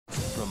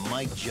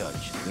Mike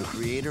Judge, the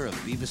creator of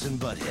Beavis and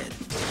Butthead.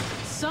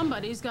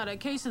 Somebody's got a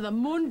case of the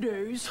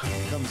Mondays.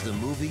 Comes the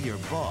movie your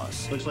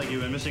boss Looks like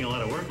you've been missing a lot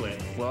of work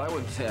lately. Well, I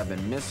would say I've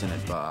been missing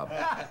it, Bob.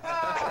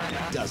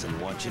 doesn't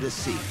want you to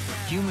see.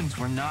 Humans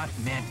were not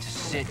meant to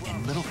sit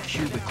in little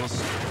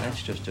cubicles.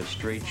 That's just a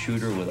straight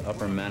shooter with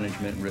upper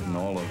management written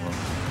all over him.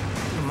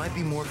 It might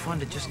be more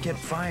fun to just get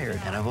fired,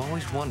 and I've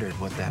always wondered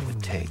what that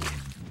would take.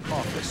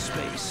 Office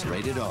Space,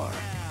 rated R.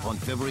 On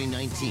February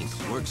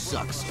 19th, work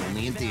sucks,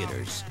 only in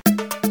theaters.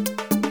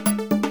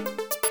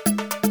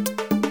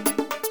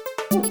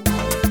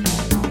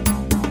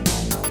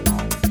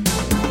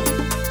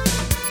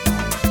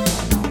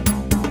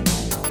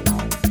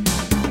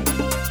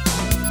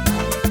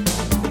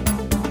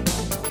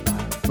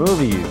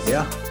 Movies.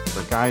 Yeah.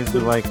 For guys who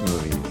like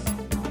movies.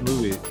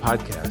 Movie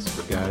podcast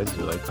for guys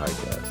who like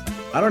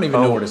podcasts. I don't even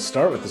know where to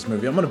start with this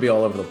movie. I'm going to be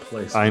all over the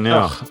place. I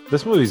know.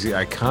 This movie's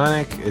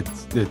iconic.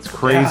 It's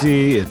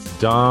crazy. Yeah. It's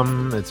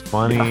dumb. It's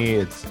funny.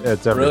 Yeah. It's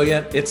everything.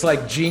 Brilliant. It's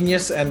like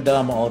genius and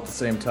dumb all at the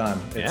same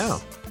time.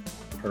 It's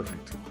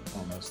perfect,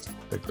 almost.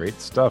 The great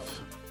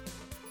stuff.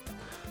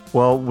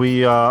 Well,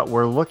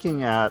 we're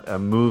looking at a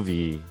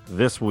movie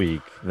this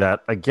week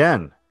that,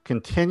 again,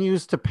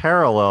 continues to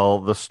parallel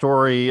the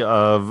story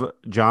of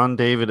John,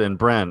 David, and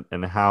Brent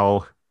and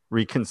how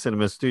Recon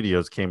Cinema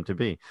Studios came to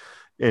be.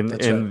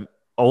 In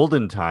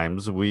olden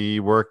times, we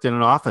worked in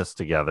an office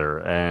together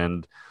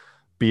and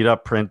beat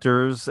up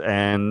printers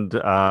and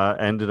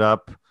ended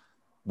up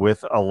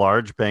with a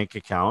large bank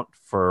account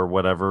for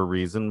whatever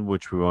reason,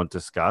 which we won't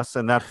discuss.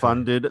 And that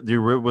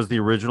was the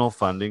original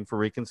funding for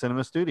Recon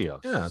Cinema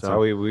Studios. Yeah, that's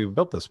how we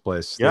built this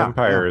place. The Yeah,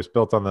 empire is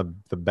built on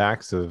the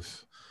backs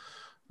of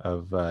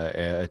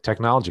a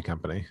technology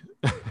company.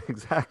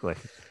 Exactly.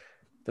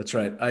 That's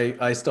right.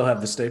 I still have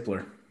the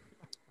stapler.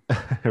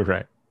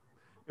 Right.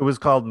 It was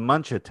called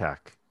Munchatech.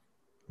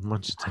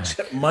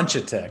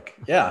 Munchatech.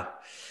 Yeah.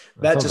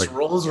 That just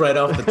rolls right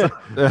off the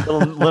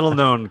tongue. little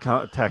known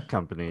tech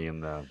company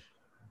in the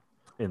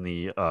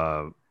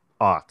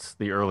aughts,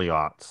 the early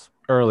aughts.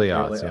 Early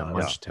aughts, yeah.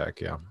 Munchatech,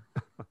 yeah.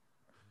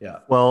 Yeah.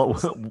 Well,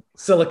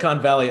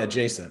 Silicon Valley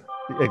adjacent.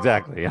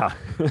 Exactly, yeah.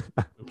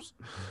 Oops.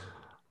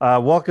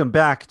 Welcome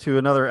back to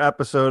another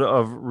episode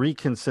of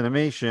Recon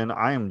Cinemation.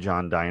 I am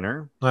John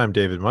Diner. I'm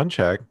David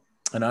Munchak.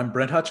 And I'm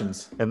Brent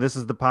Hutchins. And this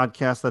is the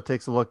podcast that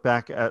takes a look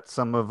back at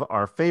some of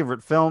our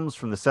favorite films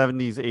from the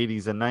 70s,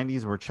 80s, and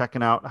 90s. We're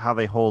checking out how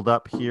they hold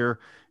up here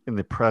in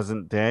the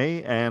present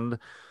day. And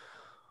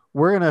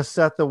we're going to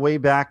set the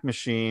Wayback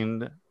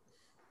Machine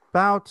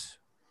about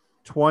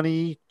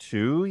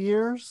 22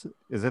 years.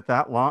 Is it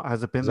that long?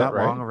 Has it been that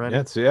right? long already?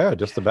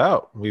 Just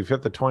about. We've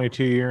hit the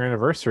 22-year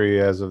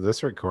anniversary as of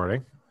this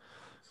recording.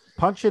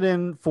 Punch it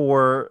in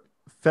for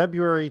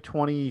February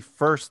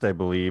 21st, I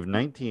believe,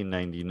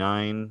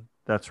 1999.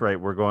 That's right.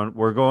 We're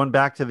going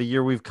back to the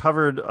year we've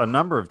covered a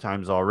number of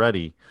times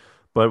already,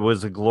 but it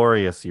was a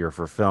glorious year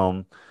for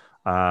film.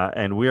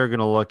 And we are going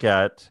to look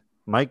at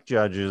Mike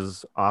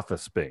Judge's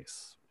Office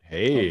Space.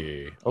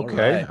 Hey,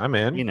 okay, right. I'm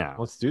in. Hey now.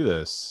 Let's do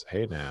this.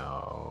 Hey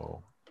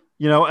now.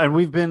 And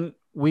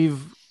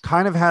we've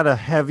kind of had a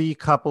heavy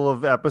couple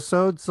of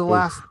episodes. The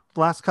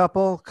last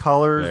couple,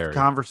 colors,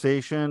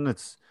 conversation.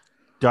 It's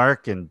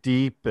dark and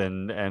deep,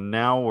 and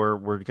now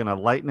we're gonna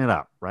lighten it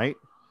up, right?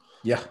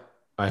 Yeah.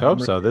 I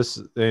hope so.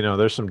 This,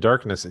 there's some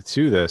darkness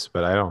to this,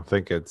 but I don't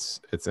think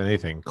it's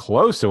anything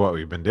close to what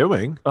we've been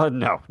doing.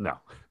 No.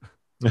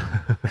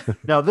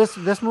 No,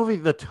 this movie,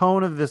 the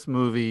tone of this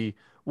movie,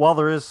 while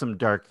there is some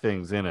dark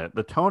things in it,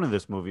 the tone of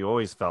this movie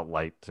always felt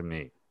light to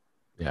me.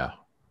 Yeah.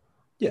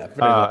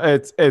 Yeah.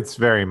 It's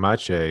very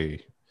much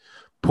a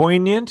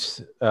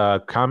poignant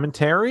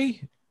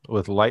commentary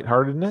with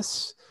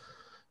lightheartedness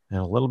and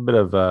a little bit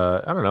of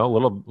a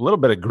little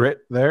bit of grit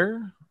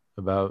there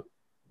about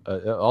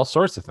all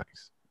sorts of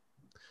things.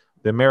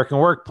 The American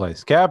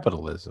workplace,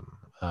 capitalism,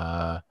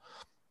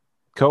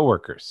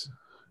 coworkers,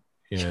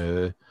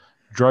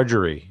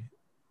 drudgery,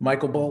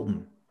 Michael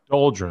Bolton,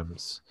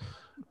 doldrums,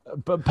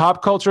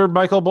 pop culture,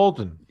 Michael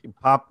Bolton,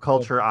 pop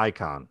culture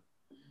icon.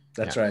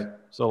 That's right.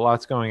 So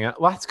lots going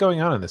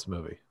on in this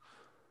movie.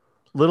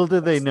 Little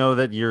did they know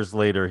that years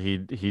later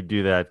he'd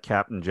do that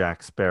Captain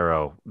Jack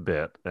Sparrow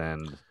bit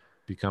and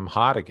become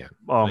hot again.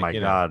 Oh my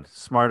God.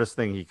 Smartest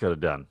thing he could have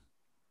done.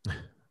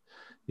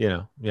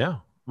 Yeah.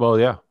 Well,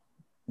 yeah.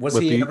 Was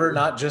he ever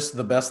not just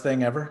the best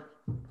thing ever?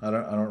 I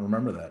don't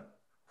remember that.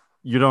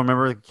 You don't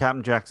remember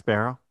Captain Jack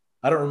Sparrow?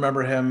 I don't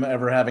remember him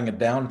ever having a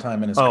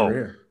downtime in his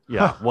career.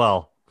 Yeah.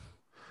 Well,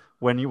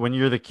 when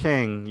you're the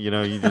king, you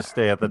just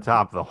stay at the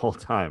top the whole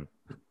time.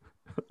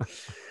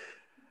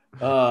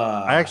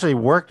 I actually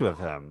worked with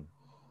him,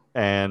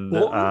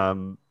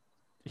 and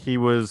he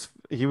was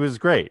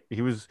great.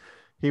 He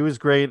was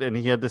great, and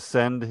he had to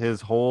send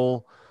his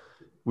whole.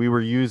 We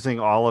were using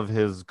all of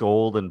his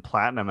gold and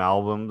platinum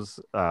albums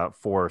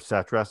for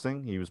set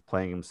dressing. He was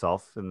playing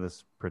himself in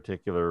this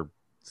particular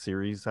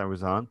series I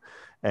was on,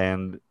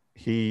 and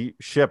he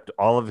shipped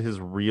all of his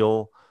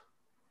real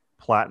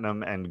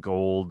platinum and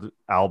gold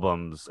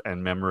albums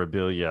and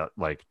memorabilia,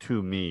 like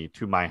to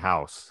my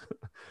house.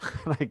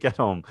 And I get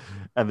home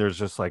and there's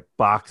just like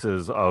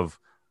boxes of,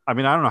 I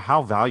mean, I don't know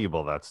how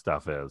valuable that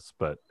stuff is,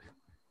 but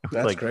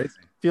That's like, crazy.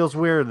 Feels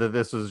weird that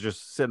this was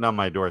just sitting on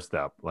my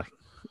doorstep. Like,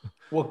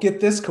 well, get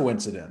this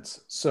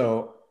coincidence.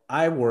 So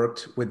I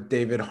worked with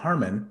David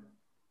Harmon,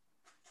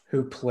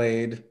 who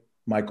played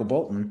Michael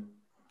Bolton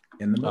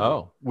in the movie.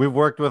 Oh, we've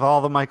worked with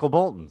all the Michael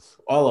Boltons.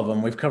 All of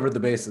them. We've covered the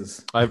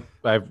bases. I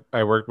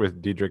worked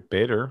with Diedrich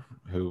Bader,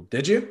 who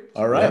did you?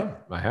 All right, yeah,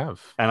 I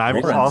have, and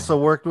I've also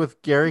worked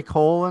with Gary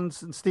Cole and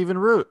Stephen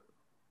Root.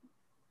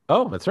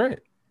 Oh, that's right.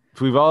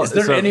 We've all. Is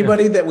there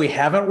anybody that we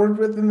haven't worked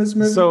with in this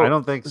movie? So I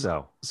don't think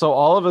so. So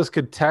all of us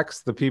could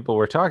text the people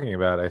we're talking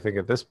about. I think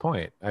at this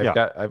point,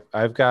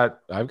 I've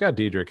got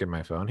Diedrich in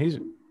my phone.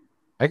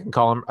 I can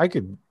call him. I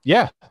could.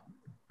 Yeah.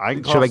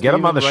 Should I get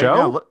him on the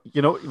show?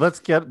 Now. Let's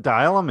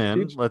dial him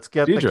in. Let's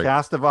get Diedrich. The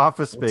cast of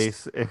Office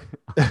Space on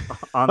the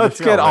show.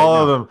 Let's get all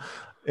of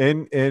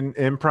them in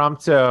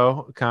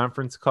impromptu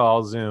conference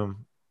call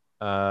Zoom.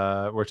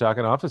 We're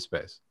talking Office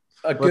Space.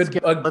 Let's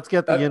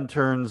get the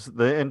interns.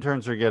 The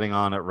interns are getting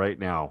on it right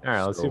now. All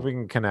right, let's see if we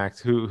can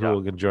connect. Who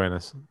will join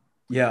us?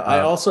 Yeah,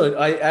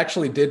 I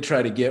actually did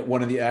try to get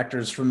one of the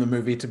actors from the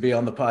movie to be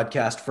on the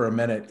podcast for a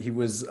minute. He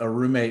was a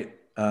roommate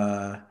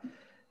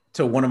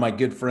to one of my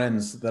good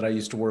friends that I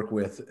used to work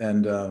with,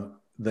 and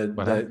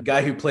the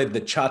guy who played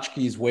the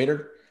Tchotchkes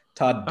waiter,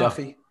 Todd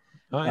Duffy.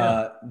 Oh,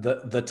 yeah.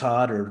 The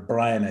Todd, or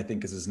Brian, I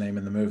think is his name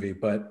in the movie,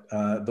 but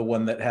the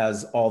one that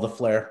has all the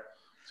flair.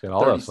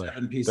 All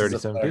 37 pieces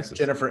of flair.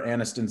 Jennifer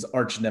Aniston's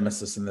arch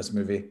nemesis in this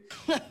movie.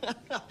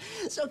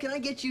 So can I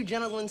get you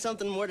gentlemen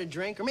something more to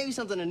drink, or maybe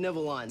something to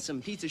nibble on?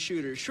 Some pizza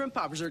shooters, shrimp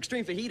poppers, or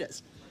extreme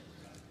fajitas?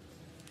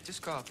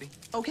 Just coffee.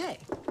 Okay.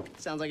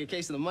 Sounds like a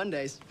case of the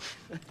Mondays.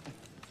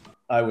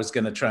 I was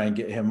going to try and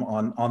get him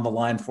on the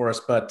line for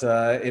us, but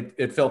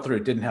it fell through.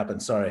 It didn't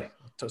happen. Sorry.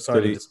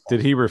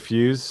 Did he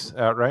refuse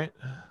outright?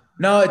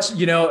 No, it's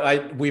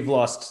we've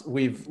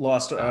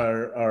lost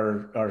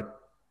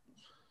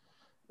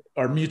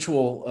our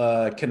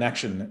mutual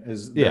connection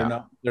is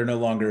they're no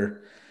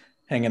longer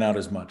hanging out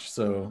as much.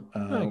 So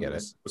I get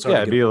it.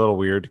 It'd be a little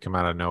weird to come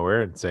out of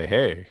nowhere and say,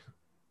 "Hey,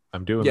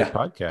 I'm doing this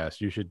podcast.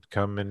 You should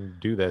come and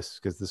do this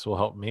because this will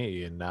help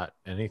me and not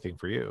anything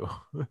for you."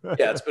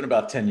 Yeah, it's been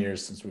about 10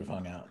 years since we've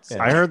hung out. So.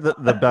 I heard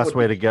that the best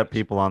way to get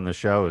people on the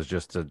show is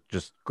just to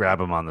grab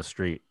them on the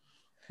street.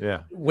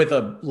 Yeah, with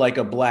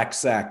a black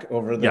sack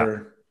over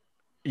their.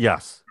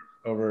 Yes.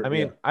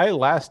 I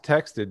last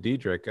texted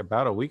Diedrich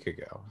about a week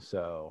ago,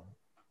 so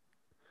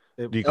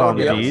do you call him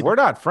Deed? We're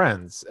not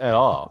friends at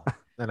all,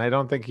 and I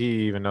don't think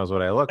he even knows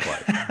what I look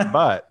like.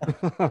 But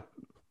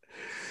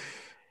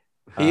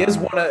he is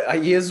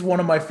one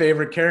of my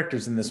favorite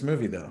characters in this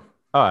movie, though.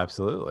 Oh,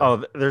 absolutely.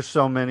 Oh, there's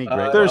so many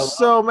great. There's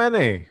so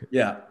many.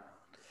 Yeah,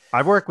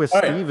 I've worked with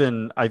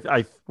Steven.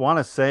 I want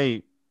to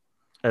say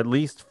at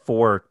least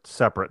 4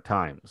 separate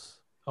times.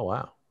 Oh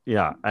wow.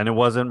 Yeah, and it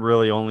wasn't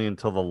really only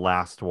until the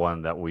last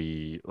one that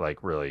we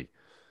really.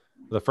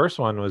 The first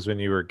one was when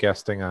you were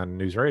guesting on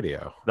News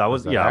Radio. That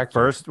was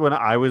first when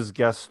I was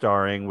guest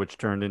starring, which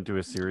turned into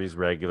a series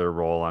regular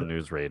role on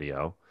News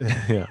Radio.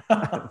 Yeah,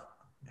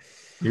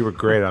 you were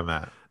great on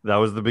that. That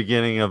was the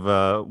beginning of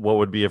what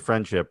would be a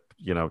friendship,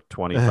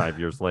 25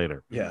 years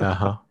later.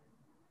 Yeah,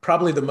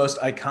 probably the most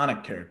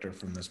iconic character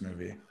from this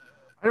movie.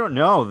 I don't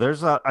know.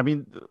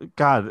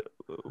 God.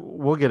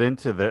 We'll get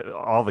into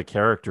all the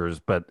characters,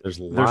 but there's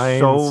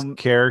lines,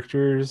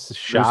 characters,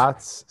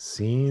 shots,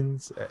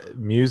 scenes,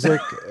 music.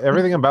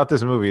 Everything about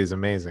this movie is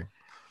amazing.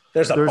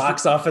 There's a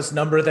box office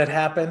number that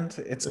happened.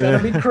 It's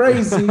gonna be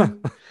crazy.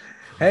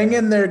 Hang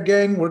in there,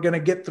 gang. We're gonna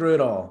get through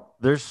it all.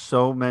 There's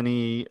so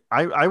many.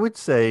 I would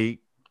say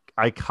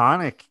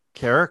iconic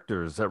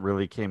characters that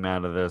really came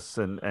out of this,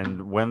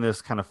 and when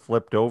this kind of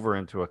flipped over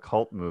into a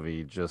cult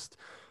movie,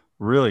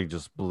 really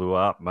just blew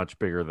up, much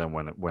bigger than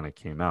when it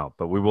came out.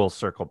 But we will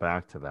circle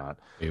back to that.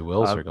 We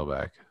will circle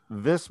back.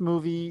 This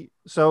movie.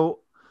 So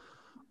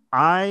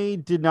I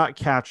did not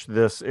catch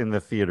this in the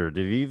theater.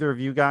 Did either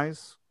of you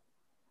guys?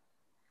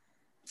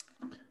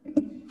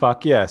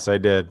 Fuck yes, I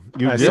did.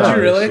 Did you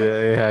really?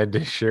 Yeah,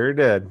 I sure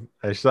did.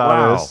 I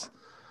saw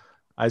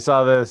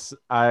this.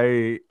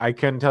 I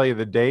couldn't tell you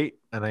the date,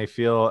 and I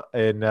feel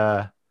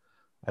I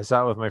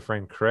saw it with my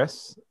friend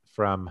Chris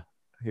from.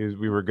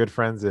 We were good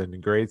friends in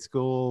grade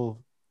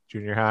school,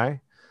 junior high.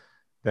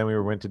 Then we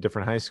went to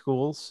different high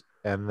schools.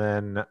 And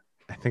then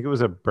I think it was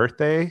a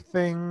birthday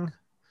thing.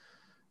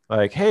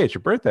 Like, hey, it's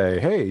your birthday.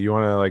 Hey, you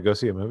want to go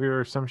see a movie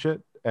or some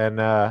shit? And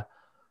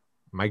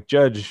Mike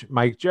Judge,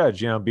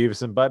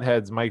 Beavis and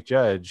Butthead's Mike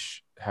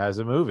Judge has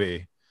a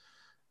movie.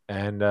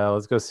 And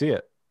let's go see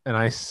it. And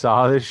I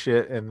saw this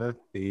shit in the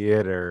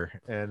theater.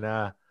 And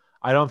I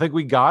don't think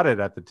we got it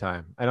at the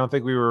time. I don't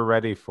think we were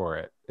ready for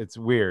it. It's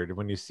weird.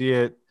 When you see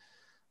it,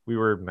 we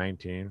were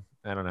 19.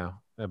 I don't know.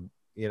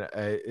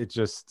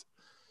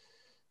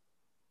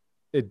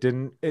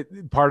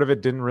 Part of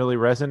it didn't really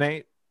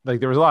resonate. like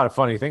there was a lot of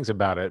funny things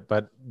about it,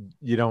 but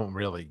you don't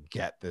really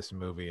get this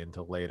movie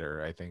until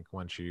later. I think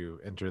once you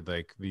enter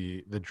like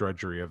the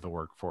drudgery of the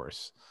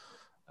workforce,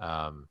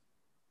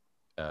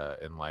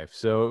 in life.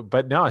 So,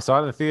 but no, I saw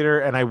it in the theater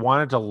and I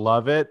wanted to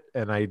love it,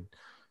 and I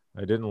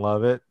didn't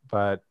love it,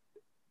 but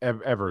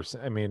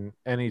I mean,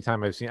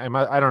 anytime I've seen,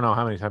 I don't know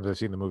how many times I've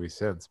seen the movie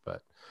since,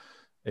 but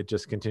it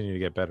just continued to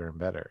get better and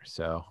better.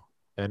 So,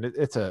 and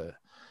it's a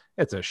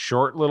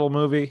short little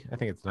movie. I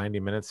think it's 90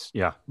 minutes.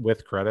 Yeah.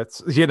 With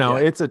credits,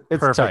 it's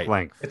perfect tight.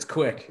 length. It's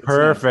quick. It's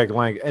Perfect nice.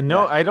 length. And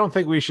no, I don't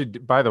think we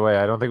should, by the way,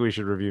 I don't think we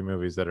should review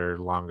movies that are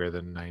longer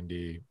than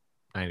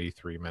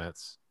 93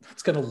 minutes.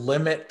 It's going to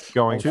limit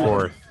going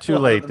forward. Too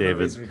late,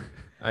 David.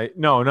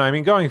 No, I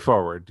mean going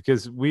forward,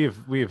 because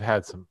we've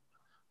had some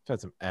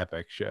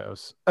epic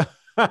shows.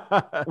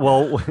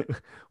 Well,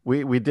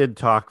 we did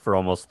talk for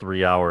almost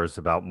 3 hours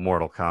about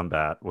Mortal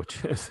Kombat,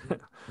 which is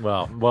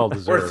well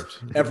deserved.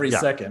 Every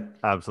second.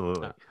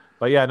 Absolutely.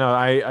 But yeah, no,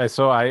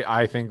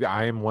 I think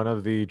I am one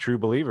of the true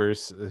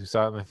believers who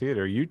saw it in the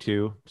theater. You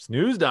two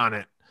snoozed on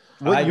it.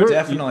 Well, I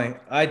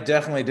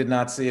definitely did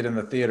not see it in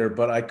the theater,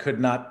 but I could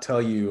not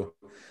tell you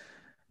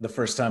the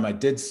first time I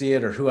did see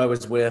it or who I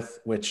was with,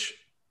 which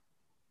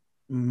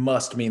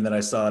must mean that I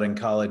saw it in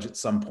college at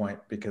some point,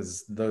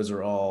 because those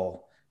are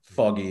all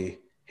foggy,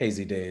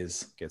 hazy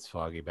days. Gets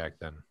foggy back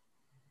then.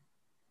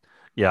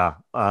 Yeah.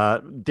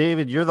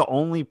 David, you're the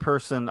only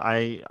person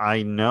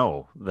I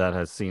know that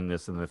has seen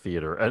this in the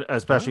theater,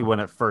 especially when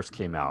it first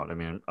came out. I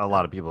mean, a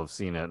lot of people have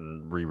seen it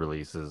in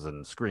re-releases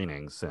and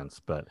screenings since,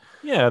 but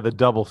yeah, the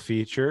double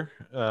feature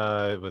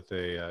with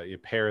you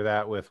pair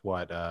that with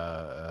what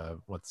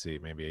let's see,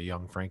 maybe a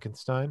Young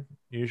Frankenstein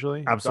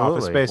usually. Absolutely.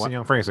 Office Space and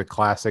Young Frankenstein is a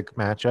classic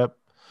matchup,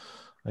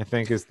 I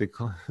think, is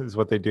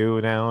what they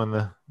do now in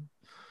the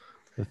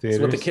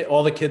theaters. It's what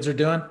all the kids are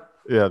doing.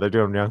 Yeah, they're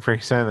doing Young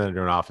Frankenstein and they're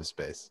doing Office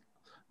Space.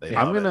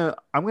 I'm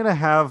gonna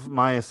have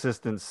my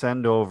assistant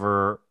send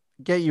over,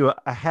 get you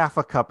a half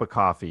a cup of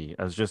coffee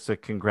as just a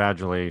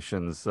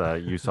congratulations.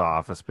 You saw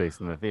Office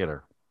Space in the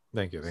theater.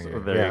 Thank you.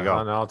 There you go.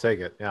 I'll take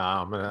it. Yeah,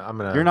 I'm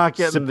gonna. You're not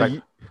getting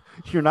the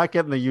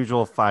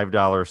usual $5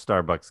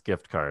 Starbucks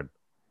gift card.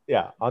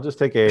 Yeah, I'll just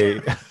take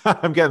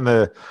I'm getting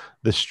the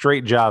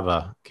straight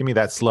Java. Give me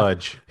that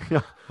sludge.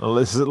 Yeah.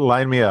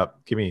 Line me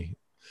up. Give me.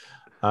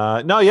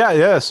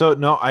 Yeah. So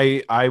no,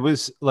 I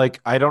was like,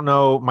 I don't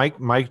know.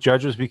 Mike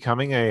Judge was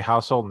becoming a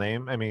household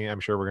name. I mean,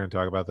 I'm sure we're going to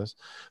talk about this,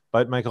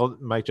 but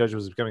Mike Judge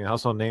was becoming a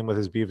household name with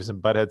his Beavis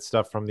and Butthead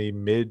stuff from the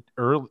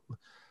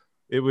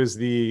it was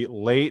the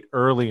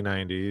early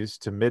 90s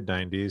to mid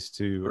 90s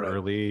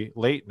to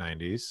late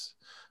 90s.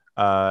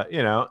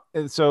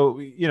 And so,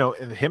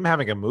 him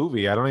having a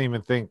movie,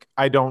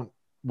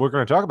 we're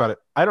going to talk about it.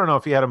 I don't know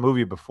if he had a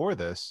movie before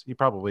this. He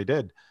probably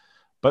did,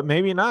 but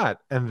maybe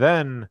not. And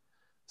then,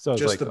 so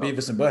just the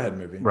Beavis and Butthead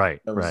movie. Right.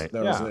 That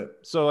was it.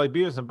 So like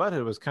Beavis and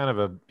Butthead was kind of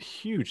a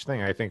huge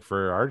thing, I think,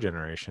 for our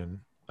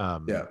generation.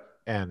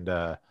 And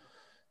I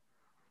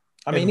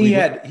mean, he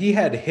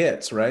had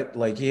hits, right?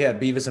 Like he had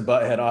Beavis and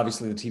Butthead,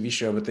 obviously the TV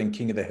show, but then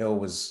King of the Hill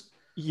was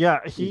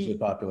hugely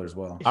popular as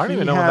well. I don't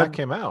even know when that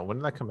came out. When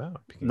did that come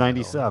out?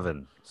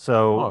 97.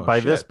 So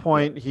this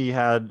point, he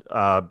had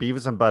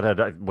Beavis and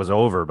Butthead was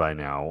over by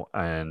now,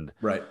 and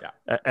right.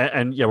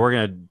 And we're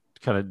gonna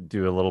kind of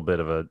do a little bit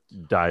of a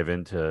dive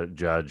into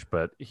Judge,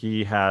 but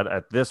he had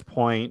at this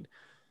point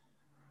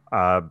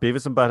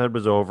Beavis and Butthead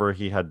was over.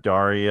 He had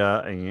Daria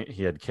and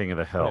he had King of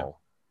the Hill.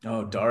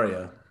 Oh,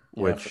 Daria.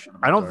 Which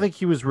I don't think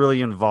he was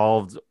really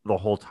involved the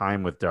whole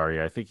time with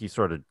Daria. I think he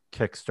sort of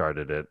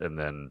kickstarted it, and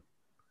then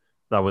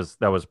that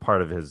was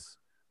part of his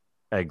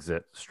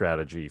exit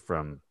strategy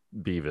from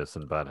Beavis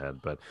and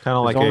Butthead. But kind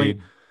of like a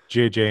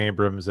J.J.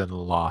 Abrams and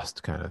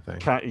Lost kind of thing.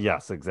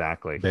 Yes,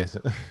 exactly.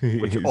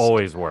 Which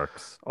always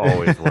works.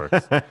 Always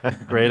works.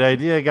 Great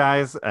idea,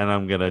 guys. And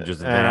I'm going to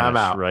just vanish I'm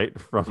out. right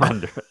from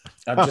under it.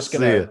 I'm just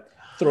going to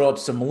throw up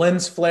some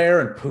lens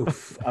flare and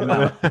poof, I'm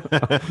out.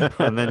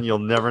 And then you'll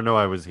never know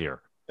I was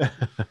here.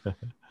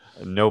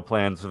 No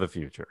plans for the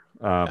future.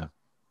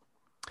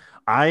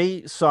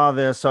 I saw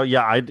this. So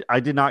yeah, I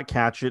did not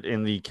catch it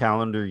in the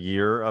calendar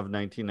year of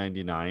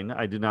 1999.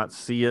 I did not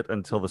see it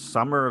until the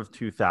summer of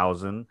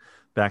 2000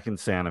 back in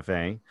Santa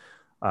Fe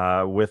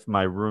with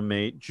my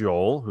roommate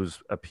Joel,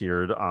 who's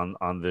appeared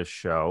on this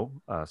show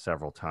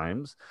several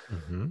times.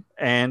 Mm-hmm.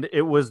 And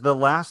it was the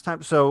last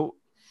time. So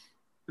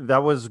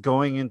that was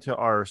going into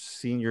our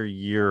senior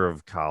year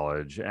of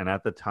college. And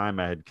at the time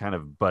I had kind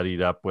of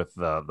buddied up with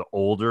the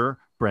older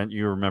Brent.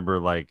 You remember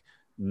like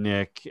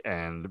Nick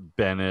and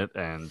Bennett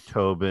and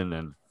Tobin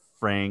and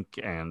Frank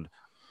and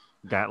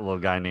that little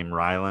guy named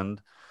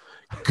Ryland.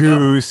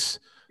 Goose.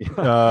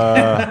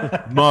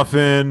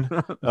 Muffin.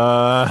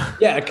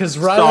 Because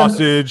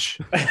sausage.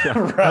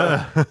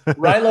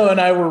 Rilo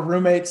and I were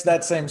roommates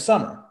that same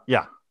summer.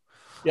 Yeah.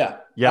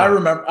 I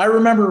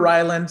remember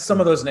Ryland. Some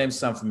of those names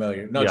sound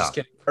familiar. No, just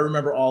kidding. I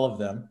remember all of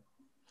them.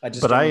 I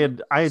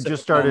had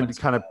just started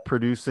kind of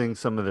producing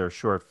some of their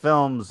short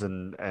films,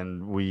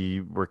 and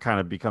we were kind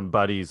of become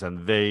buddies,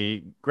 and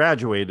they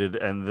graduated,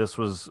 and this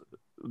was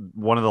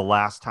one of the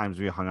last times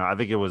we hung out. I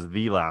think it was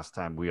the last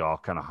time we all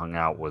kind of hung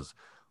out was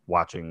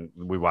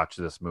we watched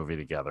this movie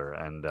together,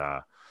 and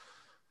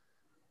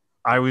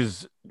I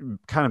was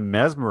kind of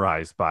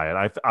mesmerized by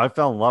it. I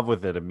fell in love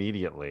with it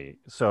immediately.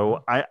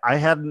 So I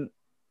hadn't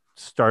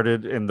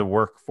started in the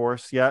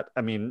workforce yet.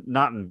 I mean,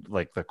 not in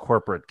like the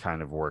corporate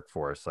kind of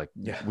workforce. Like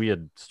we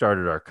had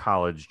started our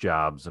college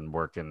jobs and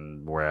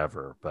working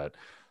wherever, but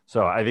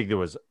so I think there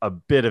was a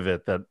bit of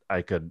it that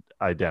I could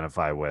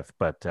identify with,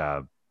 but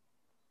I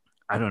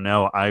don't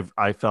know.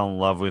 I fell in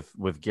love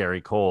with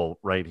Gary Cole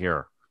right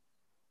here.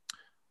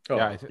 Oh,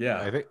 I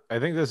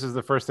think this is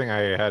the first thing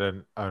I had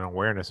an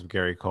awareness of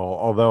Gary Cole.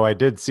 Although I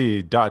did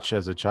see Dutch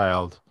as a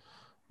child,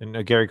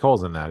 and Gary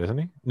Cole's in that, isn't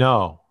he?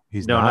 No,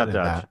 he's not in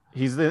Dutch. that.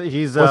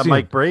 He's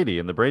Mike Brady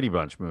in the Brady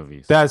Bunch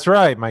movies. That's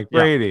right, Mike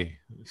Brady.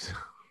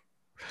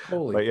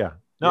 Holy, but yeah.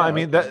 No, I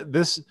mean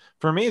this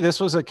for me. This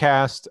was a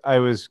cast I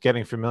was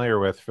getting familiar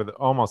with for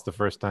almost the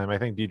first time. I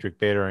think Diedrich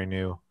Bader I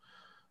knew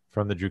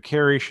from the Drew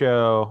Carey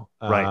Show,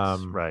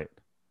 right.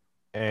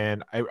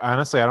 And I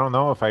honestly, I don't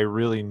know if I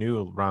really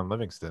knew Ron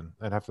Livingston.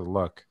 I'd have to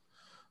look.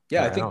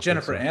 Yeah, I think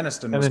Jennifer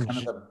Aniston was kind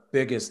of the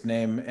biggest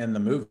name in the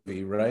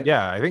movie, right?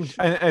 Yeah,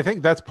 I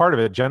think that's part of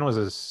it. Jen was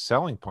a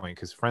selling point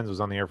because Friends was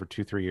on the air for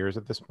 2-3 years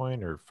at this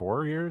point, or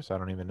 4 years. I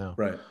don't even know.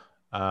 Right.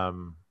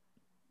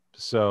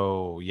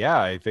 So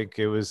yeah, I think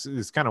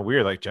it's kind of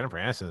weird. Like Jennifer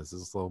Aniston is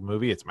this little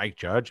movie. It's Mike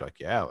Judge. Like,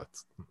 yeah,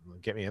 let's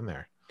get me in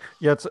there.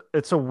 Yeah,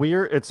 it's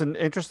an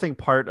interesting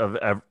part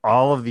of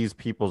all of these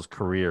people's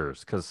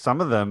careers, because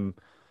some of them,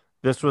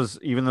 this was,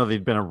 even though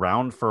they'd been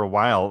around for a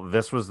while,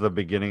 this was the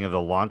beginning of the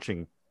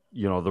launching,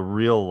 the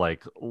real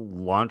like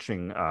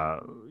launching,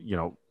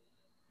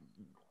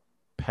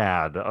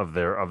 pad of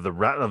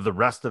the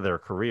rest of their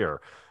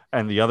career,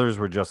 and the others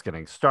were just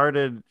getting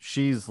started.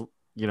 She's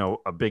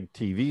a big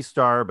TV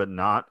star, but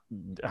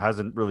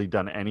hasn't really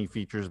done any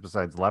features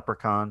besides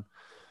Leprechaun.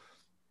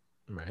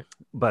 Right.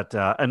 But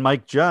and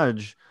Mike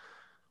Judge,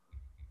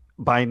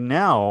 by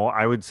now,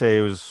 I would say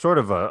it was sort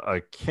of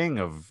a king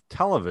of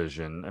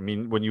television. I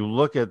mean, when you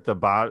look at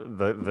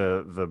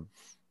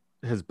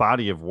his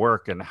body of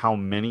work and how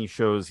many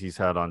shows he's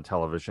had on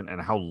television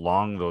and how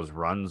long those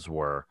runs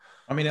were.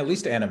 I mean, at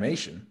least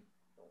animation.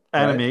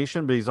 Right?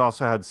 But he's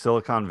also had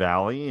Silicon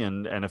Valley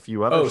and a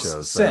few other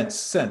shows.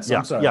 Sense. Yeah,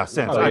 I'm sorry. Yeah,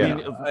 Sense.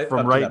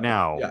 From right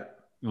now,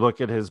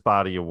 look at his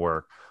body of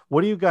work.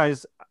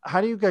 How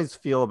do you guys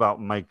feel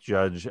about Mike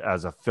Judge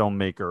as a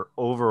filmmaker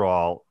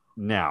overall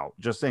now?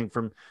 Just saying,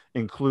 from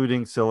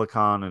including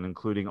Silicon and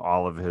including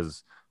all of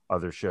his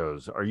other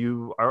shows. Are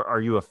you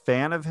a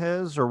fan of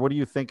his, or what do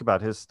you think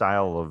about his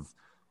style of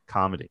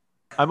comedy?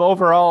 I'm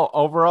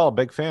overall a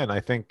big fan. I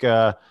think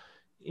I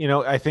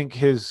think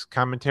his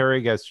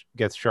commentary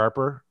gets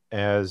sharper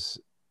as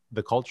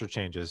the culture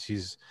changes.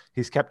 He's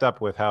kept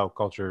up with how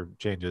culture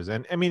changes,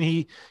 and I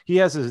mean he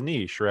has his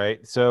niche,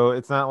 right? So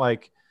it's not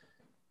like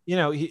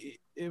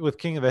with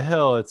King of the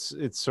Hill,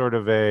 it's sort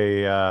of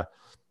a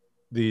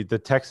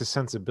the Texas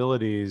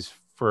sensibilities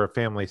for a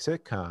family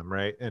sitcom,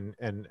 right?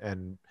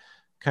 And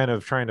kind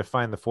of trying to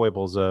find the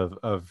foibles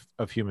of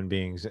human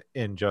beings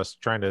in just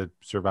trying to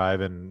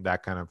survive in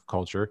that kind of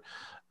culture.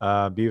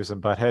 Beavis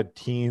and Butthead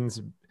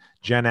teens,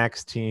 Gen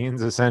X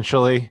teens,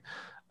 essentially.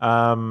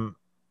 Idiocracy,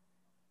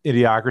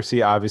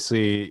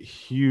 obviously,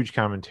 huge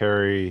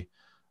commentary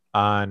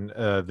on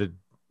the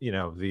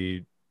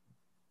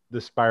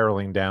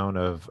spiraling down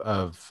of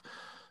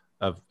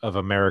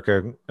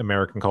American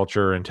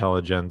culture,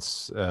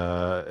 intelligence,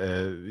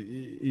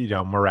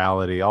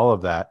 morality, all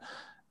of that.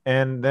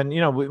 And then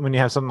when you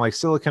have something like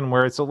Silicon,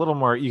 where it's a little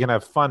more, you can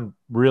have fun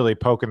really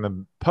poking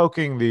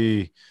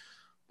the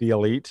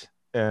elite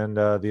and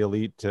the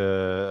elite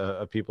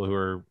people who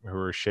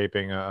are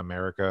shaping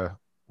America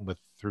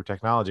through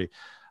technology.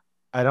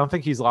 I don't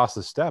think he's lost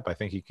a step. I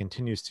think he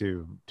continues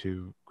to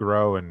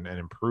grow and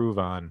improve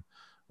on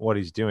what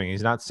he's doing.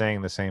 He's not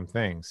saying the same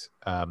things.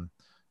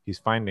 He's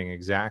finding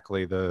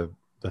exactly the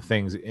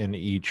things in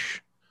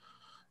each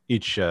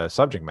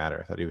subject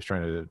matter that he was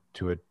trying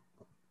to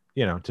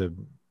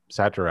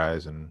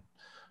satirize and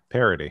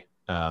parody,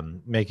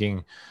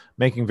 making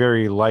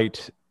very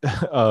light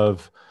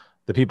of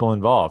the people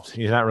involved.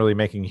 He's not really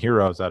making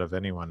heroes out of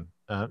anyone.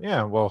 King of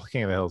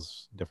the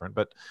Hill's different,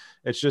 but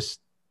it's just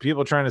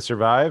people trying to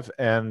survive.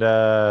 And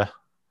I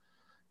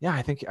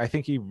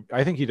think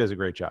he does a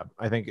great job.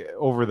 I think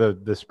over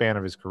the span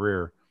of his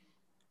career,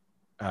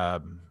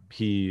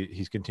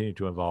 he's continued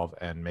to evolve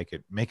and make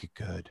it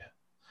good.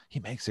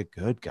 He makes it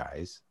good,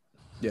 guys.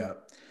 Yeah,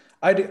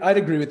 I'd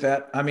agree with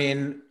that. I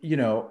mean,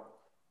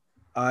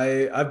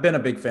 I've been a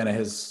big fan of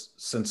his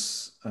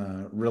since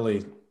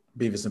really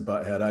Beavis and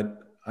Butthead.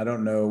 I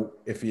don't know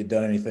if he had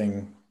done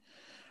anything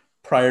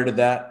prior to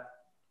that.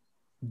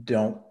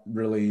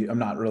 I'm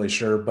not really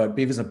sure, but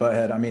Beavis and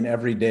Butthead, I mean,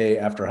 every day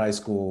after high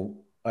school,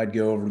 I'd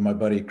go over to my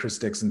buddy Chris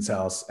Dixon's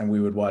house and we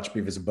would watch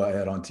Beavis and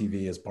Butthead on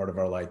TV as part of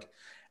our like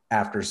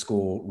after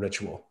school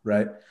ritual,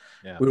 right?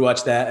 Yeah. We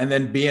watched that. And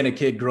then being a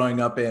kid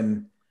growing up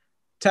in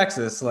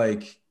Texas,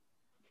 like,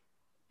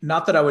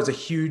 not that I was a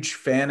huge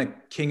fan of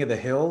King of the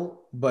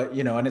Hill, but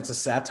and it's a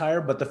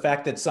satire, but the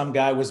fact that some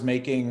guy was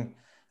making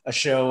a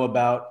show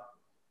about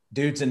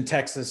dudes in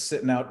Texas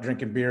sitting out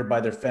drinking beer by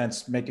their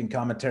fence, making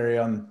commentary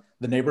on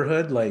the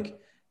neighborhood,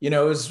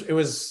 it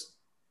was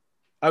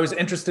I was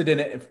interested in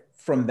it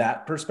from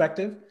that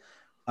perspective.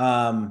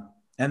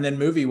 And then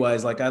movie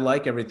wise, I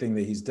like everything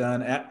that he's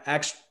done.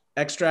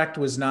 Extract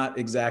was not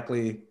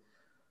exactly,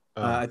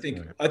 I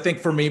think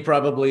for me,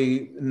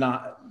 probably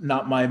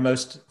not my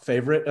most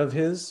favorite of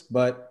his,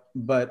 but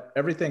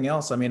everything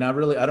else. I mean, I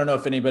don't know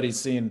if anybody's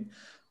seen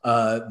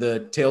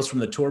the Tales from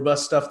the Tour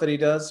Bus stuff that he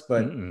does,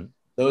 but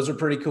those are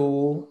pretty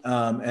cool.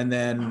 And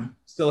then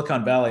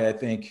Silicon Valley, I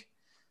think,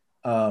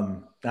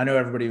 I know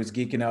everybody was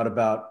geeking out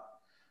about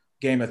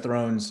Game of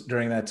Thrones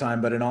during that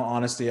time, but in all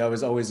honesty, I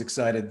was always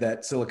excited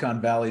that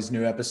Silicon Valley's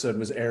new episode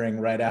was airing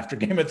right after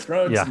Game of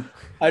Thrones. Yeah.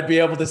 I'd be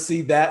able to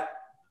see that,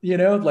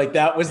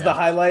 that was the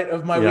highlight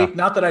of my week.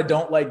 Not that I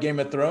don't like Game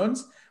of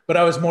Thrones, but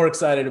I was more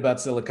excited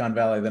about Silicon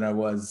Valley than I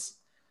was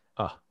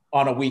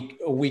on a week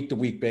to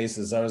week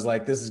basis. I was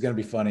like, this is going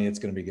to be funny. It's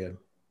going to be good.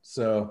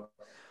 So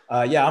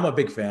I'm a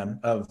big fan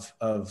of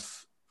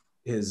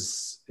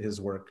his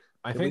work.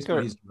 I think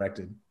he's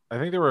directed. I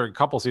think there were a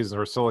couple seasons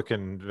where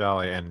Silicon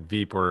Valley and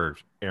Veep were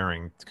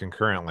airing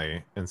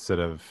concurrently instead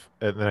of,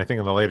 and then I think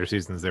in the later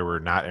seasons they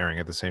were not airing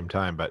at the same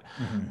time, but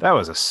that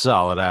was a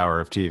solid hour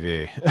of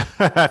TV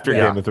after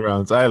Game of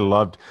Thrones.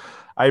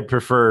 I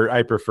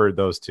preferred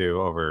those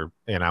two over,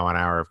 an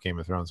hour of Game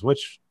of Thrones,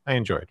 which I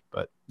enjoyed,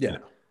 but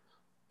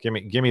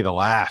give me the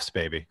laughs,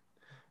 baby.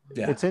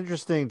 Yeah. It's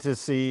interesting to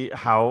see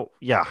how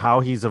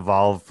he's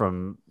evolved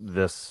from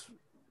this.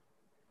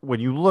 When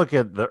you look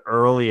at the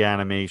early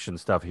animation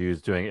stuff he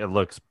was doing, it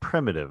looks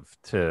primitive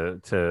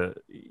to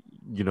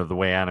the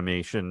way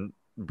animation,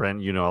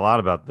 Brent, a lot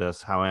about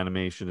this, how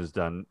animation is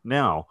done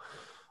now.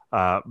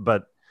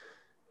 But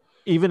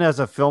even as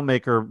a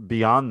filmmaker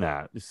beyond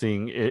that,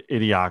 seeing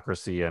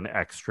Idiocracy and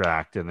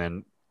Extract and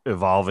then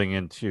evolving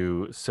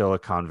into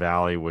Silicon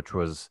Valley, which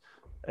was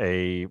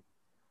a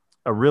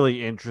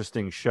really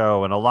interesting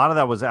show. And a lot of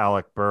that was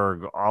Alec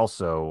Berg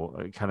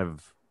also kind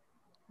of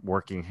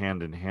working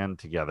hand in hand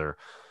together.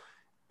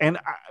 And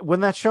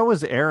when that show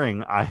was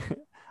airing, I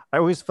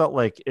always felt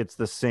like it's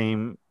the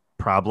same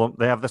problem.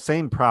 They have the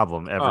same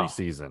problem every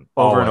season,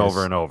 over and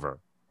over and over.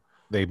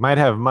 They might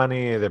have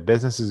money, their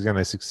business is going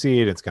to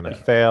succeed, it's going to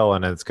fail,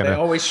 and it's going to...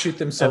 They always shoot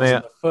themselves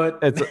in the foot.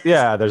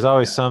 There's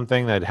always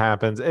something that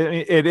happens.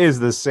 It is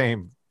the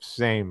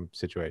same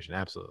situation,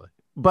 absolutely.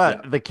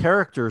 But the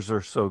characters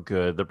are so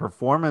good, the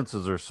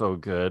performances are so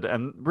good,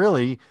 and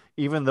really,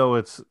 even though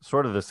it's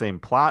sort of the same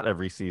plot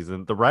every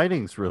season, the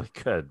writing's really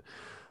good.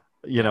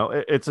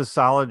 It's a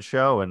solid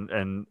show,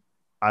 and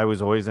I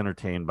was always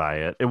entertained by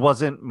it. It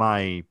wasn't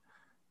my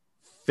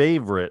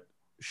favorite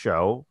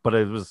show, but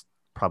it was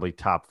probably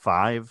top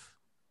 5.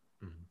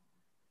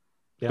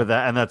 But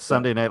that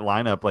Sunday night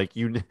lineup,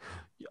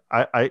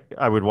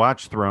 I would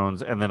watch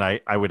Thrones, and then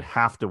I would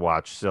have to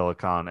watch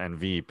Silicon and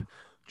Veep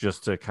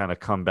just to kind of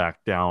come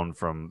back down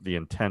from the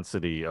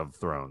intensity of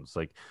Thrones.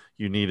 Like,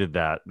 you needed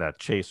that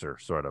chaser,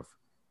 sort of.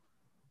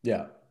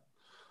 Yeah.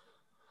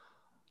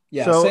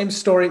 Yeah, so, same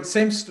story. It's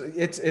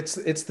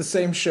the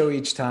same show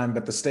each time,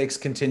 but the stakes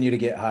continue to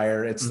get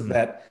higher. It's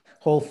that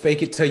whole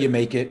fake it till you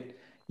make it,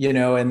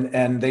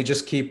 and they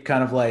just keep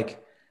kind of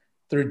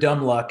through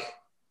dumb luck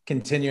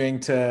continuing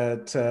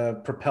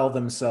to propel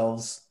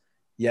themselves,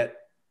 yet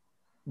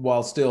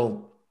while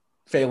still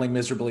failing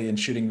miserably and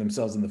shooting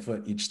themselves in the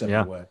foot each step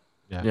of the way.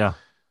 Yeah.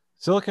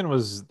 Silicon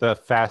was the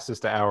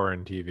fastest hour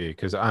in TV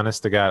because,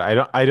 honest to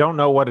God, I don't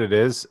know what it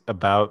is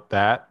about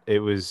that. It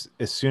was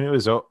as soon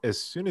as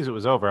it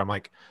was over, I'm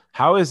like,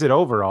 how is it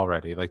over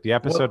already? Like, the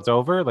episode's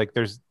over. Like,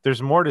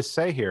 there's more to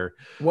say here.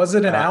 Was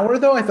it an hour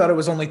though? I thought it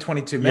was only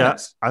 22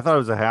 minutes. I thought it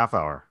was a half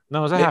hour. No,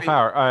 it was a half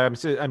hour.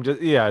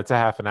 It's a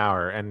half an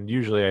hour, and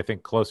usually I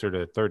think closer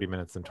to 30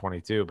 minutes than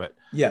 22. But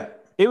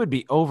it would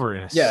be over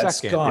in a second, it's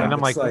gone. And I'm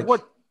like,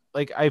 what?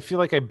 Like, I feel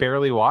like I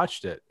barely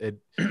watched it.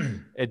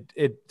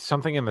 It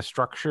something in the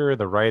structure,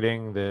 the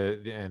writing,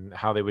 and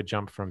how they would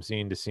jump from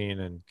scene to scene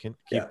and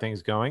keep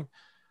things going.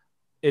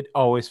 It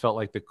always felt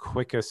like the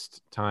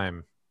quickest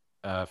time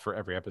for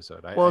every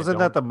episode. Isn't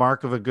that the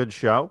mark of a good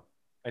show?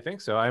 I think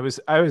so. I was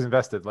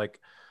invested. Like,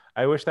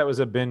 I wish that was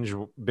a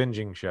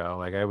binging show.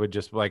 Like, I would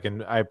just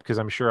because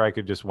I'm sure I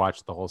could just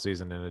watch the whole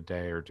season in a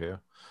day or two.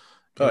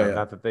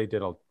 Not that they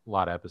did a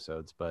lot of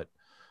episodes, but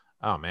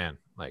oh man,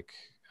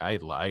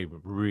 I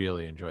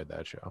really enjoyed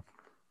that show.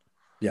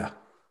 Yeah.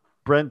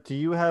 Brent, do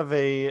you have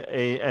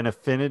an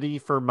affinity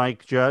for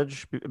Mike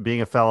Judge, being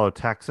a fellow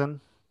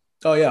Texan?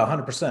 Oh yeah,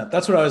 100%.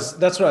 That's what I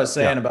was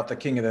saying about the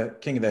King of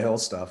the Hill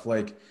stuff.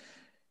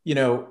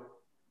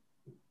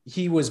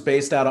 He was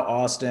based out of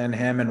Austin,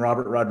 him and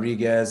Robert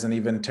Rodriguez and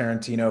even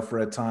Tarantino for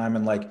a time.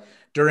 And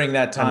during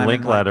that time,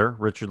 and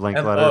Richard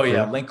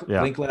Linklater.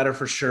 Linklater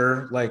for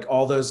sure.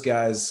 All those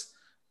guys,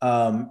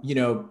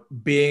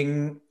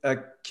 being a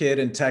kid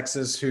in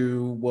Texas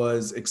who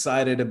was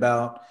excited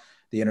about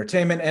the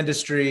entertainment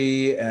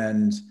industry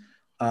and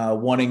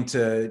wanting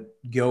to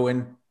go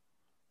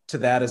to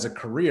that as a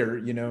career,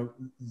 you know,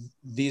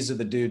 these are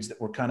the dudes that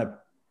were kind of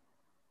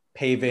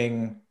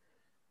paving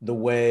the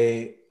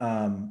way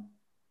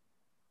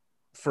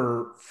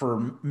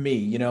for me,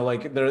 you know,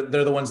 like they're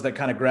the ones that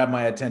kind of grabbed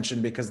my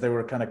attention because they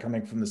were kind of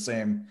coming from the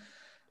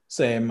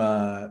same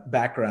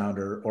background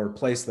or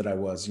place that I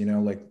was, you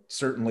know, like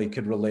certainly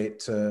could relate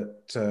to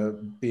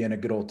being a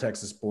good old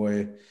Texas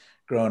boy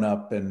growing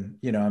up. And,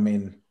 you know, I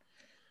mean,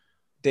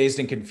 Dazed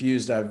and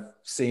Confused, I've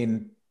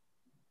seen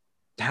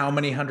how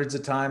many hundreds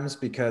of times,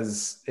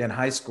 because in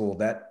high school,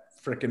 that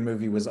freaking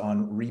movie was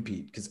on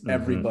repeat because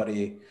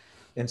everybody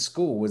in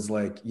school was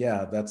like,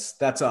 yeah,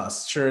 that's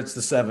us. Sure, it's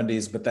the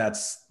 70s, but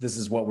this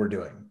is what we're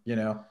doing, you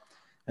know?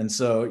 And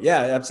so, yeah,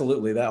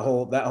 absolutely. That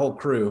whole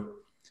crew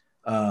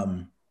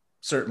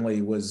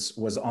certainly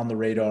was on the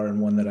radar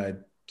and one that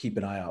I'd keep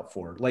an eye out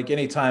for. Like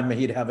anytime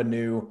he'd have a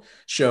new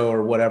show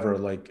or whatever,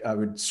 like I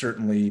would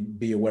certainly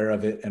be aware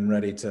of it and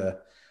ready to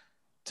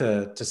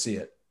see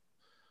it.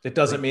 It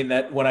doesn't mean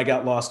that when I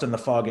got lost in the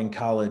fog in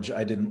college,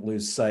 I didn't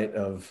lose sight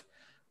of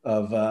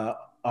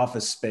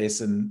Office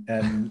Space and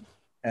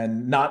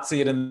not see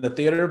it in the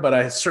theater, but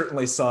I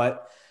certainly saw it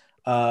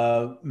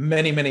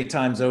many, many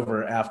times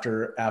over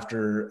after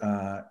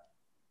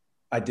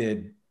I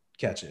did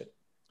catch it.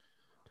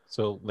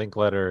 So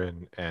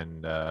Linkletter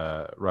and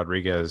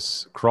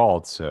Rodriguez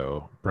crawled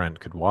so Brent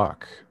could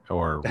walk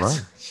or run.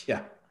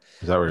 Yeah.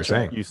 Is that what you're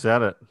saying? You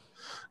said it.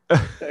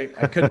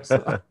 I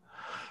couldn't.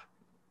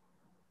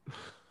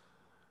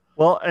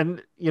 Well,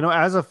 and, you know,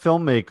 as a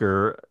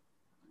filmmaker,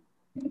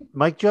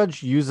 Mike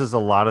Judge uses a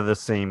lot of the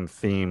same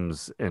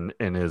themes in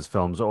his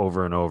films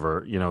over and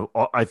over. You know,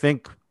 I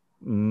think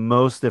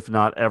most, if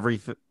not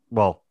everything,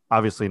 well,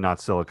 obviously not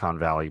Silicon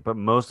Valley, but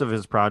most of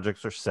his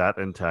projects are set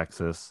in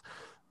Texas.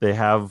 They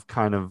have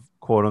kind of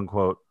quote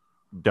unquote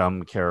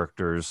dumb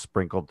characters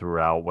sprinkled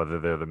throughout, whether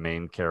they're the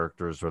main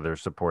characters or they're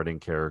supporting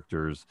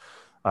characters.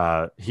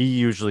 He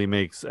usually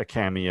makes a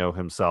cameo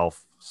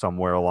himself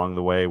somewhere along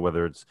the way,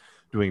 whether it's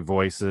doing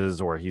voices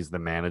or he's the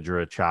manager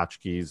at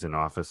Tchotchkes in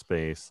Office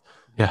Space.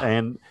 Yeah.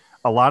 And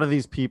a lot of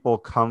these people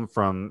come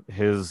from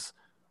his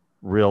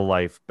real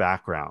life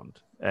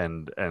background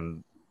and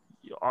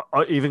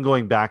even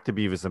going back to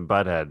Beavis and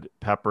Butthead,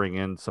 peppering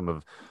in some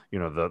of, you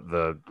know,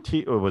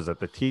 was it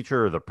the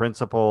teacher or the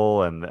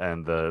principal and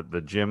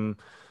the gym,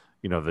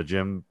 you know, the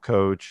gym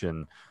coach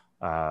and,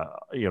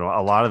 you know,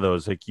 a lot of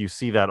those, like you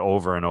see that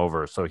over and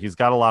over. So he's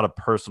got a lot of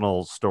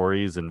personal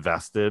stories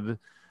invested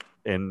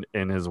in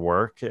his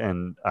work.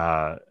 And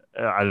I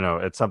don't know,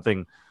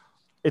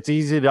 it's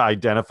easy to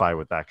identify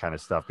with that kind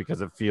of stuff because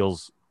it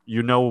feels,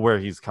 you know, where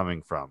he's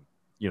coming from,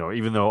 you know,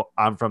 even though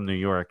I'm from New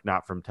York,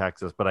 not from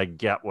Texas, but I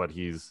get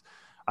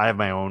I have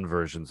my own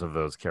versions of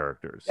those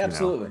characters.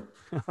 Absolutely.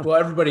 You know? Well,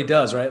 everybody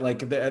does, right?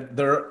 Like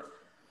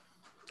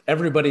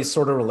everybody's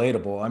sort of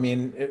relatable. I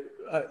mean,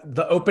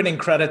 the opening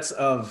credits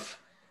of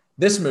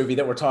this movie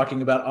that we're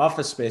talking about,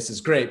 Office Space,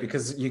 is great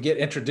because you get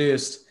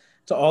introduced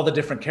to all the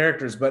different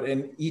characters, but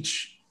in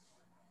each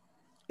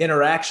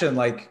interaction,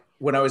 like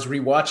when I was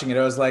rewatching it,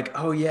 I was like,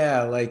 oh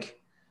yeah, like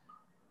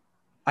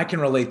I can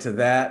relate to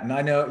that. And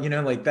I know, you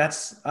know, like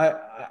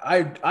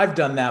I've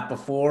done that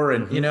before.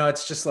 And, you know,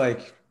 it's just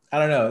like, I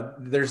don't know,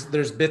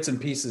 there's bits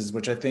and pieces,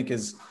 which I think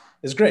is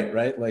great,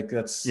 right? Like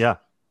that's kind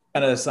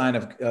of a sign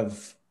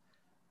of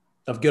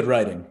good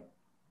writing.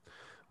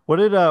 What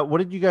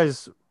did you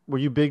guys, were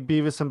you big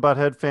Beavis and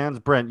Butthead fans?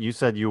 Brent, you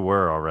said you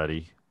were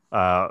already.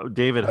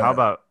 David,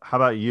 how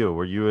about you?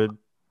 Were you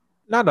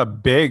not a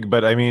big,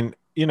 but I mean,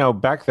 you know,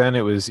 back then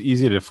it was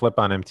easy to flip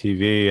on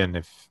MTV and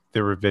if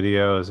there were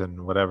videos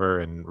and whatever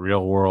in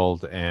Real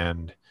World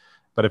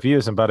but if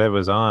Beavis and Butthead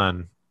was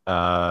on a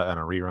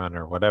rerun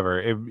or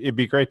whatever, it'd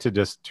be great to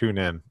just tune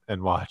in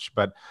and watch.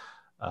 But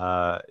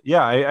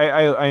yeah,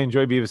 I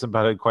enjoy Beavis and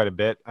Butthead quite a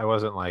bit. I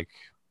wasn't like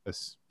a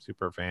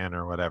super fan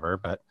or whatever,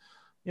 but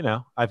you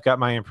know, I've got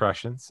my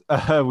impressions.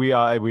 We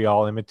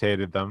all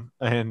imitated them,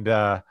 and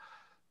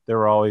there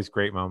were always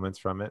great moments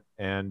from it.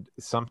 And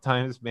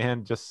sometimes,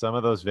 man, just some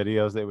of those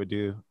videos they would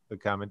do the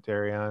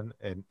commentary on,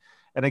 and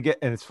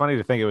it's funny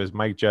to think it was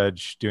Mike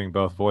Judge doing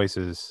both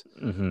voices.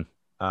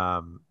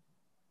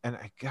 And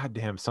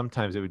goddamn,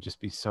 sometimes it would just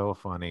be so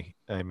funny.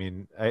 I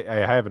mean, I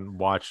haven't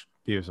watched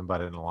Beavis and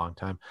Butthead in a long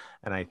time,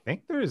 and I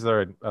think there's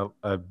a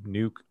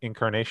new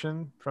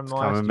incarnation from the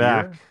last year.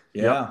 Back.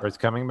 Yeah, or it's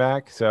coming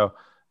back. So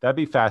that'd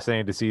be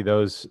fascinating to see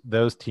those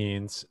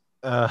teens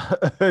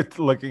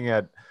looking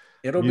at.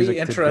 It'll be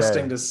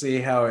interesting to see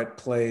how it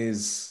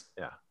plays.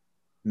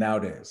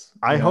 Nowadays,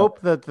 I hope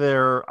they're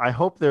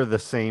the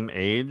same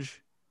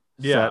age.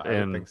 Yeah, set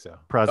in I think so.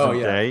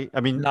 Present day.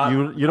 I mean,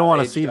 you don't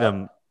want to see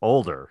them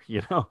older,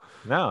 you know?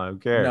 No, who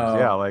cares? No.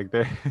 Yeah, like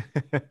they.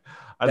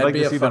 I'd like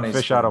to see them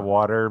fish out of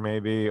water,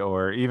 maybe,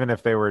 or even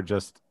if they were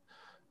just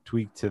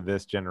tweaked to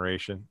this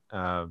generation.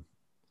 You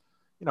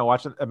know,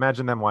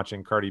 imagine them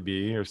watching Cardi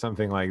B or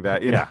something like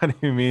that. You know what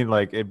I mean?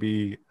 Like it'd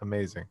be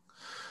amazing.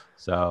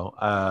 So,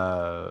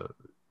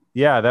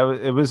 yeah,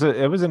 it was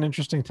an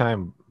interesting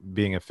time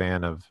being a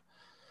fan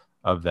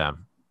of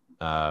them.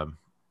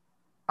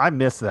 I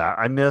miss that.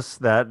 I miss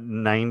that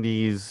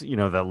 90s,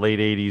 that late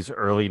 80s,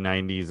 early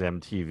 90s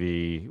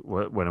MTV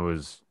when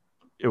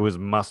it was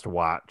must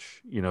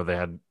watch. They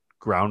had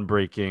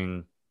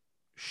groundbreaking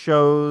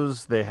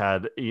shows. They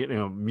had,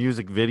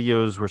 music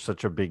videos were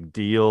such a big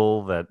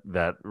deal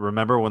that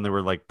remember when they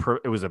were like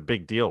it was a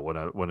big deal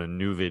when a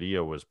new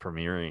video was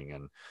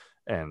premiering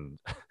and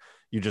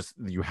you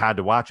had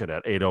to watch it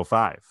at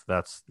 8:05.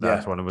 That's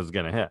when it was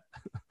going to hit.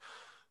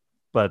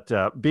 But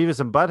Beavis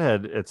and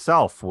Butthead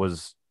itself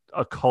was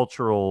a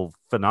cultural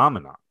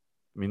phenomenon.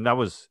 I mean, that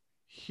was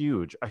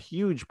a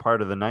huge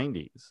part of the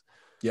 90s.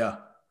 Yeah,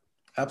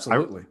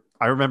 absolutely.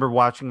 I remember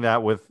watching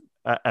that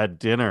at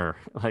dinner,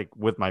 like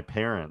with my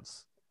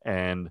parents,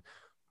 and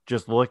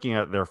just looking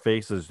at their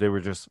faces, they were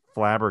just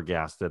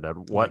flabbergasted at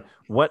what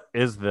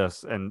is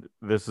this? And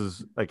this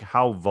is like,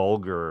 how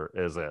vulgar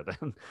is it?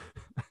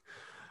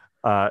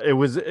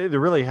 There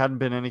really hadn't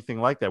been anything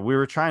like that. We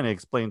were trying to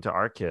explain to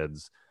our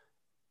kids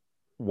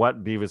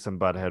what Beavis and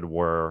Butthead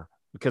were,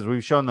 because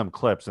we've shown them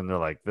clips and they're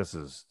like, this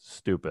is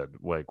stupid.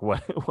 Like,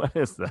 what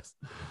is this?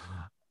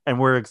 And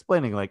we're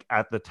explaining, like,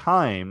 at the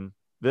time,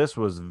 this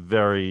was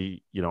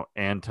very,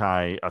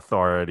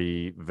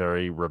 anti-authority,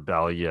 very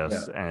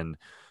rebellious. Yeah. And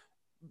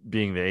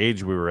being the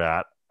age we were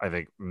at, I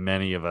think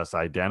many of us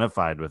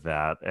identified with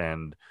that.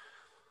 And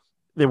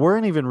they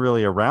weren't even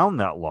really around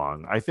that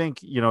long. I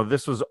think,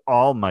 this was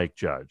all Mike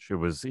Judge.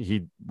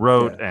 He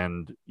wrote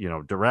and,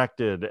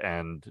 directed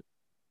and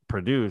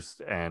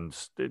produced and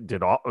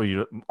did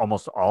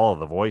almost all of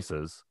the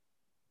voices.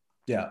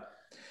 Yeah.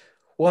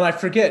 Well, and I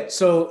forget.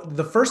 So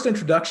the first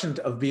introduction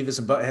of Beavis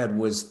and Butthead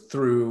was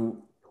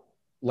through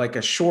like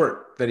a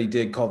short that he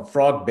did called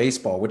Frog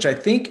Baseball, which I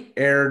think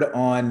aired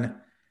on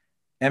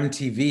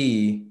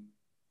MTV.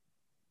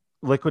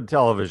 Liquid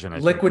Television.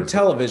 Liquid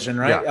Television,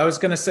 right? Yeah. I was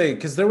going to say,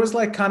 because there was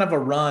like kind of a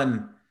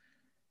run.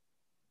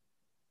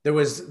 There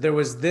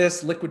was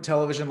this Liquid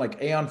Television,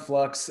 like Aeon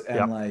Flux,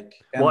 and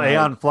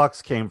Aeon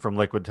Flux came from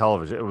Liquid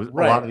Television. It was a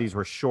lot of these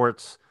were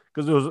shorts,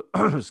 because it was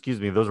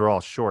excuse me, those were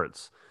all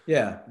shorts.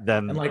 Yeah.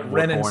 Then and like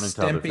Ren and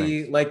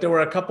Stimpy, like there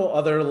were a couple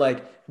other,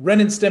 like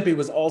Ren and Stimpy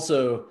was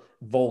also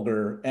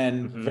vulgar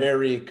and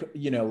very,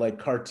 like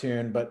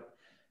cartoon, but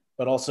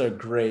also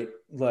great,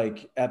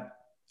 like a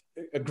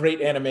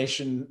great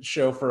animation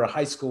show for a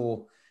high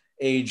school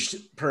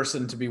aged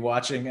person to be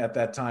watching at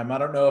that time. I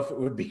don't know if it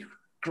would be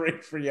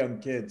great for young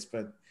kids,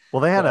 but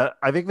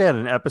I think they had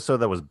an episode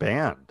that was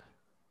banned.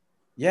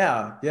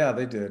 Yeah,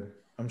 they did.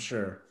 I'm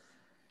sure.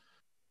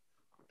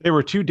 They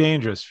were too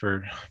dangerous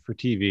for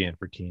TV and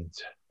for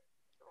teens.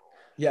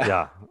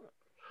 Yeah.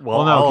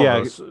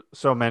 Well,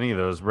 so many of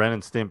those, Ren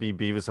and Stimpy,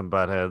 Beavis and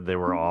Butthead, they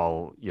were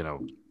all, they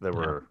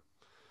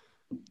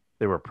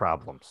were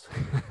problems.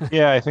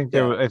 Yeah, I think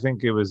it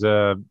was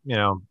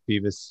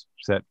Beavis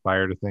set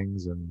fire to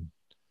things and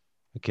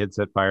the kid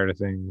set fire to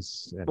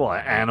things. And,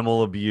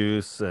 animal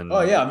abuse and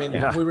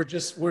we were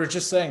just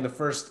saying the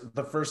first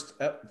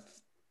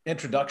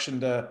introduction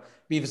to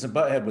Beavis and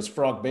Butthead was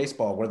Frog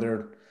Baseball, where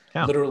they're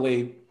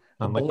literally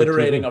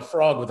obliterating a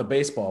frog with a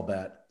baseball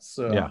bat.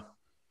 So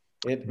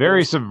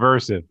very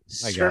subversive.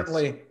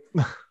 Certainly,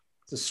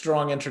 it's a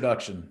strong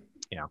introduction.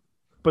 Yeah.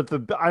 But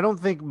I don't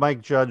think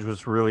Mike Judge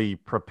was really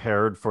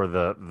prepared for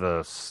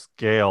the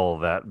scale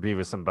that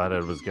Beavis and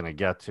Butthead was going to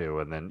get to.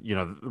 And then,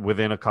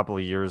 within a couple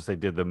of years, they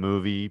did the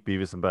movie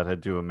Beavis and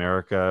Butthead Do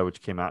America,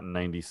 which came out in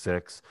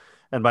 96.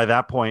 And by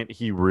that point,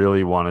 he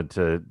really wanted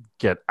to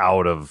get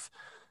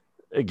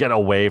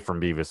away from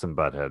Beavis and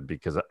Butthead,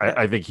 because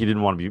I think he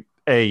didn't want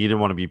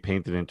to be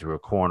painted into a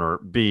corner.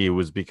 B, it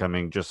was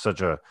becoming just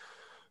such a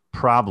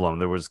problem.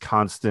 There was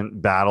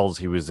constant battles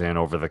he was in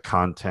over the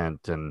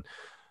content, and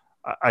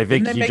I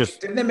think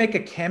didn't they make a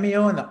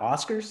cameo in the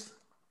Oscars?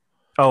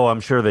 Oh, I'm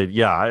sure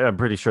I'm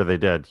pretty sure they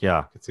did. Yeah,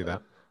 I could see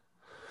that.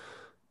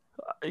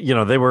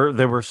 They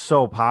were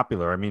so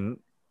popular. I mean,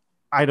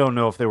 I don't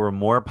know if they were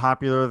more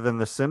popular than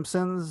The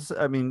Simpsons.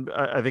 I mean,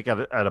 I think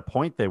at a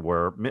point they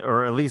were,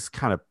 or at least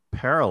kind of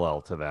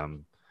parallel to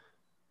them.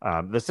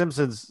 The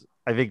Simpsons,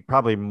 I think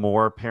probably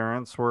more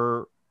parents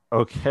were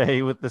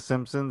okay with The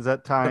Simpsons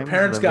at times. The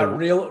parents got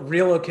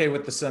real okay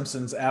with The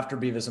Simpsons after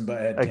Beavis and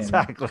Butthead came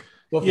exactly. out.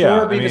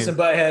 Before Beavis and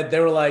Butthead, they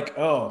were like,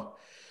 oh,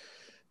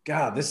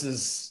 God, this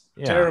is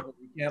terrible.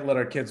 We can't let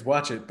our kids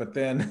watch it. But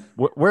then...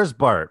 Where's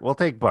Bart? We'll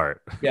take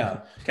Bart.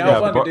 Yeah.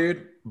 California,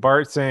 dude.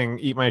 Bart saying,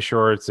 eat my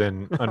shorts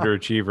and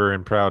underachiever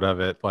and proud of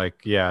it.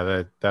 Like,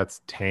 that's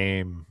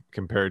tame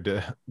compared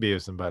to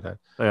Beavis and Butthead.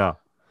 Yeah.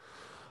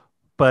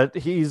 But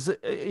he's,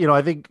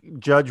 I think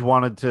Judge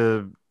wanted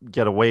to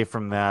get away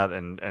from that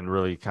and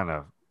really kind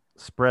of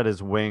spread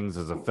his wings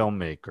as a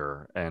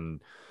filmmaker. And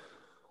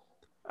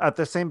at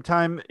the same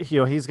time,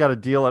 he's got a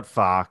deal at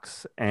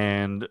Fox,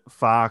 and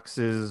Fox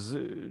is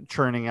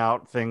churning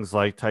out things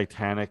like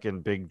Titanic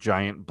and big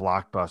giant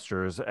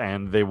blockbusters,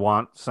 and they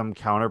want some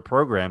counter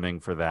programming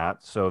for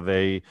that. So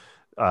they,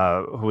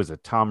 who was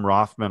it? Tom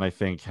Rothman, I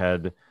think,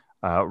 had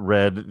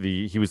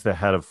he was the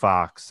head of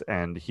Fox,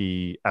 and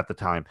he, at the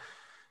time,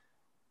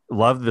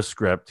 loved the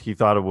script. He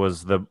thought it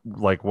was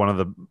one of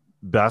the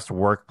best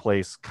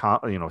workplace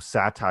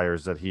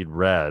satires that he'd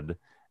read,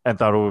 and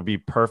thought it would be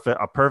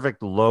a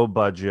perfect low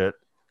budget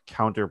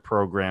counter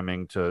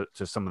programming to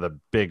some of the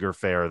bigger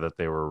fare that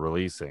they were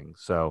releasing.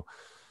 So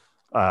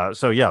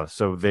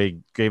they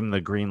gave him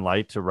the green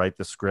light to write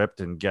the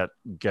script and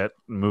get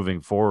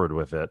moving forward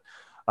with it.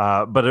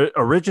 But it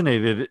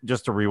originated,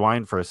 just to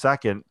rewind for a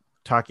second,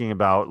 talking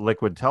about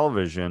Liquid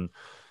Television.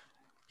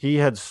 He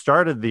had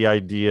started the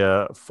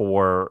idea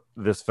for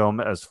this film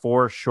as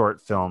 4 short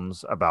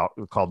films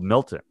called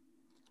Milton.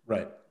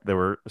 Right. They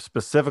were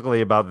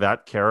specifically about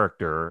that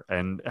character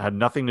and had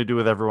nothing to do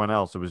with everyone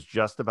else. It was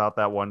just about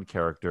that one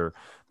character.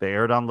 They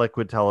aired on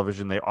Liquid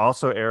Television. They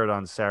also aired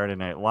on Saturday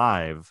Night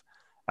Live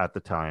at the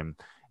time.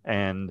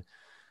 And,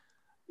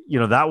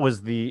 that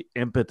was the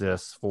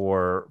impetus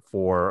for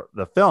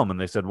the film. And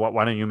they said,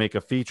 why don't you make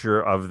a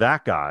feature of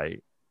that guy?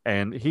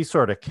 And he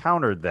sort of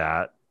countered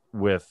that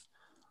with,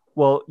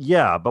 well,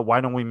 yeah, but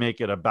why don't we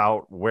make it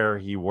about where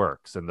he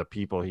works and the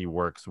people he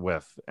works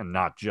with, and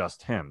not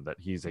just him, that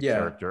he's a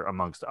character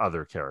amongst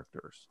other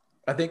characters.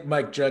 I think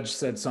Mike Judge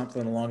said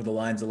something along the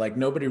lines of like,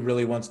 nobody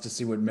really wants to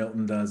see what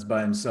Milton does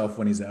by himself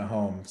when he's at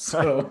home.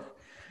 So,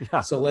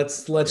 so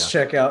let's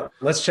check out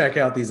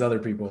these other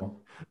people.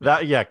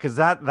 Because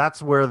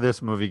that's where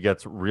this movie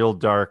gets real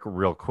dark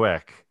real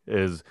quick.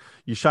 Is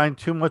you shine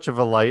too much of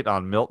a light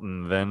on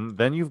Milton,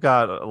 then you've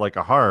got like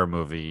a horror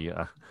movie,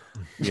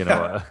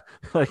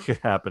 like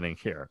happening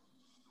here.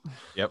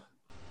 Yep.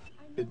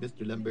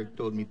 Mr. Lumberg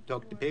told me to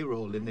talk to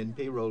payroll, and then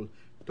payroll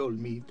told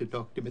me to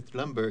talk to Mr.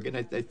 Lumberg, and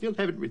I still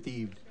haven't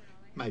received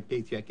my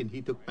paycheck, and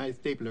he took my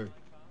stapler,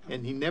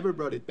 and he never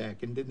brought it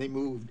back, and then they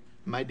moved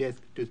my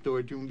desk to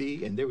storage room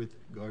B, and there was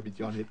garbage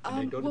on it, and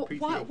I don't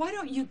appreciate. Why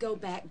don't you go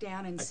back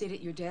down and sit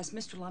at your desk?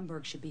 Mr.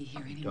 Lumberg should be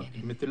here any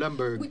minute. Mr.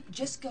 Lumberg.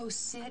 Just go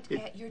sit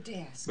at your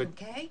desk,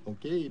 okay?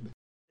 Okay.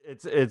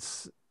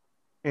 It's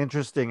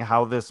interesting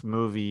how this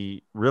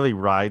movie really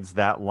rides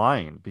that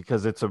line,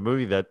 because it's a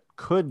movie that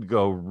could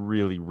go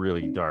really,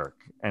 really dark,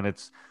 and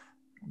it's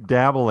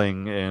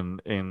dabbling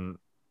in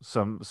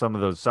some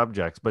of those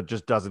subjects, but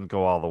just doesn't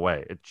go all the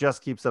way. It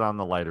just keeps it on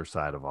the lighter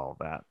side of all of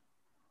that.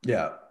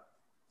 Yeah.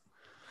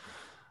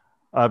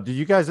 Have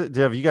you guys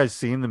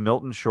seen the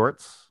Milton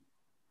shorts?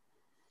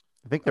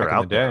 I think they're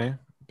out there.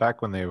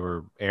 Back when they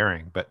were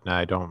airing, but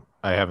no,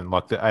 I haven't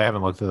looked at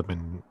them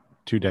in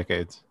 2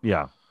 decades.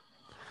 Yeah.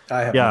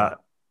 I have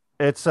not.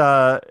 It's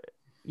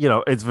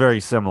it's very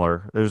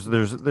similar.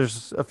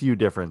 There's a few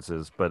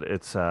differences, but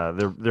it's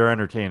they're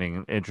entertaining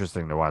and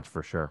interesting to watch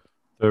for sure.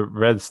 The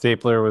red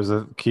stapler was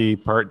a key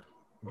part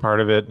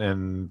of it,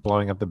 and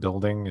blowing up the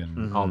building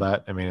and all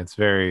that. I mean, it's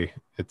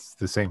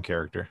the same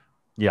character.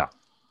 Yeah.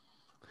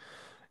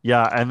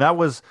 Yeah, and that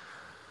was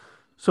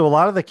so a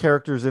lot of the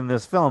characters in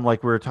this film,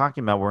 like we were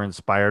talking about, were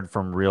inspired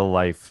from real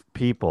life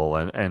people.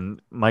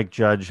 And Mike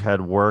Judge had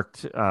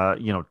worked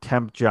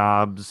temp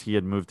jobs. He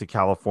had moved to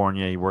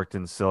California. He worked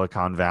in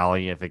Silicon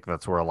Valley. I think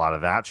that's where a lot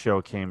of that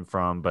show came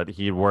from. But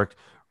he had worked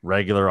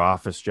regular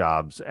office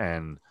jobs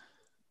and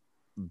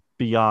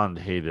beyond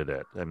hated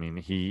it. I mean,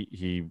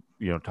 he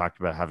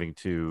talked about having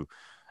to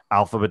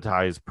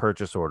alphabetize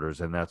purchase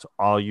orders, and that's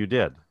all you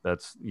did.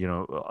 That's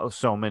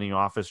so many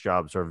office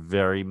jobs are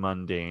very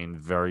mundane,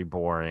 very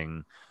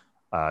boring.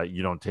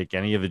 You don't take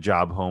any of the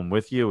job home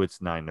with you. It's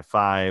 9 to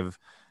 5,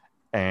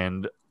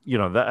 and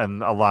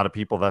and a lot of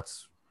people,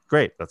 that's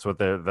great. That's all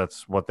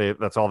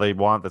they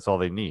want. That's all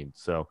they need.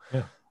 So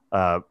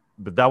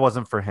but that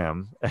wasn't for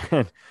him.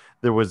 And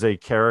there was a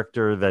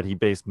character that he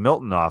based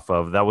Milton off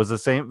of that was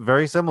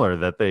very similar,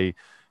 that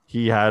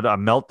he had a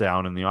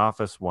meltdown in the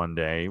office one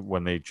day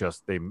when they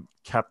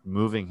kept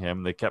moving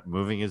him. They kept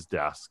moving his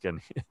desk,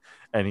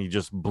 and he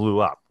just blew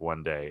up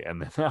one day.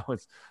 And then that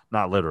was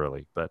not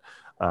literally, but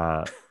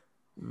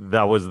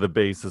that was the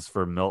basis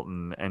for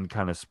Milton and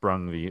kind of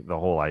sprung the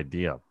whole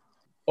idea.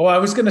 Oh, I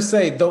was going to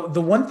say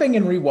the one thing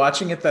in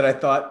rewatching it that I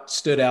thought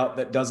stood out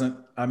that doesn't,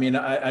 I mean,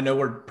 I know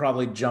we're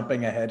probably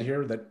jumping ahead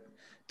here, that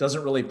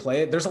doesn't really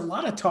play it. There's a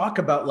lot of talk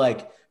about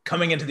like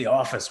coming into the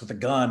office with a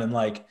gun and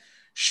like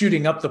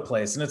shooting up the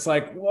place. And it's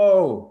like,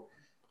 whoa,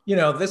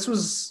 this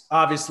was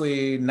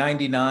obviously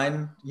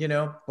 99,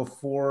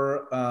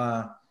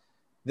 before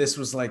this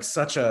was like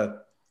such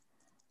a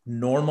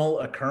normal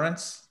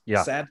occurrence.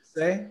 Yeah. Sad to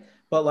say,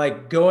 but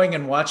like going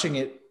and watching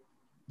it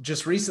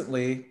just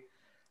recently,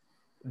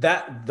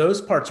 that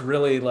those parts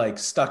really like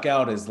stuck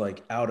out as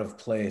like out of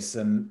place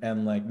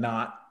and like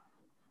not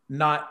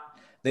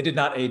they did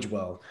not age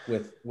well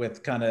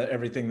with kind of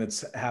everything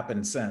that's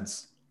happened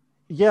since.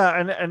 Yeah,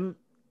 and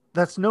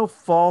that's no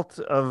fault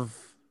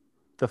of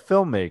the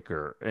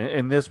filmmaker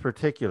in this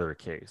particular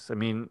case. I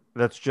mean,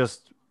 that's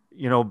just,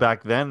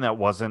 back then that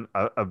wasn't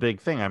a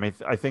big thing. I mean,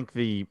 I think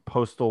the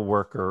postal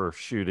worker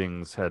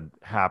shootings had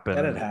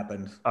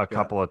happened a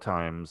couple of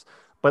times,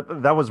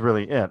 but that was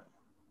really it.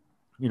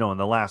 In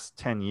the last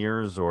 10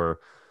 years, or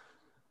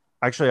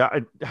actually,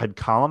 had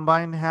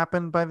Columbine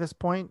happened by this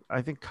point?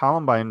 I think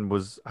Columbine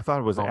I thought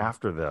it was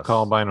after this.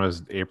 Columbine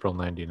was April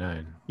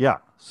 99. Yeah.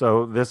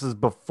 So this is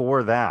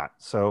before that.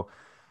 So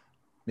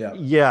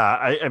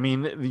Yeah, I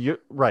mean, you're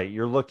right.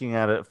 You're looking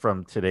at it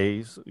from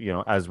today's,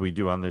 as we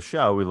do on this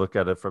show, we look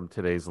at it from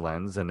today's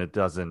lens, and it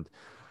doesn't.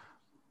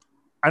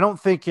 I don't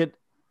think it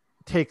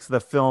takes the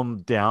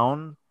film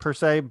down per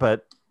se,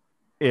 but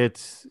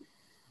it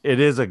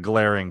is a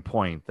glaring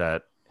point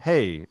that,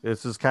 hey,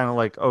 this is kind of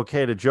like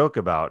okay to joke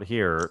about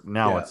here.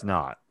 Now it's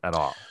not at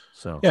all.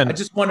 So yeah, I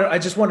just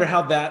wonder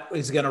how that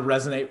is going to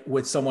resonate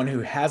with someone who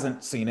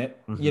hasn't seen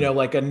it. Mm-hmm.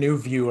 Like a new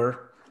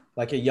viewer,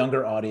 like a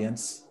younger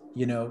audience.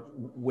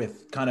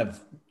 With kind of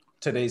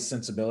today's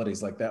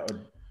sensibilities, like that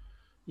would.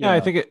 I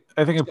think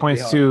it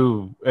points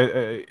to.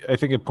 I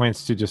think it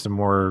points to just a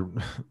more.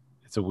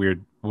 It's a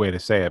weird way to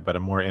say it, but a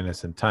more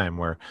innocent time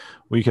where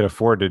we could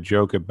afford to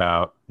joke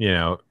about.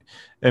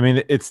 I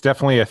mean, it's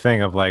definitely a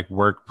thing of like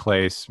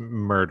workplace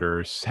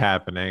murders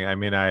happening. I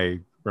mean, I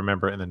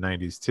remember in the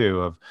 '90s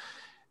too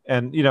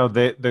and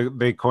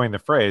they coined the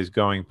phrase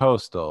 "going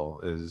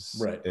postal"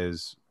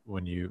 is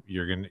when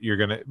you're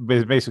gonna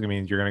basically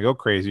means you're gonna go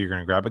crazy, you're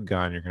gonna grab a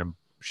gun, you're gonna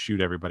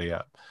shoot everybody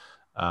up.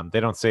 They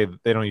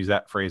don't use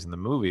that phrase in the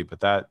movie, but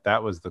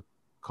that was the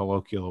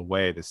colloquial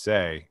way to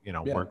say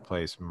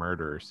workplace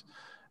murders.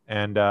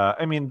 And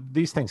I mean,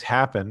 these things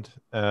happened.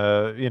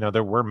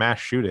 There were mass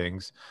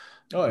shootings.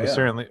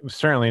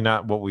 Certainly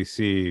not what we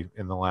see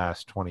in the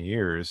last 20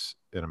 years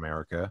in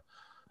America,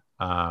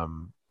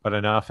 but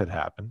enough had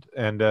happened.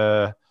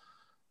 And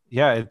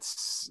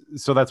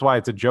so that's why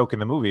it's a joke in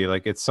the movie.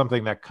 Like it's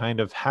something that kind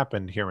of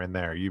happened here and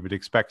there. You would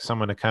expect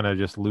someone to kind of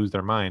just lose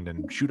their mind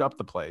and shoot up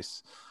the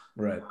place.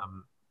 Right.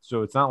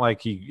 So it's not like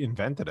he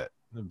invented it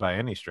by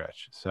any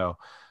stretch. So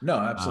no,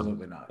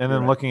 absolutely not. And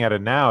then looking at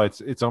it now,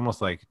 it's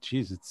almost like,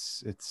 geez,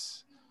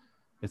 it's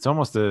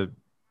almost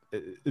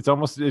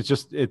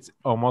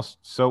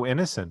so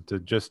innocent to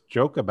just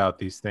joke about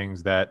these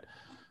things that,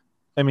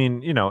 I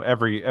mean,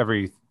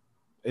 every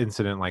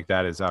incident like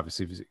that is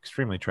obviously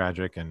extremely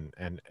tragic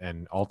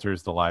and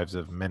alters the lives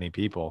of many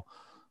people.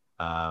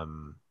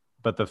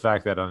 But the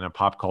fact that in a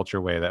pop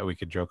culture way that we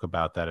could joke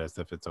about that as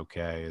if it's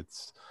okay,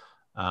 it's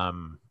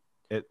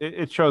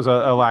it shows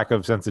a lack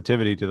of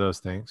sensitivity to those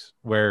things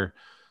where,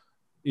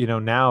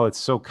 now it's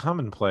so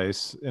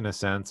commonplace in a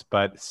sense,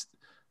 but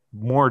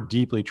more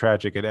deeply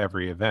tragic at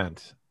every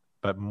event,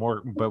 but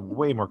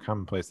way more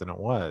commonplace than it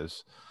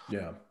was.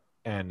 Yeah.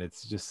 And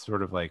it's just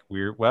sort of like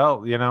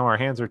our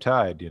hands are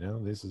tied,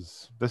 this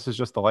is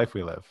just the life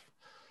we live.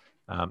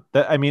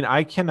 I mean,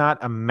 I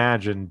cannot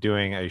imagine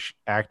doing a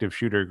active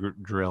shooter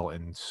drill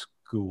in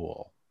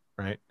school,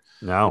 right?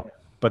 No.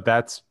 But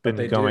that's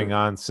been going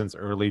on since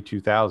early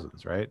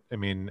 2000s, right? I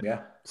mean,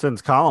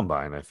 since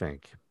Columbine, I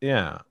think.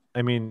 Yeah.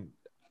 I mean,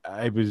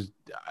 I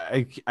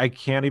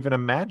can't even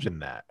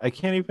imagine that. I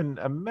can't even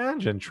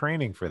imagine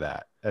training for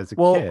that as a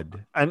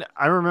kid. And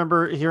I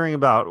remember hearing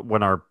about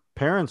when our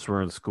parents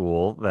were in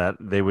school that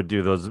they would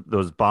do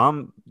those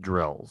bomb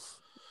drills.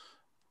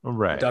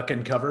 Right. Duck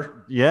and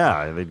cover.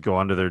 Yeah. They'd go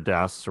under their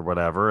desks or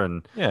whatever.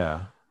 And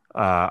yeah.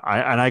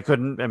 I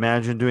couldn't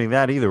imagine doing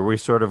that either. We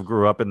sort of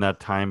grew up in that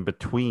time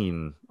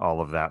between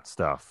all of that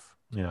stuff.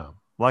 Yeah.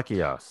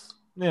 Lucky us.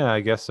 Yeah, I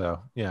guess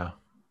so. Yeah,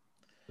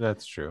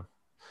 that's true.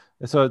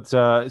 So it's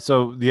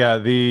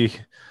the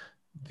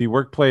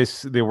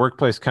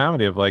workplace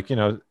comedy of like,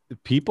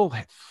 people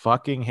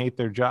fucking hate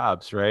their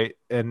jobs, right?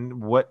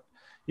 And what,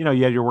 you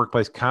had your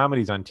workplace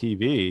comedies on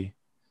TV.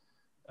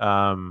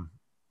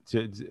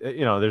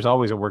 There's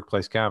always a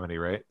workplace comedy,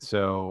 right?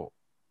 So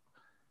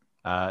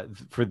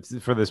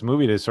for this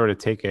movie to sort of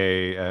take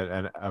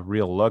a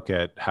real look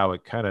at how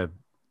it kind of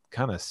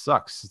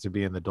sucks to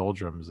be in the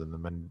doldrums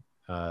and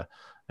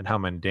and how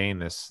mundane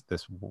this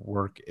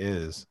work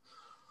is.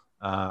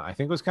 I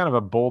think it was kind of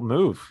a bold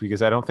move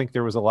because I don't think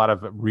there was a lot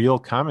of real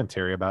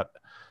commentary about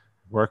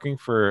working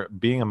for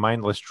being a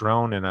mindless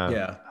drone and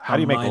how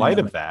do you make light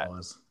of that?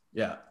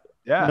 Yeah.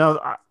 No,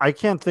 I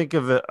can't think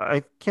of it.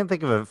 I can't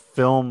think of a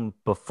film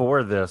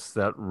before this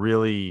that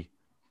really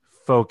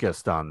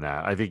focused on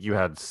that. I think you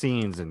had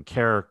scenes and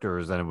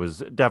characters, and it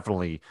was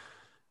definitely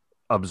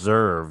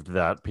observed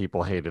that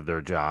people hated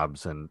their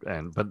jobs,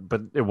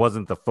 but it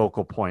wasn't the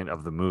focal point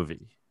of the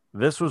movie.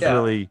 This was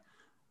really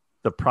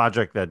the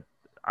project that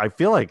I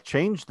feel like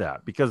changed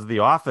that, because The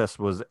Office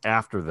was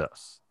after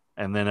this,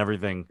 and then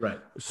everything. Right.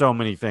 So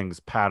many things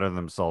pattern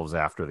themselves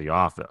after The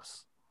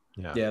Office.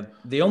 Yeah.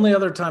 The only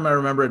other time I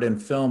remember it in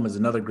film is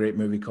another great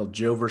movie called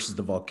Joe versus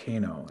the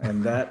Volcano,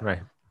 and that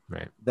right.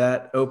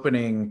 That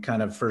opening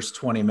kind of first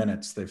 20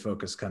 minutes, they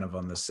focus kind of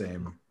on the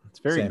same. It's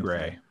very same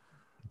gray. thing.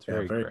 It's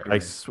very gray.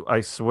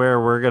 I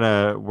swear we're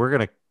gonna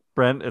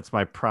Brent. It's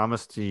my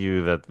promise to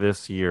you that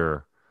this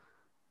year,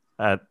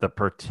 at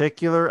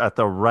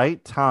the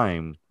right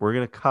time, we're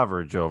gonna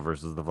cover Joe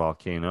versus the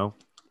Volcano.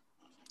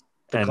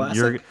 The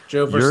classic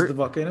Joe versus the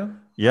Volcano.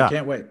 Yeah, I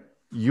can't wait.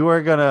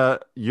 You're gonna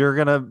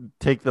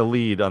take the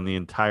lead on the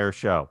entire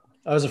show.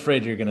 I was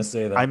afraid you were gonna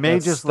say that. I may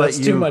that's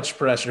too much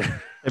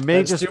pressure. It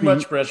may just too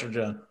much pressure,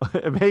 John.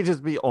 It may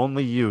just be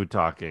only you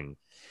talking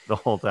the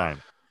whole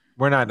time.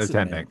 We're not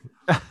attending.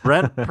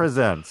 Brent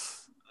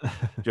presents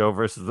Joe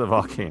versus the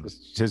volcano.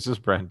 It's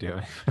just Brent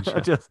doing.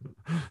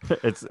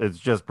 It's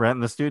just Brent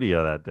in the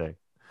studio that day.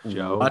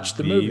 Joe, watch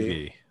the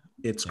movie.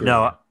 It's great.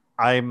 No,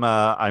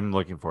 I'm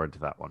looking forward to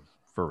that one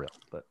for real.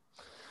 But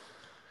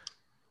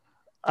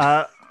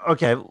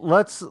okay,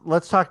 let's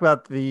talk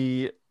about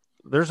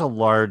there's a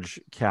large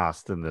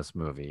cast in this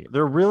movie.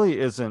 There really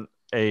isn't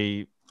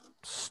a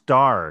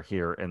star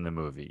here in the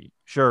movie.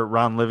 Sure,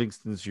 Ron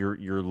Livingston's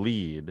your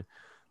lead,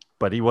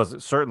 but he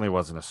certainly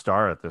wasn't a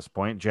star at this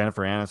point.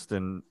 Jennifer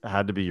Aniston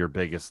had to be your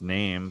biggest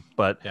name,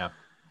 but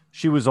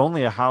she was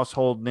only a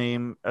household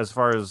name as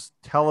far as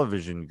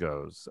television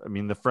goes. I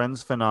mean, the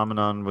Friends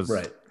phenomenon was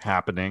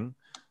happening,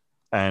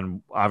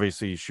 and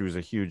obviously she was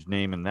a huge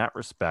name in that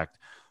respect.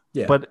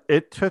 Yeah. But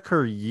it took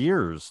her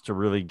years to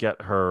really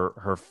get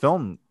her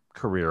film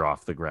career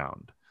off the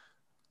ground.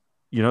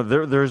 You know,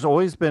 there's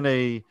always been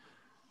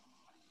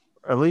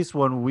at least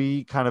when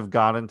we kind of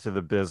got into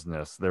the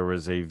business, there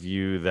was a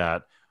view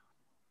that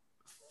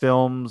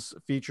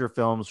feature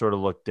films sort of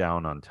looked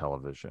down on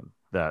television,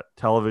 that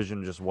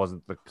television just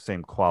wasn't the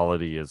same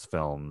quality as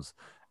films.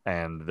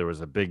 And there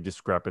was a big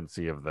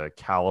discrepancy of the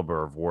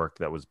caliber of work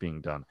that was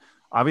being done.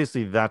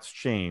 Obviously that's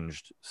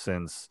changed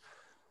since,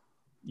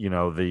 you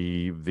know,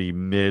 the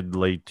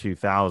late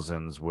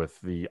 2000s with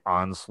the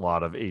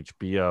onslaught of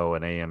HBO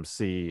and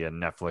AMC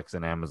and Netflix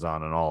and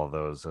Amazon and all of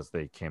those as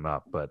they came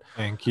up.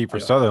 And Kiefer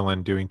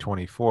Sutherland doing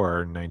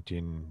 24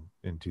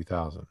 in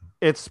 2000.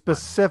 It's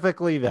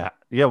specifically that.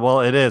 Yeah, well,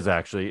 it is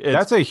actually.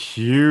 That's a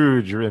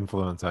huge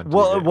influence on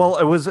TV. Well,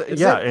 it was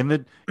in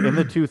the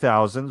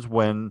 2000s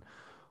when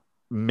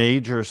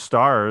major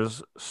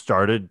stars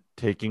started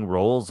taking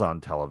roles on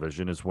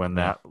television is when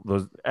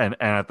and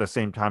at the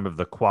same time of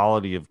the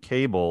quality of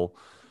cable.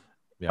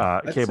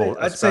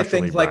 I'd say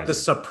things like The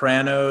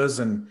Sopranos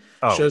and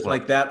shows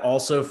like that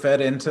also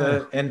fed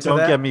into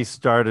Don't get me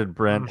started,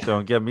 Brent.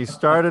 Don't get me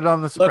started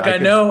on the. Look, I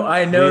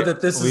know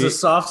that this is a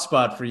soft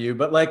spot for you,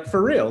 but like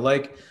for real,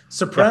 like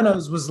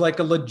Sopranos was like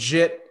a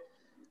legit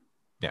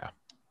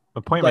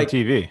appointment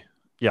TV.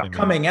 Yeah,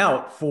 coming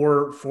out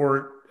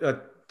for a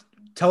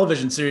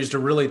television series to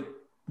really,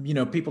 you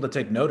know, people to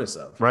take notice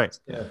of. Right.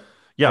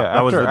 Yeah,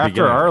 that was the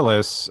beginning.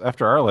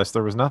 After Arliss,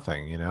 there was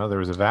nothing. You know, there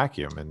was a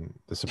vacuum, and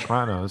The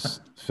Sopranos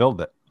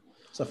filled it.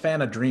 I was a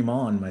fan of Dream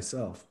On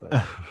myself,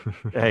 but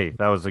hey,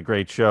 that was a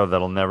great show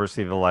that'll never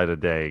see the light of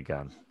day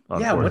again.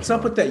 Yeah, what's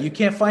up with that? You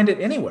can't find it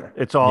anywhere.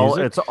 It's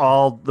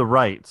all the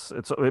rights.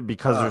 It's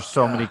because there's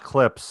so many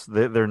clips.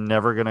 They're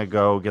never gonna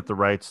go get the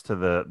rights to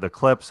the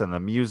clips and the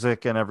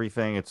music and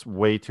everything. It's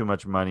way too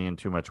much money and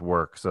too much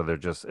work. So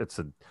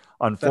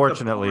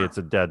unfortunately it's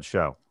a dead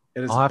show.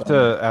 I'll have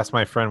to ask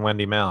my friend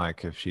Wendy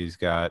Malick if she's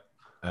got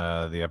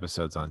the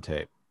episodes on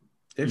tape.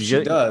 If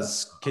she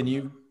does, can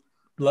you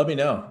let me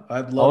know?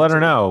 I'll let her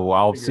know.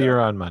 I'll see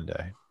her on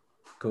Monday.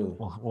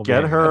 Cool. We'll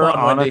get her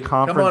on a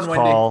conference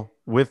call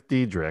with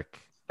Diedrich.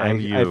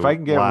 If I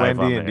can get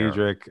Wendy and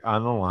Diedrich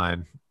on the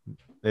line,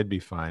 it'd be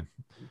fine.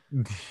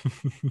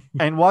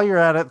 And while you're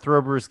at it,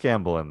 throw Bruce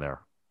Campbell in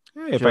there.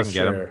 If I can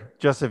get him.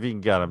 Just if you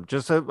can get him.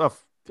 Just a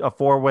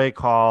four-way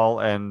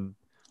call and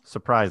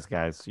surprise,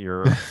 guys.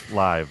 You're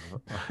live.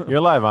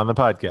 You're live on the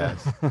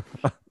podcast.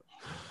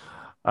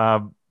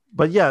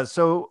 But yeah,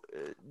 so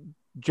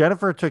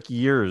Jennifer took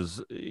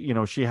years. You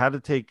know,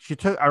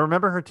 I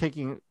remember her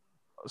taking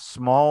a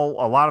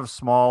lot of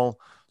small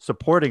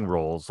supporting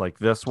roles like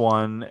this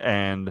one,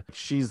 and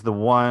she's the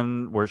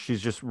one where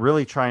she's just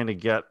really trying to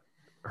get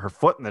her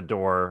foot in the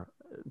door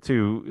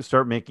to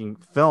start making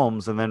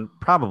films and then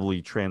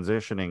probably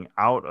transitioning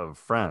out of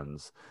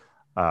Friends.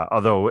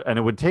 And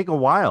it would take a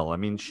while. I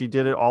mean, she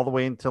did it all the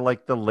way into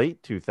like the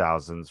late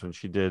 2000s when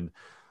she did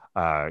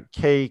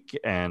Cake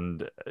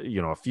and,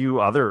 you know, a few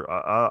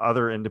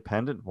other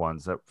independent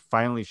ones that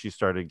finally she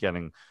started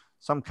getting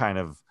some kind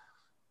of,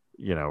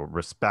 you know,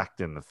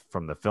 respect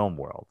from the film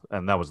world.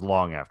 And that was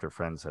long after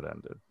Friends had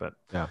ended. But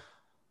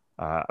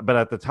but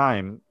at the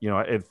time, you know,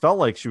 it felt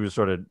like she was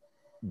sort of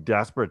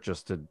desperate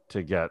just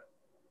to get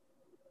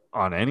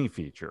on any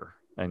feature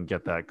and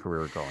get that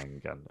career going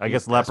again. I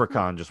guess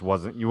Leprechaun just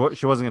wasn't.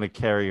 She wasn't going to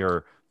carry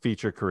her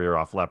feature career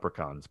off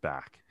Leprechaun's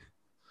back.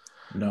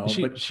 No,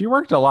 she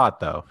worked a lot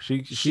though.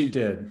 She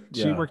did.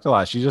 She worked a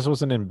lot. She just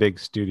wasn't in big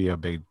studio,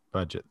 big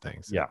budget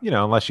things. Yeah, you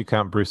know, unless you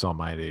count Bruce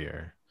Almighty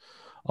or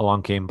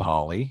Along Came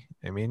Polly.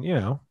 I mean, you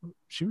know,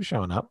 she was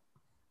showing up.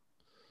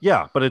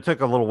 Yeah, but it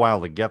took a little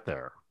while to get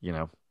there. You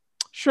know.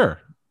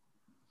 Sure.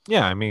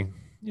 Yeah, I mean,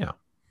 yeah.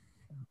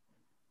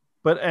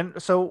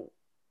 And so,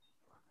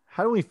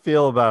 how do we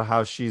feel about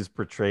how she's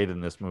portrayed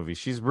in this movie?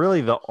 She's really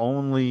the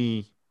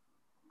only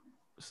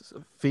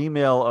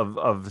female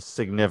of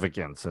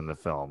significance in the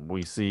film.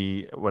 We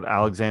see what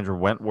Alexandra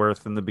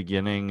Wentworth in the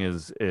beginning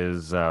is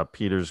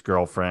Peter's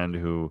girlfriend,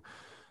 who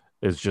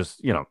is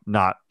just, you know,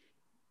 not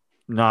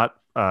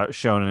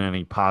shown in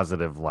any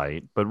positive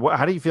light. But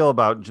how do you feel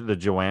about the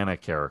Joanna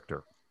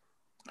character?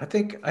 I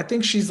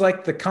think she's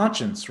like the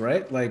conscience,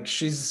 right? Like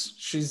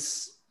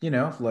she's you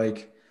know,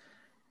 like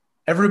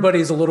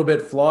everybody's a little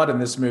bit flawed in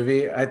this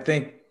movie. I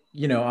think,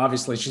 you know,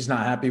 obviously she's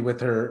not happy with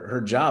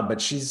her job,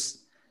 but she's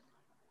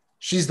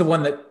she's the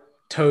one that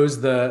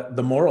toes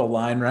the moral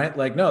line, right?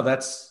 Like, no,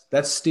 that's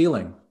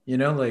stealing, you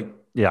know, like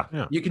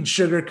Yeah. you can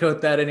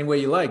sugarcoat that any way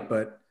you like,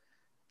 but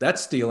that's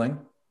stealing.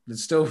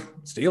 It's still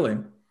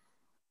stealing.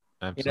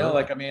 Absolutely. You know,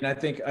 like, I mean, I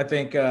think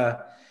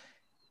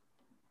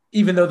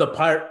even though the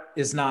part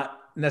is not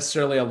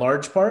necessarily a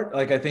large part,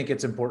 like I think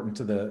it's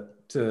important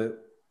to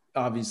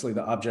obviously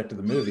the object of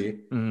the movie.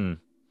 Mhm.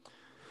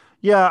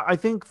 Yeah, I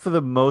think for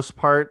the most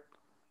part,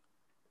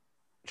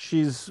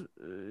 she's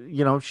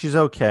she's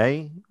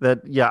okay.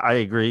 That yeah, I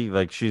agree.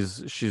 Like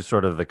she's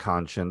sort of the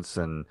conscience,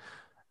 and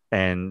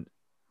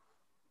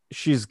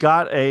she's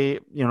got a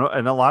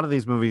in a lot of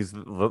these movies,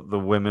 the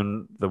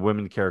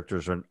women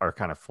characters are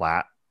kind of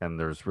flat, and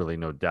there's really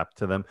no depth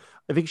to them.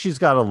 I think she's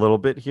got a little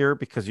bit here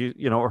because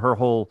her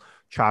whole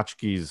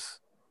tchotchkes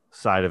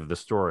side of the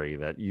story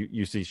that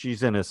you see,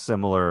 she's in a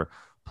similar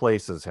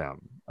place as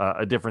him,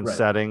 a different Right.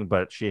 setting,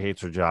 but she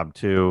hates her job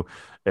too.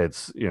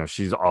 It's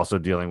she's also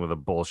dealing with a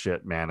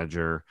bullshit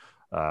manager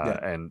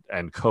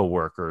and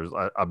coworkers,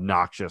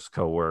 obnoxious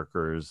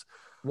coworkers.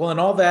 Well, and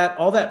all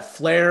that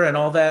flair and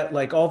all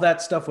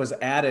that stuff was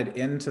added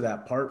into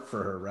that part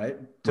for her, right?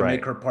 To Right.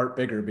 make her part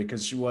bigger,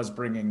 because she was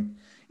bringing,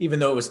 even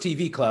though it was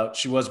TV clout,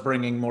 she was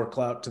bringing more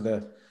clout to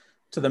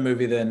the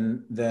movie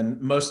than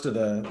most of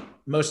the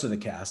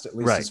cast, at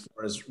least Right. as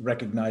far as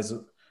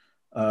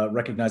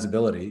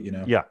recognizability, you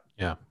know?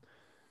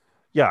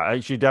 Yeah,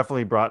 she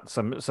definitely brought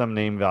some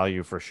name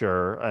value for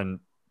sure, and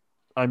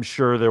I'm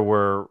sure there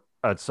were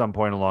at some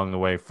point along the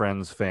way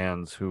Friends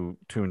fans who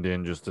tuned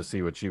in just to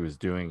see what she was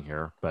doing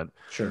here. But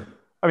Sure.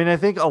 I mean, I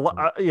think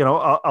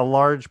a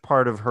large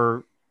part of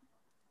her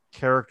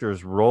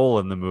character's role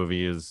in the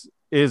movie is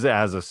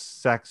as a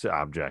sex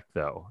object,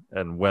 though,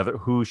 and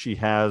who she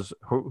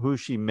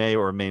may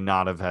or may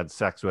not have had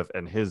sex with,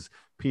 and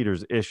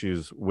Peter's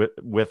issues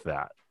with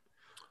that.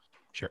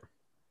 Sure.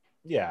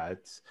 Yeah,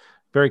 it's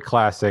very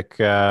classic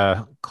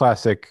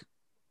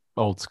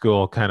old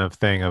school kind of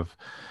thing of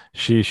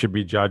she should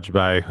be judged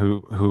by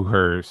who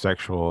her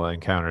sexual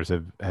encounters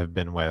have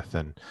been with,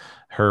 and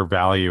her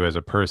value as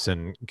a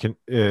person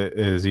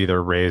is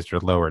either raised or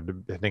lowered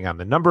depending on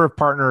the number of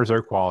partners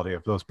or quality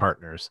of those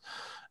partners.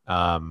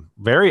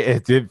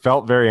 It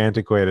felt very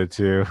antiquated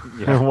to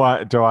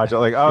watch it.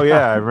 Like, oh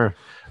yeah, I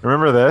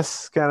remember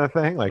this kind of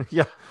thing. Like,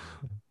 yeah.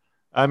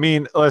 I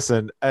mean,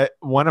 listen,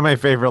 one of my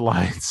favorite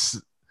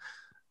lines,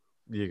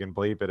 you can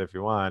bleep it if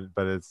you want,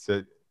 but it's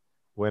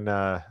when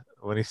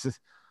he says,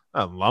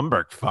 oh,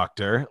 Lumberg fucked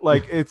her.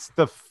 Like,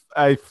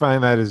 I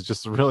find that is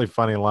just a really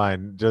funny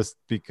line just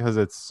because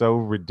it's so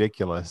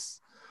ridiculous.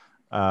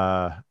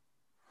 I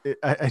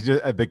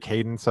just the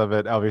cadence of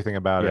it, everything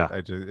about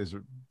it, is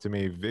to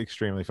me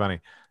extremely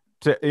funny.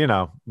 It's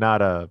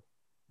not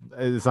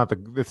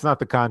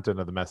the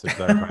content of the message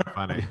that I find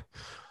funny.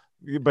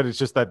 But it's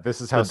just that this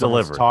is how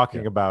someone's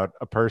talking about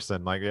a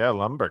person. Like, yeah,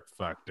 Lumberg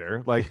fucked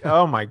her. Like,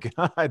 oh my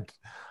God.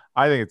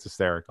 I think it's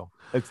hysterical.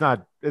 It's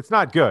not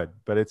good,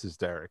 but it's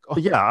hysterical.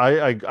 Yeah,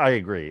 I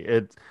agree.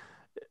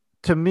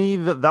 To me,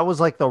 that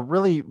was like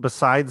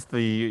besides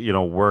the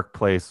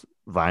workplace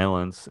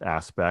violence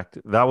aspect,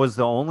 that was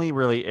the only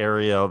really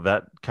area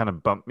that kind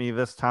of bumped me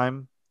this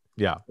time.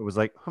 Yeah, it was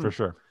like for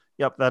sure.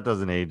 Yep, that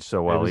doesn't age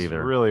so well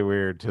either. Really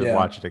weird to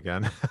watch it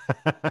again.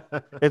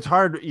 It's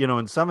hard,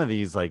 in some of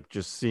these, like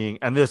just seeing,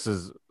 and this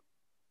is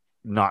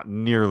not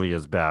nearly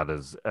as bad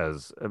as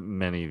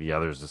many of the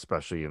others,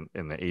 especially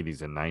in the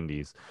 80s and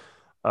 90s,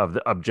 of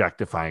the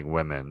objectifying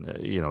women.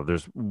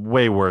 There's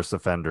way worse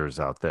offenders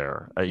out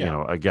there.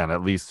 Again,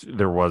 at least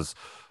there was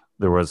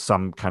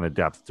some kind of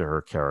depth to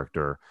her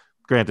character.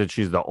 Granted,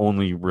 she's the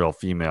only real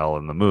female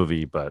in the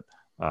movie, but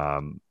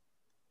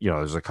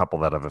there's a couple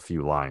that have a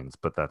few lines,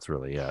 but that's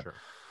really it. Sure.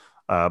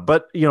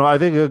 But I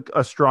think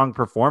a strong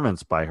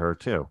performance by her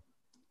too.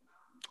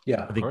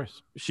 Yeah, I think of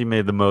course she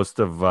made the most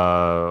of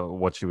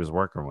what she was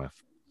working with.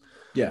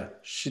 Yeah,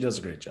 she does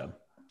a great job.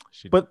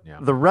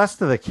 The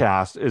rest of the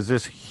cast is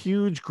this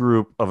huge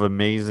group of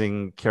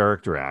amazing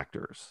character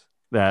actors.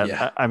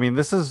 I mean,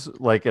 this is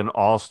like an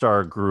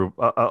all-star group,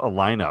 a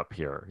lineup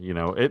here.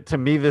 To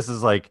me, this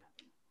is like,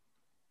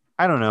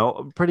 I don't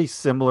know, pretty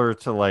similar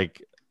to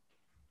like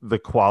the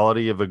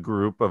quality of a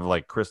group of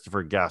like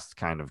Christopher Guest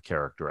kind of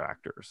character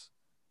actors.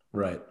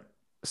 Right.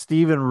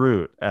 Stephen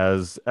Root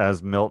as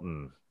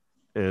Milton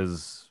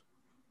is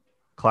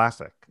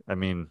classic. I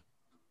mean,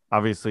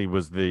 obviously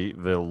was the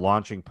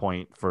launching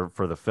point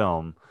for the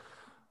film,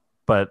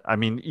 but I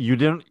mean,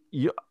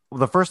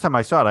 the first time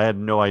I saw it, I had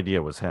no idea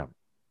it was him.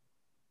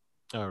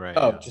 Oh, right.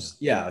 Oh,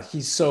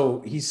 he's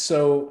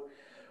so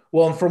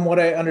well. And from what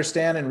I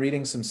understand and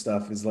reading some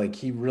stuff is like,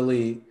 he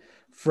really,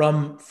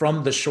 from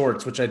the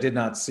shorts, which I did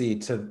not see,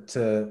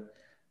 to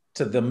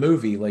the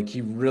movie, like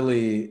he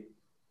really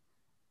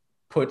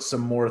put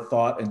some more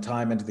thought and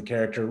time into the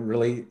character,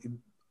 really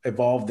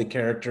evolved the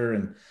character,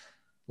 and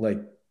like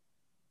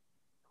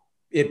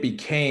it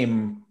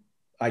became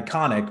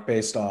iconic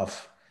based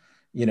off,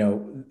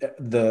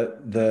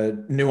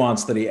 the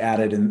nuance that he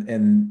added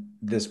in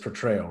this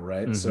portrayal.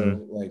 Right. Mm-hmm.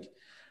 So like,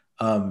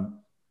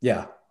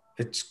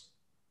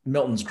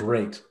 Milton's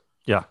great.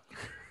 Yeah.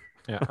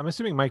 Yeah, I'm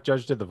assuming Mike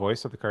Judge did the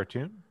voice of the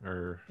cartoon,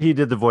 or He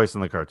did the voice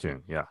in the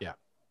cartoon. Yeah. Yeah.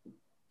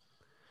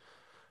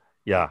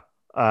 Yeah.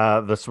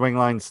 The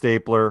Swingline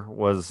stapler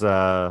was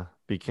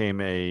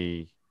became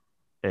a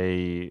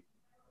I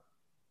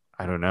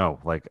don't know,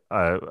 like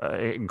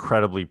a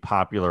incredibly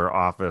popular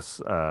office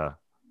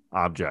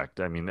object.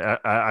 I mean,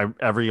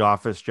 every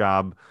office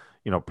job,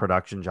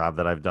 production job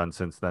that I've done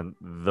since then,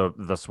 the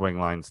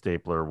Swingline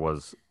stapler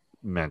was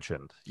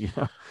mentioned.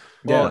 Yeah.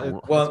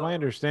 Well, it's my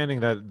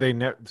understanding that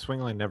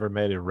Swingline never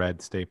made a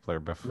red stapler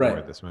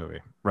before this movie.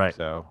 Right.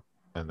 So,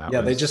 and that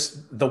they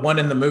just, the one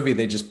in the movie,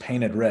 they just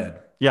painted red.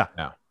 Yeah.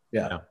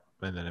 Yeah.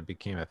 And then it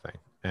became a thing.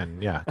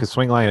 And because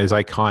Swingline is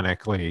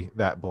iconically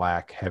that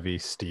black heavy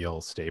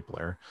steel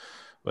stapler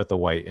with the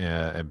white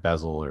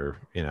bezel or,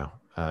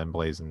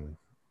 emblazoned,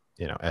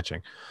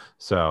 etching.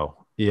 So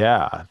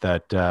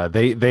that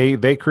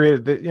they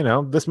created,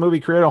 this movie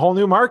created a whole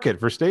new market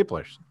for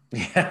staplers.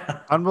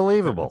 Yeah.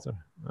 Unbelievable.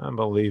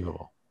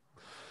 Unbelievable.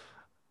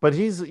 But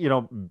he's,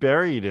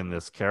 buried in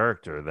this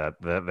character,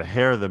 that the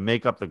hair, the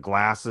makeup, the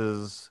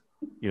glasses,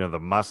 the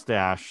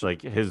mustache,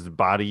 like his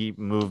body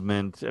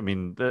movement. I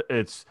mean,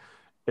 it's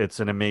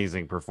an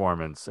amazing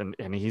performance.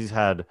 And he's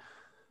had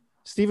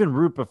Stephen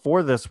Root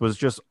before this was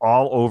just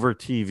all over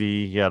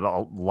TV. He had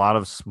a lot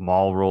of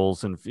small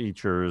roles and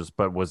features,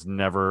 but was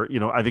never,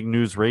 I think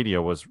News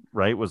Radio was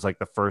like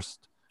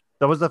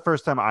that was the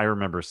first time I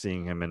remember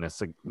seeing him in a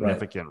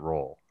significant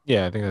role.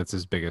 Yeah, I think that's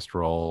his biggest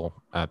role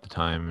at the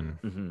time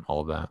and all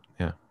of that.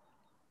 Yeah.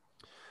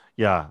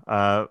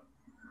 Yeah.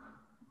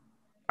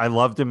 I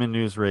loved him in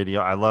News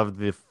Radio. I loved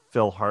the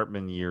Phil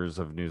Hartman years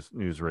of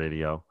News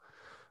Radio.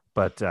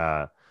 But,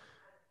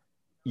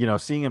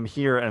 seeing him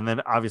here, and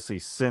then obviously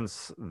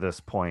since this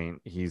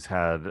point, he's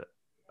had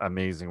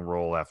amazing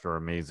role after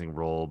amazing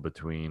role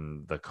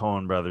between the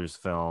Coen Brothers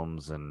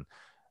films and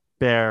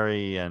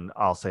Barry, and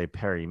I'll say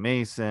Perry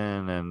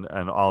Mason, and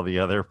all the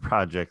other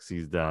projects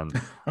he's done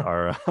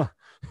are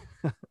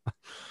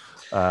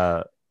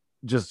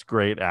just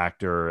great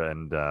actor,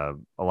 and a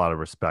lot of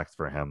respect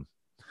for him.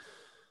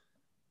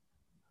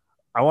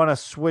 I want to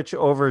switch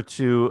over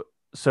to,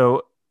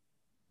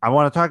 I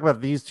want to talk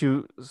about these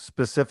two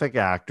specific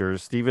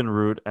actors, Stephen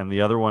Root and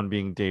the other one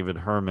being David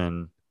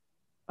Herman,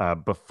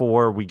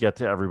 before we get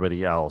to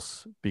everybody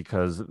else,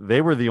 because they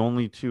were the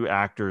only two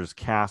actors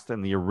cast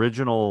in the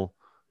original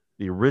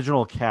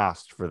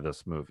cast for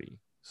this movie.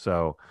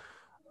 So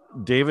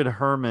David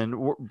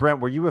Herman, Brent,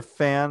 were you a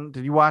fan?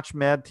 Did you watch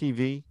Mad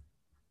TV?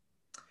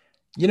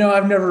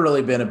 I've never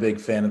really been a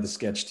big fan of the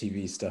sketch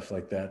TV stuff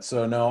like that.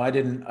 So no, I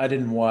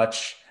didn't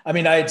watch. I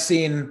mean, I had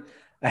seen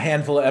a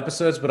handful of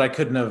episodes, but I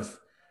couldn't have.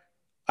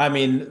 I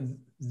mean,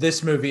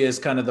 this movie is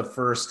kind of the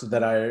first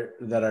that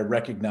I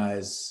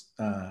recognize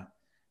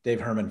Dave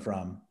Herman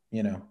from.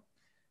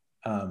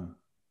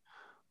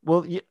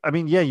 Well, I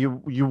mean, yeah,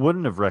 you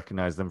wouldn't have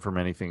recognized them from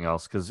anything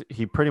else, because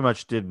he pretty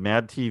much did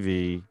Mad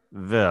TV,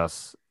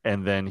 this,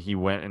 and then he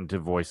went into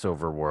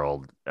voiceover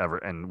world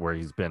and where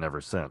he's been ever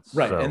since.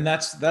 Right, so, and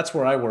that's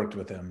where I worked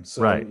with him.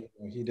 So right.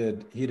 He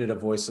did a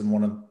voice in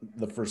one of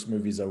the first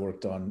movies I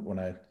worked on when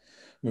I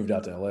moved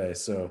out to LA.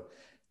 So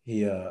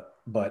he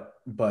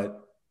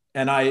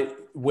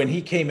when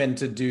he came in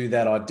to do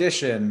that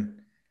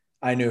audition,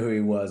 I knew who he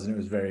was, and it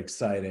was very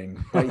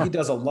exciting. But he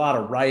does a lot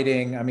of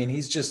writing. I mean,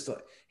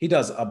 he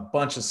does a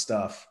bunch of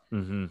stuff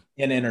in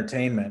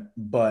entertainment,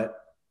 but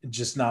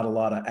just not a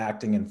lot of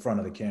acting in front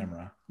of the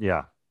camera.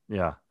 Yeah.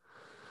 Yeah.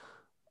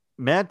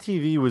 Mad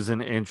TV was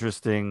an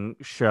interesting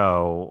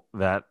show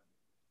that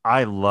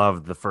I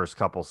loved the first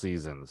couple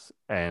seasons,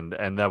 and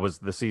that was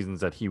the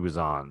seasons that he was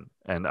on.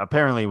 And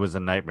apparently it was a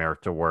nightmare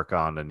to work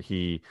on, and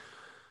he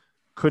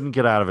couldn't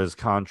get out of his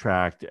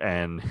contract.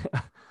 And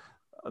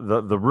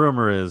the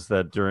rumor is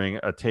that during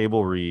a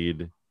table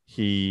read,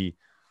 he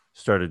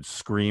started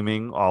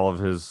screaming all of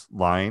his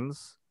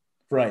lines,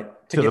 right,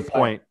 to the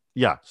point.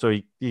 Yeah, so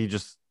he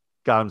just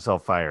got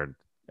himself fired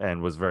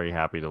and was very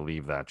happy to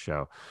leave that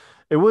show.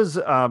 It was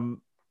a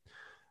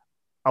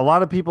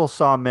lot of people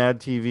saw Mad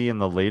TV in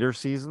the later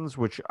seasons,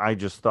 which I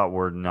just thought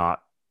were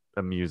not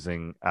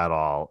amusing at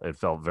all. It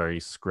felt very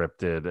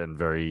scripted and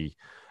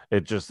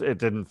it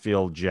didn't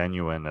feel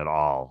genuine at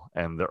all.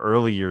 And the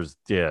early years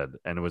did,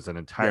 and it was an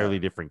entirely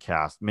different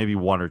cast. Maybe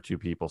one or two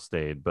people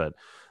stayed, but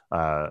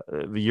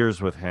the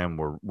years with him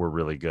were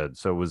really good.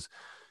 So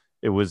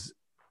it was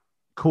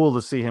cool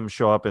to see him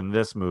show up in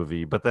this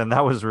movie, but then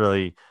that was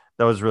really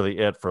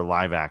it for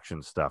live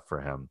action stuff for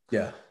him.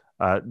 Yeah.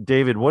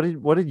 David, what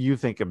did you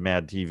think of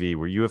Mad TV?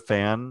 Were you a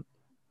fan?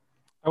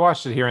 I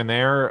watched it here and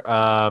there.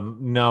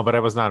 No, but I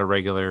was not a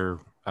regular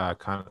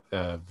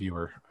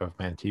viewer of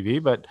Mad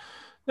TV, but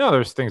no,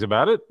 there's things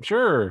about it.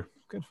 Sure.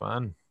 Good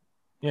fun.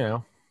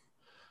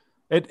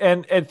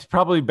 It's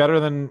probably better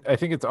than, I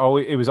think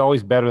it was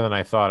always better than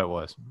I thought it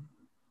was.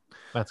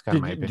 That's kind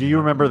of my opinion. Do you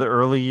remember the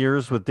early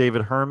years with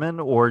David Herman,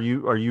 or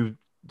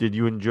did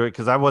you enjoy it?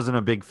 Because I wasn't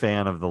a big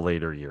fan of the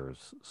later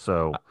years.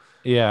 So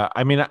yeah,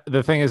 I mean,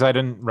 the thing is, I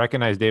didn't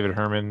recognize David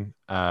Herman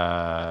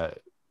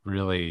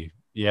really.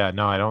 Yeah,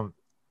 no,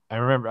 I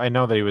I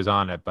know that he was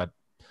on it, but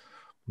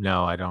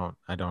no, I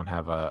don't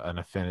have an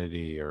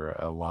affinity or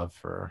a love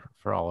for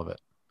all of it.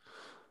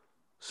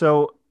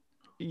 So,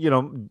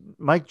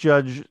 Mike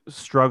Judge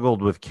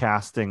struggled with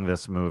casting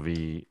this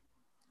movie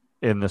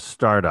in the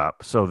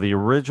startup. So the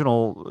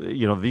original,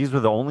 these were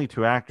the only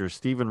two actors,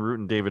 Stephen Root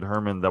and David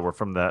Herman, that were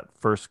from that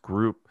first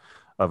group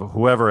of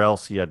whoever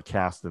else he had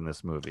cast in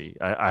this movie.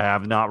 I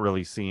have not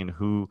really seen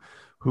who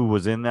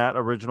was in that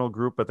original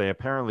group, but they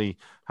apparently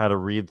had a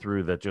read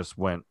through that just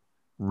went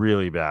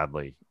really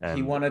badly. And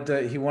he wanted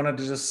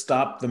to just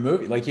stop the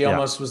movie. Like he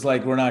almost was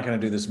like, we're not going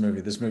to do this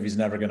movie. This movie's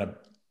never going to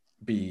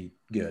be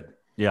good.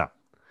 Yeah.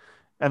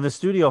 And the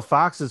studio,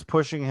 Fox, is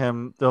pushing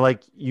him. They're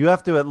like, you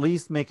have to at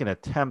least make an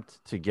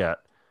attempt to get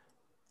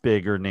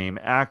bigger name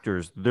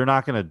actors. They're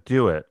not going to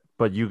do it,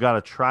 but you got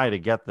to try to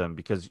get them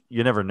because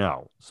you never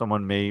know.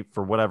 Someone may,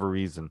 for whatever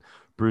reason,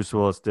 Bruce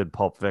Willis did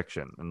Pulp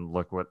Fiction, and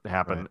look what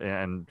happened,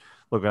 and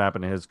look what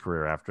happened to his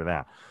career after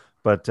that.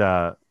 But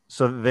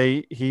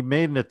he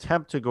made an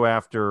attempt to go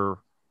after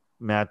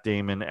Matt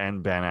Damon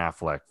and Ben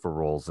Affleck for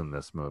roles in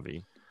this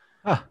movie.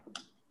 Huh.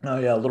 Oh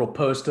yeah, a little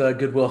post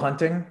Good Will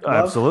Hunting.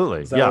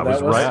 Absolutely, yeah, it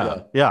was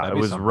right. Yeah, it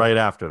was right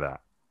after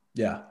that.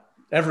 Yeah,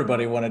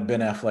 everybody wanted Ben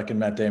Affleck and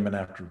Matt Damon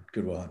after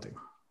Good Will Hunting.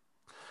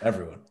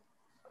 Everyone.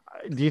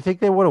 Do you think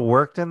they would have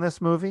worked in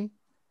this movie?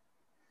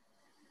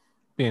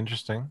 Be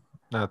interesting.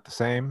 Not the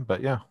same,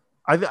 but yeah.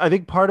 I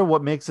think part of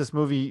what makes this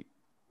movie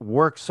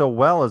work so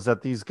well is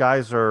that these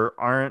guys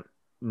aren't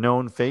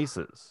known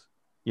faces,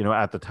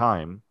 at the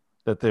time,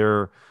 that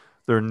they're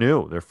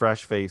new, they're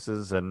fresh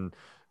faces, and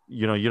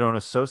you don't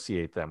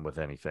associate them with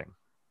anything.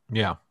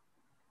 Yeah.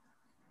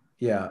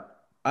 Yeah.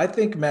 I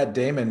think Matt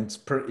Damon's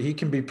he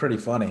can be pretty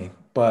funny,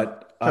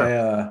 but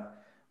sure.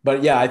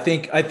 I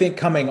think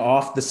coming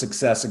off the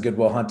success of Good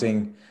Will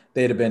Hunting,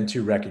 they'd have been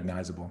too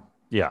recognizable.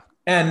 Yeah.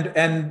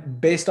 And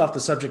based off the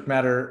subject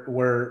matter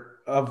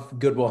of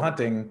Good Will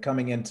Hunting,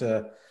 coming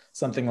into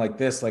something like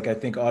this, like I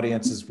think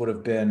audiences would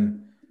have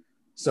been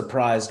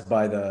surprised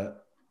by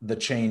the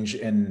change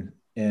in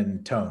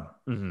tone.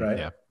 Mm-hmm. Right.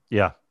 Yeah.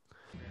 Yeah.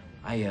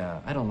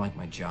 I don't like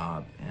my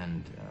job,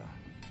 and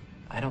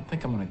I don't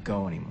think I'm gonna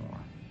go anymore.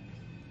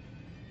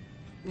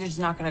 You're just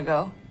not gonna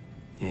go?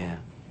 Yeah.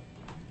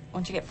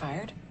 Won't you get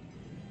fired?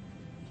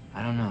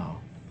 I don't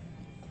know.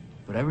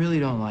 But I really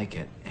don't like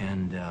it,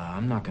 and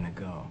I'm not gonna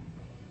go.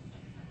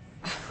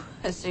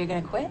 So you're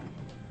gonna quit?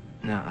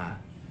 Nuh-uh,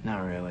 not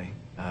really.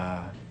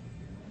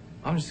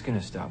 I'm just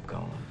gonna stop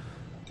going.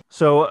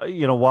 So,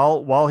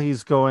 while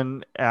he's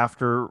going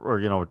after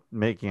or,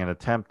 making an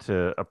attempt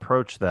to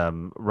approach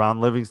them, Ron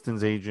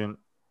Livingston's agent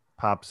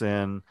pops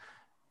in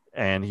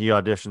and he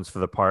auditions for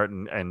the part,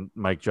 and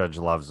Mike Judge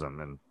loves him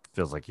and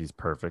feels like he's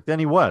perfect.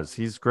 And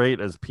he's great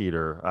as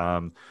Peter.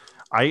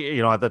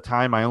 At the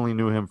time I only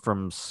knew him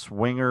from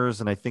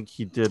Swingers, and I think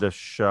he did a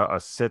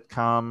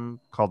sitcom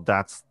called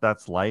That's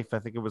Life, I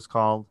think it was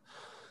called.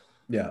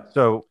 Yeah.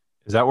 So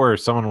is that where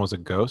someone was a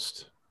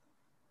ghost?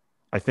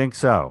 I think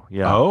so.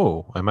 Yeah.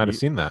 Oh, I might have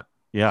seen that.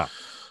 Yeah.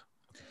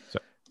 So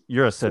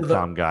you're a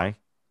sitcom guy.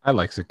 I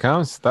like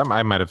sitcoms.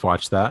 I might have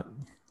watched that.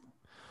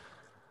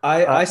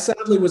 I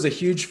sadly was a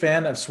huge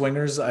fan of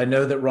Swingers. I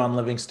know that Ron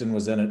Livingston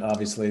was in it,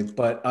 obviously,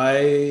 but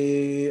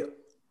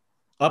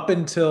up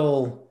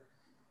until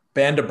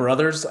Band of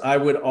Brothers, I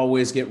would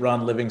always get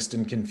Ron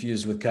Livingston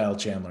confused with Kyle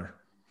Chandler.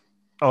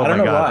 Oh, I don't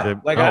know God.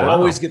 why. I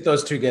always get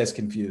those two guys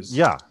confused.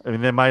 Yeah. I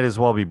mean, they might as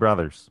well be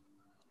brothers.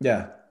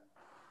 Yeah.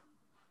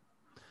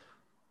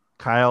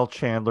 Kyle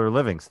Chandler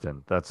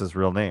Livingston. That's his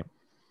real name.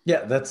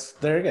 Yeah,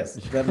 there it is.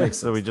 That makes sense.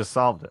 So we just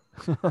solved it.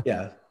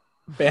 Yeah.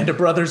 Band of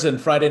Brothers and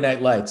Friday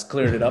Night Lights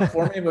cleared it up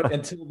for me. But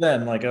until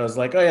then, I was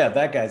like, oh yeah,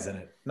 that guy's in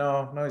it.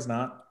 No, he's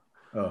not.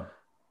 Oh.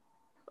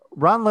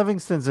 Ron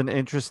Livingston's an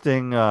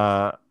interesting,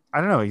 I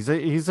don't know.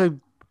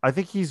 I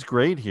think he's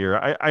great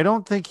here. I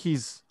don't think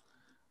he's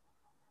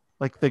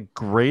like the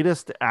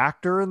greatest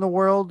actor in the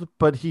world,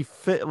 but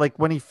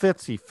when he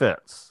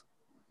fits.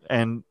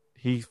 And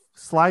he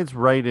slides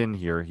right in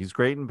here. He's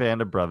great in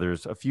Band of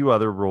Brothers. A few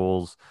other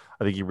roles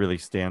I think he really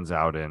stands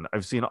out in.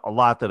 I've seen a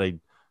lot that I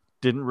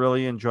didn't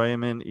really enjoy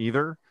him in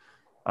either,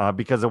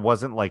 because it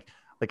wasn't like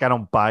I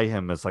don't buy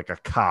him as like a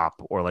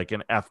cop or like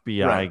an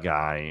FBI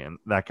guy and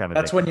that kind of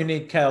thing. That's when you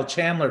need Kyle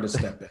Chandler to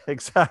step in.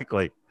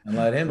 Exactly. And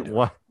let him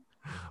do it.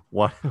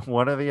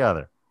 One or the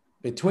other.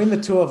 Between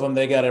the two of them,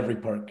 they got every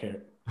part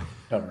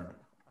covered.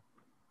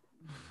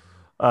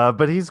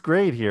 But he's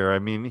great here. I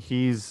mean,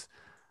 he's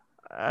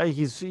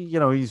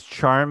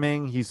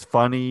charming, he's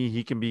funny,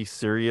 he can be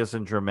serious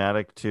and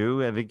dramatic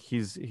too. I think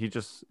he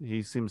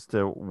seems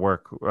to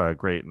work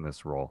great in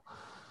this role.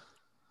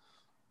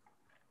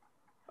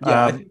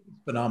 Yeah, I think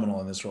he's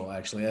phenomenal in this role,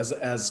 actually,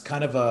 as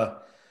kind of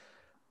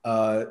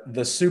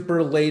the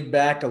super laid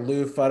back,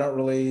 aloof, I don't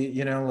really,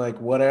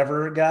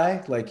 whatever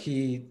guy. Like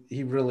he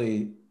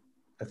really,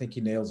 I think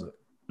he nails it.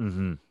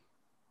 Mm-hmm.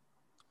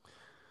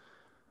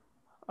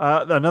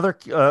 Another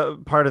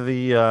part of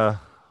the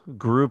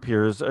group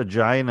here is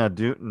Ajay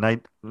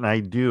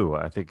Naidu,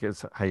 I think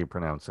is how you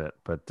pronounce it,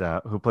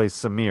 but who plays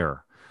Samir.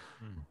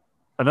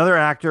 Another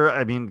actor,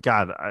 I mean,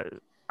 God,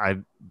 I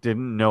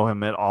didn't know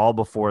him at all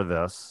before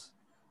this.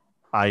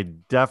 I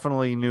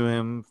definitely knew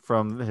him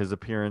from his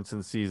appearance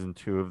in season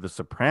 2 of The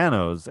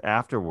Sopranos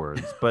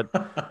afterwards, but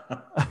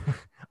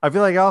I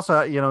feel like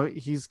also,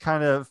 he's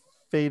kind of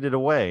faded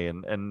away,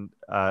 and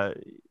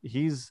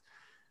he's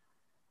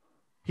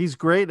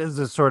great as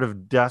a sort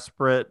of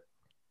desperate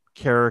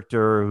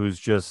character who's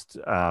just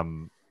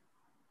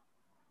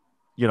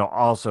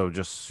also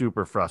just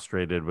super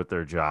frustrated with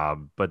their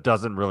job, but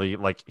doesn't really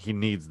he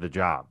needs the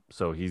job,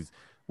 so he's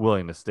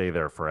willing to stay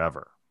there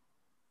forever.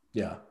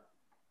 Yeah.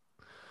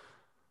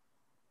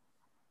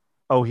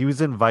 Oh, he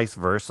was in Vice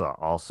Versa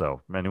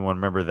also. Anyone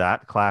remember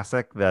that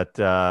classic?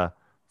 That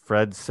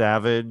Fred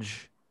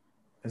Savage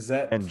is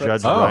that and Fred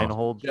Judge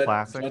Reinhold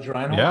classic? Judge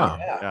Reinhold?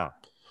 Yeah.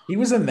 He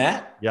was in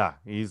that? Yeah.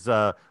 He's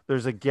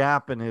there's a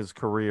gap in his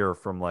career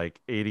from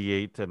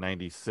 88 to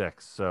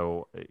 96.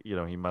 So,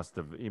 he must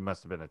have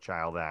been a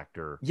child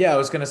actor. Yeah, I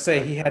was gonna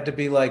say he had to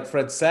be like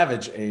Fred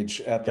Savage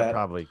age at that.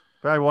 Probably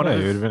one he of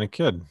would have been a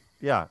kid.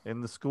 Yeah, in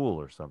the school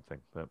or something.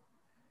 But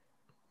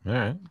all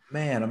right.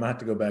 Man, I'm gonna have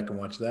to go back and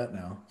watch that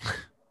now.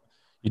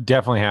 You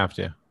definitely have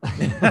to.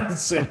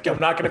 I'm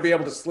not gonna be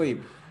able to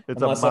sleep.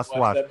 It's a must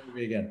watch. That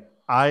movie again.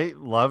 I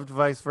loved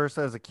Vice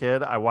Versa as a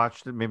kid. I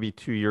watched it maybe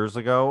 2 years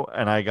ago,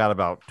 and I got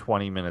about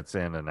 20 minutes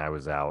in, and I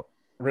was out.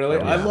 Really?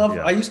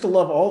 I used to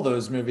love all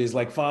those movies,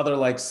 like Father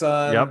Like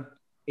Son,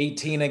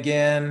 18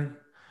 Again.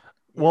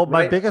 Well,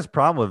 my biggest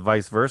problem with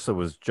Vice Versa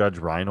was Judge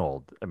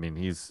Reinhold. I mean,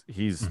 he's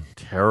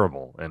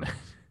terrible. And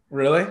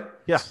really?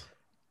 Yeah.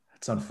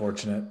 That's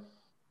unfortunate.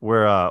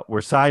 We're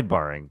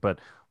sidebarring, but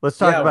let's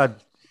talk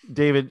about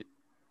David.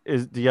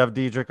 Do you have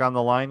Diedrich on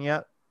the line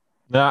yet?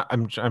 No,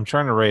 I'm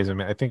trying to raise him.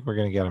 I think we're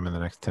going to get him in the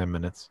next 10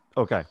 minutes.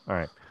 Okay. All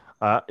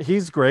right.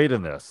 He's great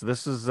in this.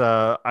 This is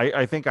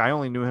I think I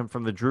only knew him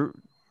from the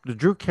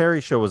Drew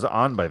Carey show was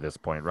on by this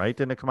point, right?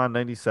 Didn't it come on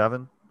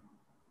 97?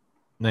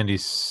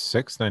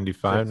 96,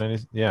 95,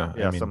 90, yeah.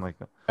 Yeah, something like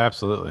that.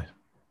 Absolutely.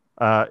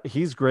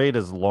 He's great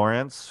as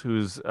Lawrence,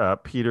 who's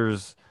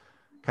Peter's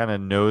kind of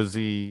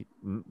nosy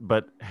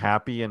but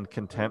happy and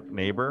content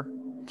neighbor.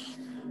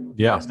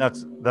 Yeah.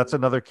 And that's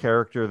another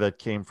character that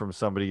came from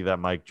somebody that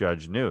Mike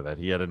Judge knew, that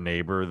he had a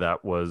neighbor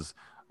that was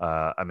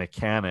a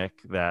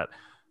mechanic that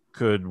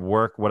could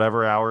work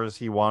whatever hours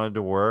he wanted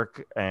to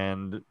work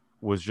and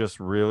was just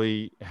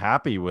really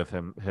happy with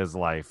his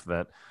life,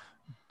 that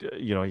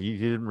he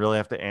didn't really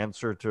have to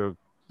answer to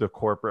the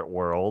corporate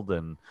world.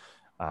 And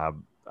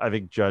I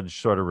think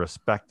Judge sort of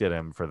respected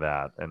him for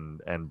that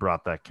and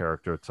brought that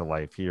character to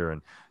life here.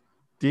 And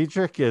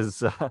Diedrich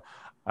is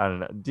I don't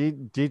know.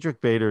 Diedrich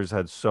Bader's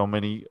had so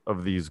many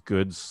of these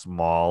good,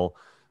 small,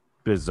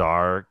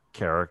 bizarre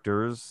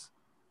characters.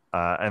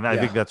 And I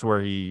think that's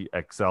where he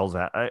excels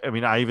at. I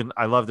mean,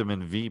 I loved him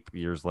in Veep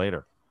years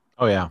later.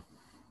 Oh, yeah.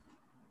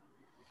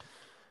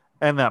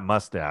 And that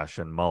mustache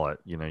and mullet,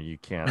 you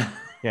can't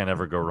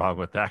ever go wrong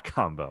with that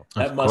combo.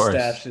 That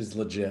mustache is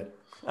legit.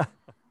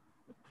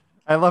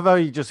 I love how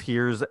he just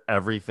hears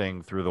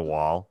everything through the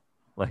wall.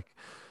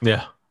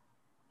 Yeah.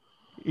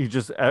 He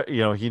just,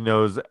 he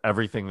knows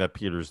everything that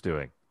Peter's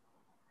doing.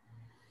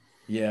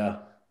 Yeah.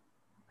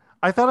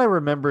 I thought I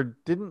remembered,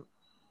 am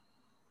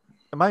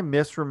I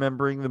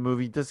misremembering the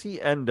movie? Does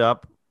he end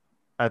up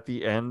at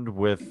the end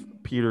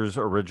with Peter's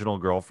original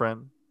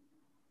girlfriend?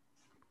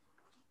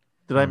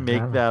 Did I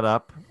make that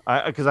up?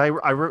 Because it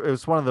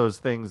was one of those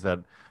things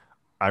that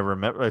I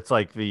remember. It's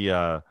like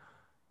the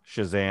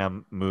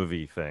Shazam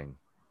movie thing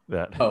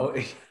that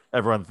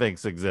everyone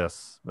thinks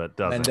exists, but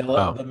doesn't. The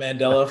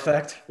Mandela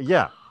effect?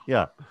 Yeah.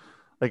 Yeah.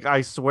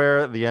 I swear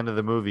at the end of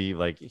the movie,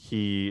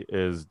 he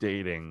is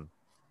dating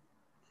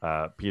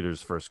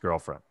Peter's first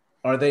girlfriend.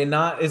 Are they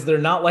not? Is there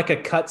not a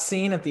cut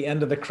scene at the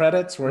end of the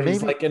credits where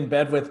he's in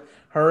bed with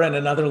her and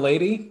another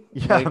lady?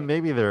 Yeah,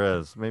 maybe there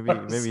is. Maybe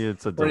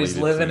it's a where he's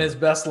living his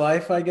best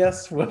life, I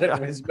guess.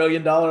 His $1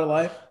 million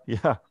life.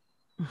 Yeah.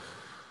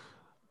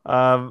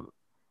 How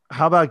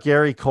about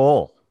Gary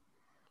Cole?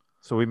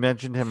 So we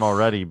mentioned him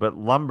already, but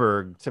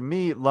Lumbergh, to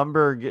me,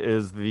 Lumbergh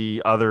is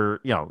the other,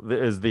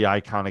 is the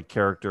iconic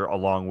character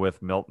along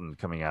with Milton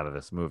coming out of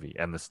this movie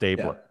and the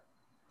Stapler.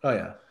 Yeah. Oh,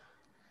 yeah.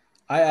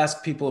 I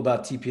ask people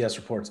about TPS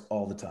reports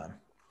all the time.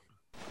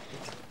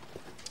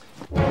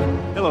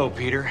 Hello,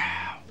 Peter.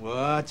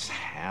 What's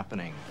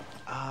happening?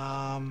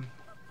 I'm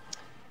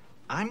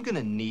going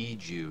to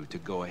need you to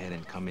go ahead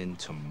and come in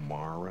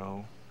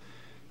tomorrow.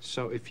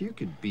 So if you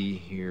could be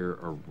here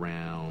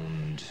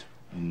around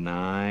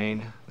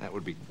 9, that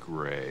would be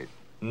great.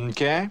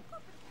 Okay?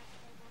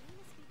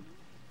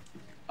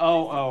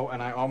 Oh,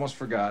 and I almost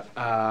forgot.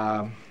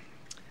 I'm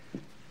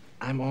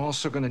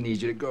also going to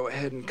need you to go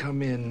ahead and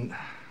come in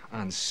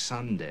on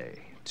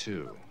Sunday,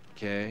 too,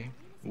 okay?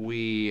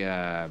 We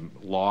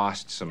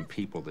lost some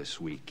people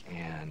this week,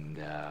 and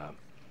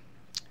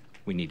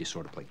we need to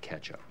sort of play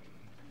catch-up.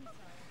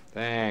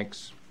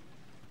 Thanks.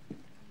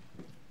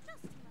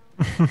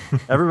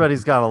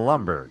 Everybody's got a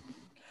Lumbergh.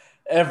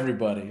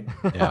 Everybody.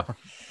 Yeah.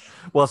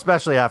 Well,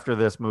 especially after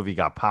this movie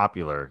got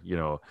popular,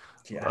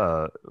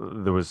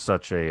 there was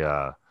such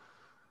a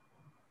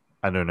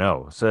I don't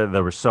know. So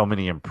there were so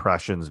many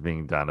impressions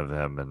being done of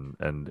him,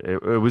 and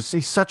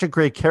he's such a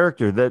great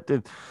character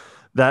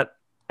that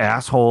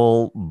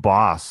asshole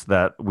boss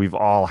that we've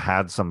all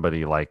had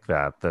somebody like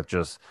that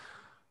just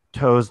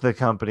toes the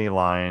company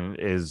line,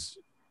 is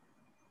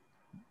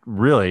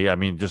really, I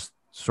mean, just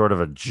sort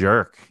of a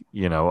jerk,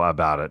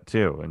 about it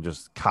too, and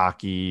just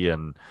cocky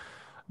and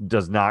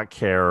does not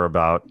care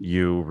about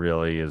you,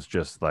 really, is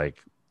just like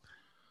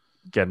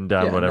getting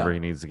done whatever he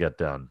needs to get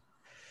done.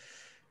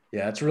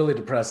 Yeah, it's really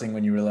depressing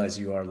when you realize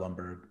you are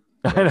Lumbergh.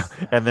 I know.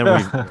 And then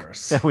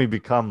we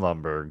become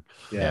Lumbergh.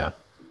 Yeah.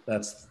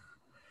 That's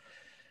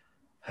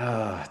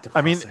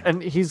I mean,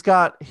 and he's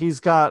got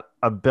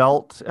a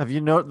belt. Have you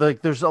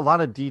like there's a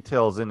lot of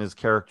details in his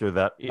character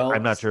that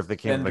I'm not sure if they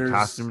came from the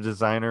costume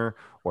designer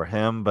or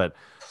him, but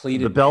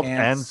the belt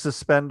and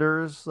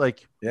suspenders,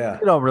 like, you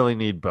don't really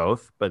need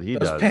both, but he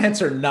does. Those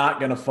pants are not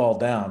going to fall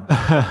down.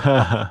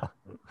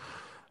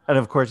 And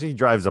of course he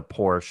drives a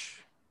Porsche.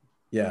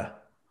 Yeah.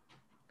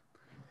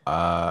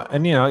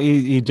 And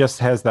he just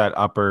has that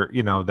upper,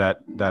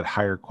 that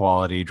higher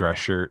quality dress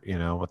shirt,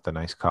 with the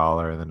nice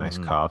collar, the nice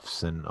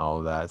cuffs, and all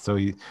of that. So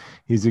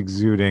he's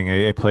exuding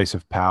a place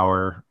of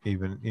power,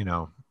 even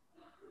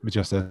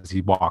just as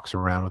he walks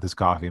around with his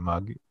coffee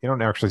mug. You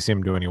don't actually see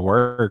him do any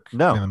work in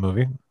the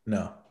movie.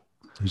 No,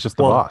 he's just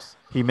the boss.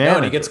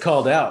 And he gets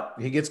called out.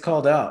 He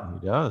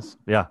does.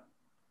 Yeah.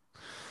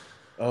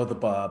 Oh, the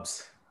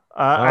Bobs.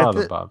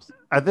 The Bobs.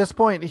 At this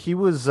point, he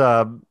was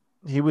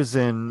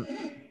in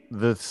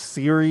the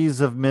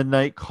series of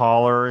Midnight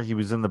Caller. He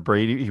was in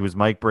he was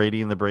Mike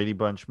Brady in the Brady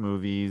Bunch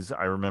movies.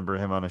 I remember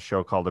him on a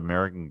show called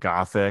American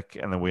Gothic.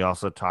 And then we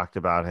also talked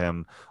about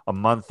him a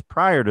month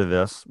prior to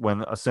this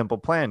when A Simple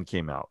Plan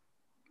came out.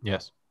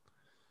 Yes.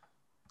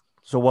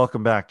 So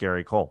welcome back,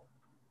 Gary Cole.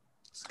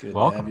 It's good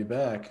to have you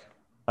back.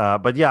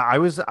 But yeah, I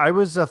was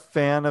a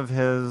fan of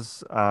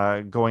his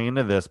going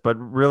into this, but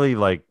really,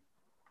 like,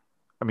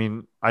 I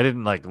mean, I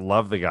didn't like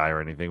love the guy or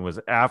anything. It was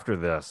after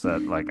this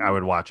that like I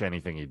would watch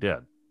anything he did.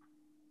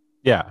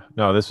 Yeah,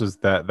 no, this was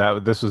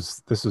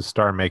this was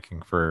star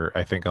making for,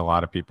 I think, a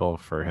lot of people.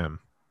 For him,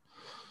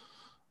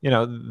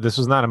 this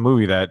was not a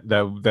movie that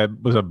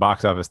was a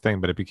box office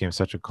thing, but it became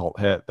such a cult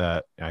hit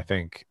that I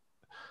think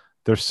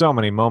there's so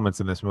many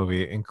moments in this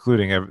movie,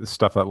 including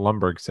stuff that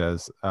Lumbergh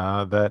says,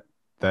 that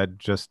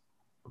just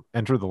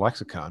enter the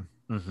lexicon.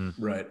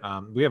 Mm-hmm. Right.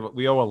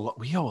 We owe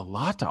a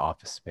lot to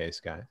Office Space,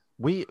 guys.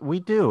 We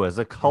do, as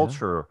a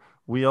culture.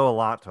 We owe a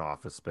lot to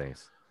Office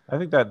Space. I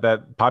think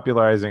that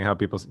popularizing how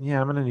people say,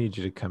 I'm going to need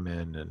you to come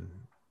in and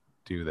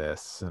do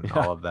this and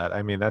all of that.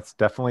 I mean, that's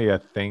definitely a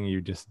thing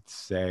you just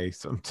say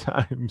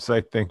sometimes,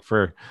 I think,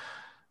 I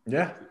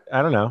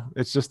don't know.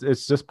 It's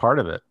just part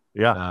of it.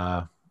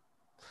 Yeah.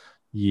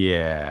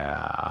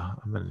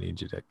 I'm going to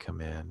need you to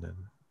come in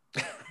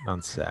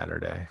on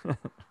Saturday.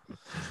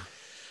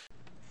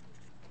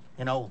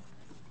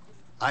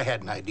 I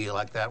had an idea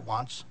like that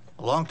once,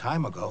 a long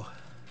time ago.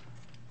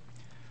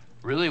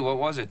 Really? What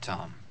was it,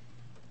 Tom?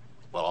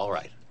 Well, all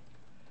right.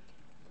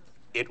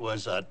 It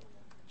was a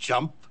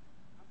jump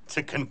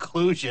to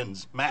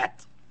conclusions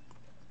mat.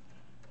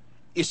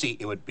 You see,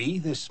 it would be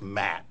this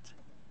mat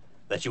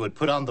that you would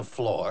put on the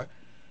floor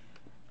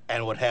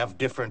and would have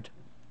different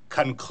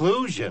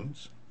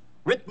conclusions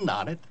written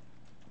on it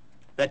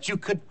that you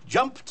could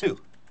jump to.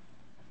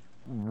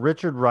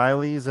 Richard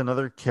Riley is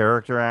another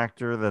character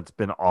actor that's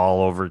been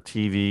all over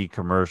TV,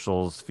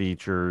 commercials,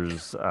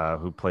 features,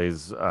 who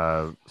plays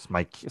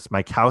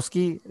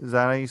Smikowski. Is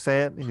that how you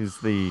say it? He's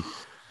the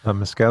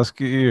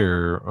Miskowski,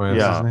 or what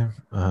is his name?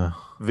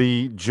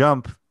 The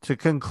jump to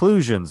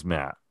conclusions,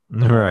 Matt.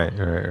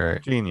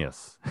 Right.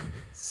 Genius.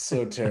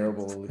 So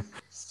terrible.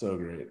 So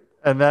great.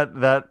 And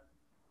that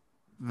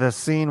the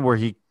scene where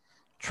he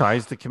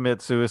tries to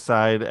commit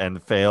suicide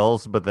and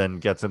fails, but then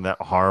gets in that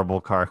horrible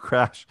car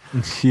crash.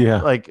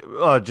 Yeah. Like,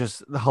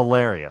 just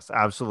hilarious.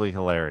 Absolutely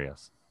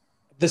hilarious.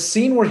 The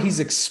scene where he's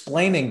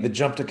explaining the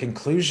jump to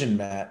conclusion,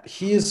 Matt,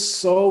 he is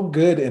so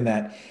good in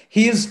that.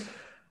 He is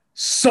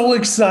so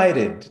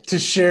excited to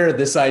share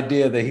this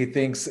idea that he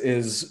thinks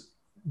is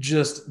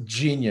just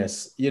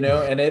genius,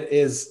 and it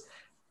is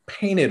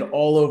painted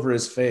all over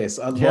his face.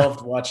 I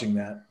loved watching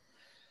that.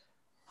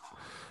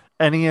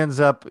 And he ends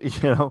up,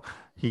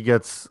 he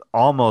gets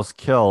almost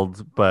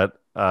killed,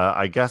 but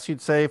I guess you'd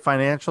say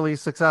financially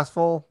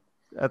successful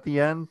at the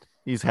end.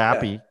 He's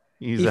happy.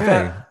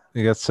 Yeah.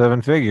 He got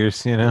 7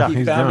 figures,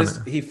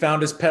 He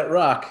found his pet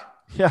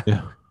rock.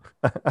 Yeah.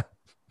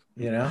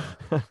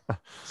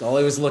 It's all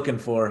he was looking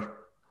for.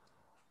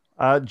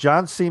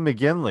 John C.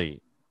 McGinley,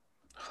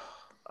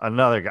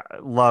 another guy.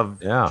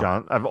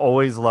 John. I've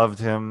always loved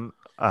him.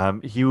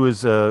 He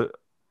was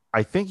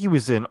I think he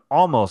was in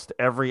almost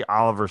every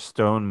Oliver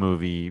Stone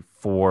movie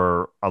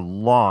for a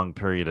long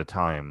period of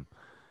time.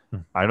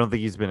 I don't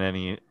think he's been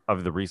any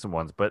of the recent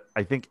ones, but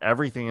I think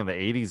everything in the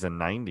 80s and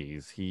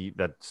 90s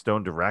that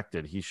Stone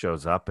directed, he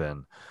shows up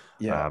in,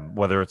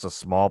 whether it's a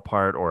small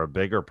part or a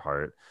bigger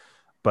part.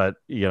 But,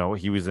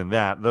 he was in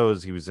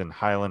he was in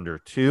Highlander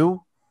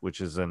 2,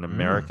 which is an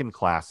American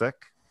classic.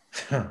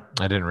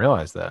 I didn't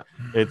realize that.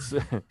 It's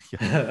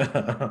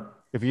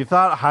if you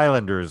thought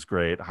Highlander is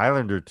great,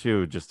 Highlander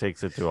 2 just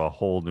takes it to a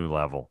whole new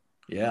level.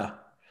 Yeah.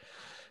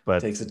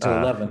 But Takes it to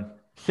 11.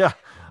 Yeah.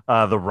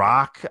 The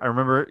Rock, I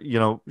remember,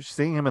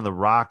 seeing him in The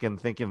Rock and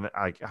thinking that,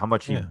 like, how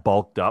much he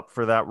bulked up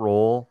for that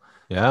role.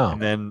 Yeah.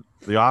 And then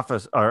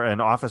Office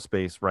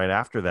Space right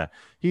after that.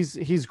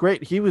 He's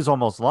great. He was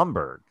almost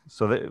Lumbergh.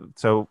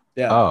 So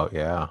yeah. Oh,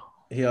 yeah.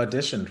 He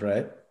auditioned,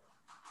 right?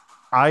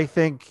 I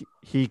think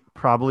he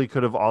probably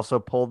could have also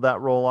pulled that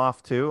role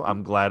off too.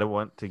 I'm glad it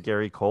went to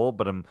Gary Cole,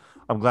 but I'm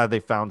glad they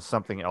found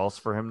something else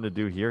for him to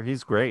do here.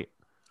 He's great.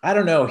 I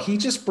don't know. He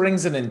just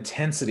brings an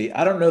intensity.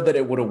 I don't know that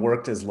it would have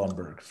worked as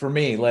Lumbergh for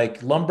me.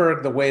 Like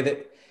Lumbergh, the way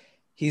that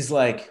he's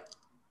like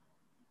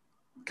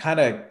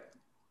kind of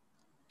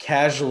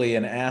casually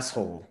an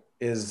asshole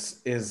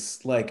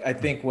is like, I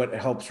think what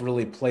helps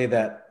really play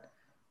that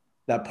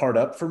part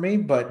up for me.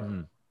 But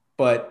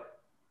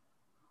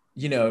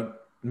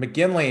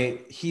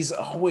McGinley, he's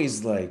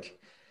always like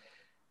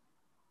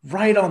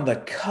right on the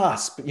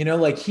cusp,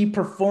 like he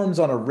performs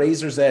on a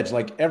razor's edge,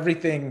 like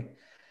everything.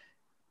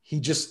 He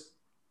just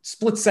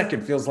split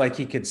second feels like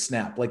he could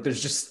snap. Like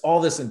there's just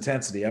all this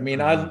intensity. I mean,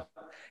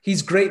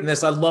 he's great in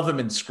this. I love him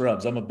in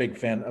Scrubs. I'm a big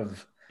fan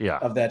of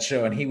that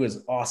show. And he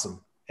was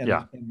awesome in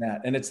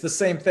that. And it's the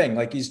same thing.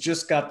 Like he's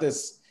just got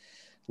this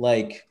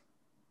like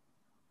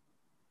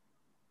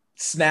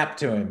snap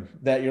to him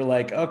that you're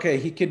like, okay,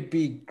 he could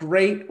be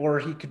great or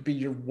he could be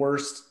your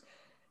worst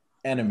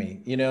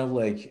enemy, and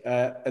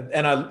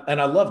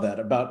I love that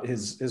about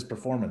his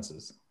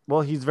performances.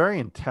 Well, he's very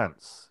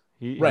intense.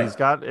 He's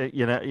got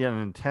an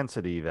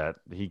intensity that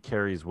he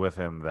carries with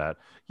him that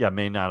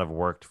may not have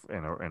worked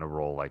in a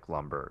role like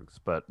Lumbergh's,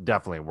 but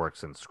definitely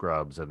works in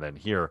Scrubs. And then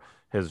here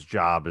his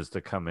job is to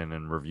come in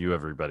and review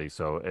everybody,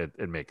 so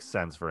it makes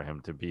sense for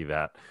him to be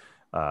that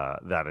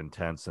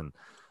intense. And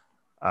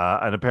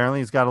apparently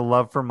he's got a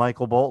love for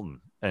Michael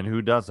Bolton, and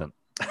who doesn't?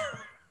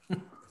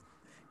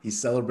 He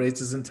celebrates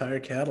his entire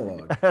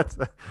catalog.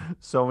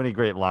 So many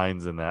great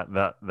lines in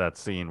that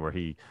scene where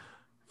he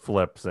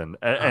flips and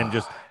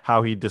just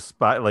how he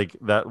like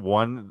that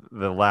one,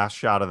 the last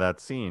shot of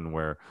that scene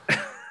where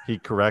he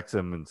corrects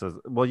him and says,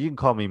 well, you can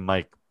call me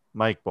Mike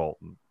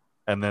Bolton.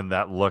 And then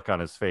that look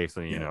on his face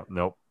and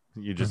nope,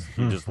 you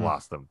just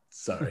lost him.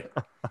 Sorry.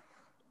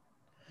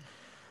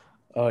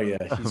 Oh yeah.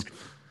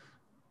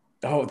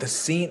 The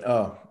scene.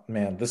 Oh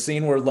man. The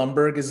scene where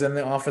Lumbergh is in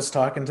the office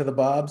talking to the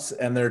Bobs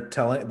and they're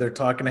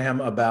talking to him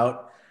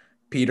about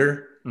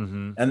Peter.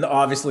 Mm-hmm. And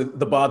obviously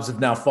the Bobs have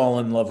now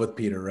fallen in love with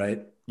Peter,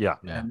 right? Yeah.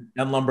 And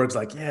Lumbergh's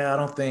like, I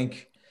don't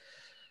think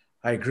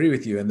I agree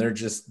with you. And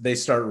they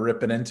start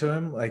ripping into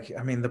him. Like,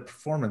 I mean, the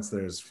performance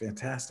there is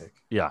fantastic.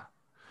 Yeah.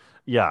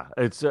 Yeah.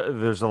 It's,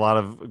 there's a lot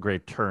of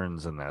great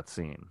turns in that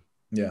scene.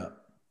 Yeah.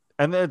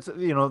 And it's,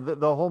 the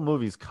whole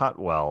movie's cut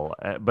well,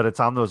 but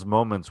it's on those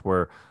moments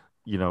where,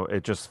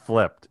 it just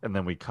flipped and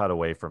then we cut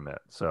away from it.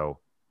 So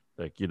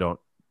like, you don't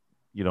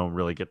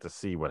really get to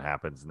see what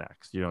happens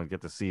next. You don't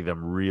get to see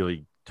them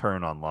really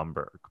turn on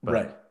Lumbergh,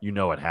 but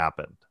it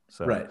happened.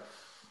 So, right.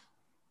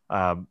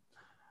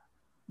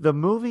 The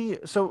movie,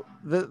 so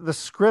the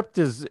script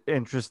is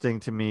interesting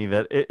to me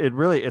that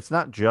it's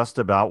not just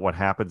about what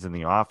happens in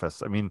the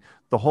office. I mean,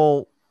 the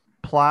whole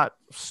plot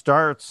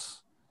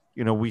starts,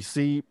 we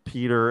see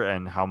Peter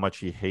and how much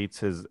he hates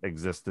his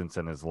existence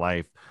and his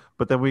life,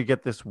 but then we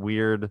get this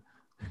weird,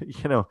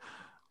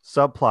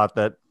 subplot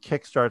that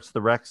kickstarts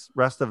the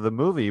rest of the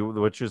movie,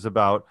 which is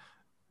about,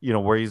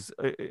 where he's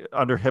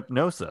under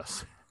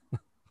hypnosis.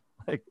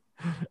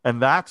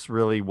 And that's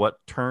really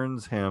what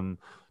turns him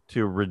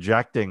to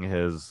rejecting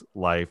his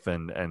life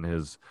and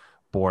his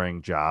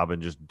boring job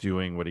and just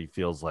doing what he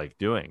feels like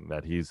doing,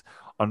 that he's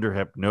under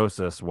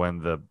hypnosis when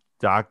the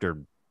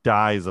doctor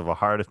dies of a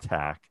heart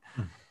attack.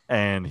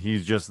 And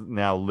he just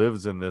now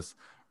lives in this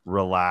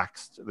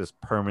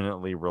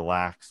permanently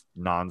relaxed,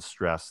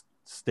 non-stressed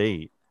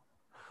state,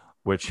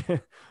 which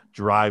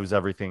drives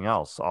everything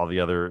else, all the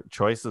other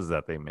choices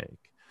that they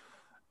make.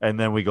 And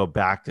then we go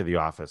back to the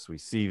office. We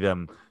see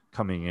them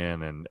coming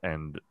in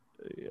and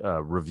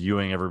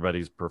reviewing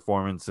everybody's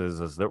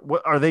performances.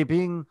 What are they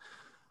being?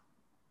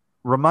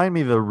 Remind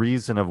me the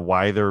reason of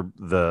why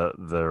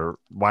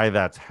why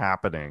that's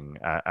happening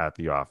at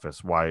the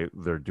office. Why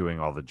they're doing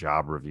all the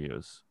job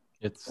reviews.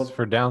 It's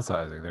for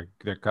downsizing.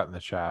 They're cutting the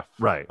shaft.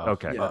 Right.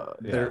 Okay.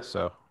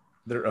 So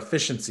they're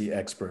efficiency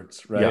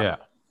experts, right? Yeah.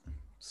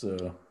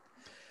 So.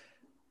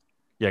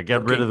 Yeah,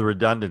 get rid of the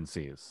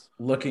redundancies.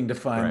 Looking to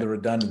find the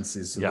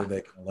redundancies so that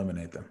they can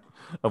eliminate them.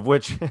 Of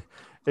which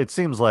it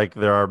seems like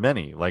there are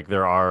many. Like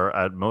there are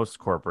at most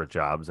corporate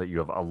jobs that you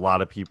have a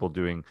lot of people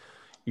doing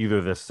either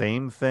the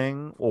same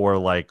thing or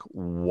like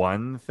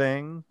one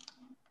thing.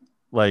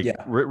 Like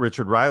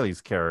Richard Riley's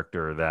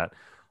character that,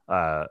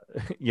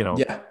 he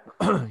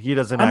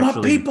doesn't I'm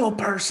actually... a people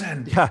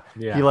person. Yeah.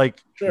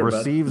 He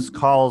receives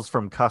calls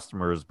from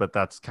customers, but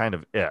that's kind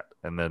of it.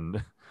 And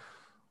then...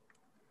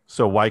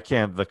 So why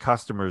can't the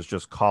customers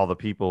just call the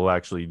people who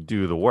actually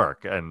do the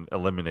work and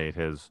eliminate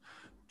his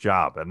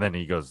job? And then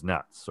he goes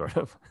nuts, sort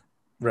of.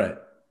 Right.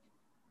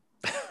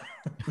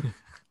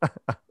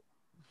 Which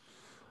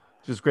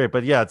is great.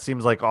 But yeah, it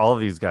seems like all of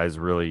these guys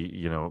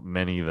really,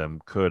 many of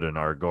them could and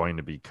are going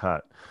to be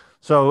cut.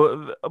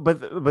 So,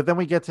 but then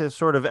we get to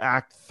sort of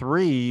Act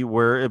 3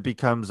 where it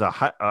becomes a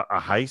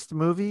heist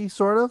movie,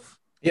 sort of.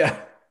 Yeah.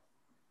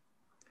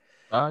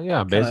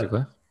 Yeah,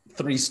 basically.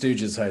 Three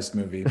Stooges heist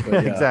movie. But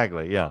yeah.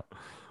 Exactly. Yeah.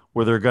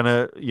 Where they're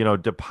gonna,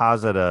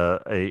 deposit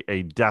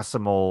a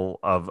decimal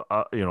of,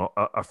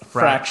 a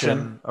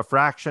fraction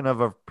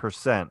of a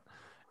percent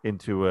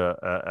into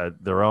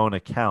their own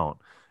account,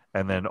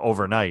 and then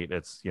overnight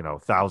it's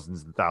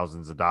thousands and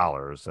thousands of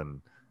dollars,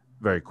 and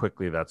very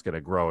quickly that's going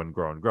to grow and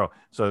grow and grow.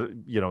 So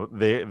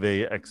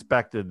they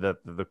expected that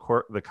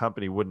the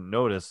company wouldn't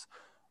notice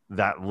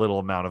that little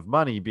amount of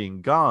money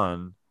being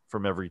gone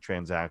from every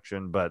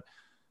transaction, but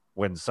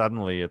when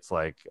suddenly it's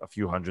like a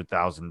few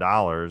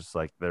 $100,000,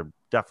 like they're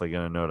definitely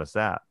going to notice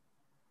that.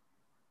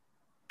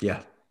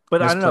 Yeah.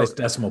 But I don't know.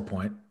 Decimal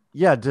point.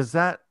 Yeah. Does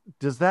that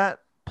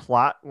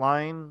plot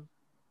line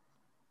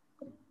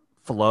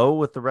flow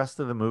with the rest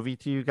of the movie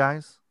to you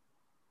guys?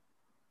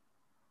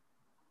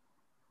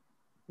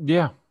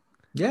 Yeah,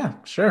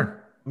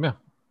 sure. Yeah.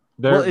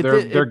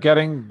 They're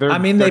getting their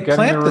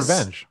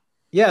revenge.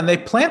 Yeah, and they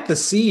plant the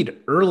seed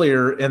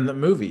earlier in the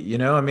movie,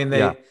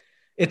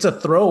 it's a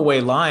throwaway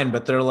line,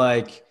 but they're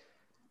like,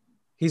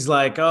 he's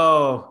like,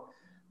 "Oh,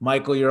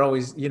 Michael, you're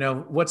always,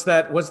 what's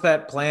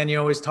that plan you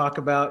always talk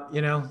about,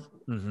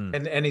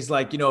 Mm-hmm. And he's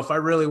like, if I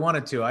really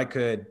wanted to, I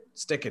could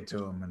stick it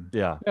to him. And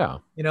yeah.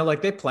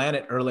 Like they plan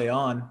it early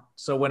on.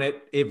 So when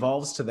it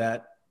evolves to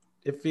that,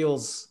 it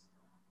feels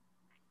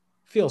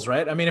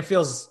right. I mean, it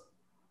feels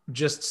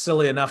just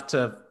silly enough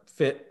to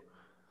fit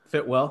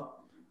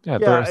well.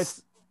 Yeah,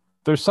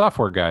 they're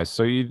software guys,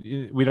 so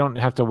we don't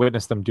have to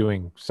witness them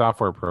doing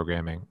software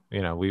programming.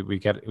 We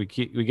get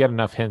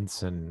enough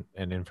hints and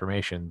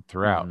information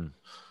throughout.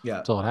 Mm-hmm. Yeah,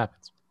 until it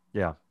happens.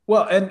 Yeah.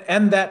 Well,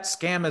 and that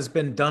scam has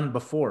been done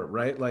before,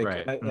 right? Like,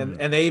 right.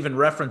 And they even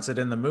reference it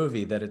in the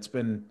movie that it's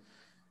been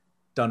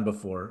done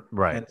before,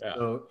 right? And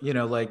so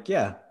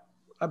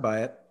I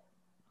buy it.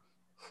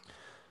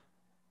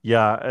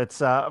 Yeah, it's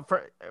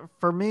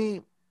for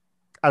me,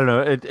 I don't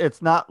know.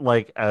 It's not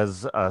like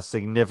as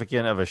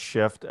significant of a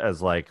shift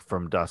as like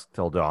From Dusk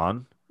Till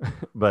Dawn,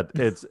 but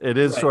it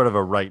is Right. sort of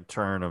a right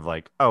turn of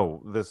like,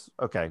 oh,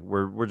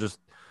 we're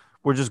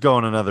just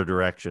going another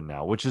direction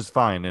now, which is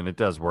fine, and it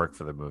does work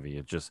for the movie.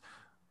 It just,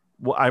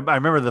 I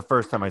remember the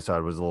first time I saw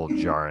it was a little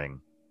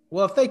jarring.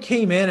 Well, if they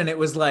came in and it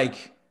was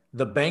like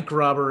the bank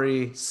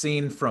robbery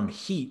scene from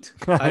Heat,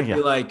 I'd Yeah.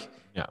 be like,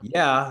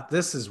 yeah,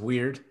 this is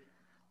weird,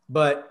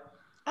 but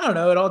I don't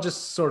know. It all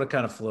just sort of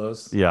kind of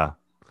flows. Yeah.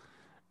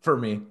 For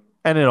me.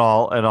 And it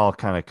all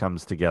kind of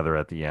comes together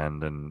at the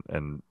end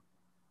and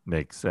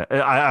makes sense.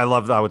 I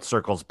love how it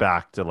circles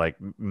back to like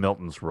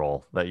Milton's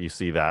role, that you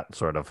see that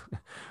sort of,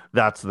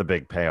 that's the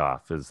big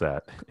payoff, is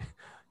that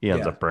he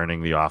ends up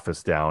burning the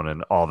office down,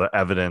 and all the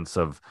evidence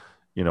of,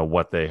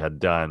 what they had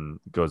done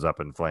goes up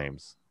in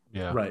flames.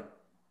 Yeah. Right.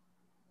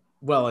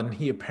 Well, and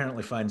he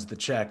apparently finds the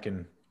check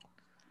and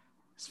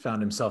has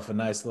found himself a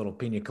nice little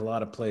pina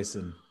colada place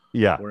in.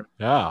 Yeah.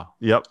 Yeah.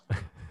 Yep.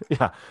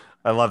 Yeah.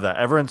 I love that.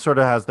 Everyone sort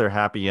of has their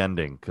happy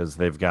ending because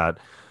they've got,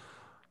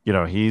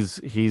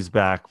 he's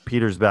back.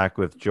 Peter's back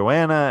with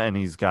Joanna, and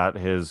he's got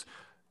his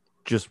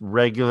just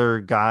regular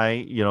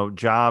guy,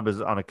 job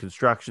is on a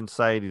construction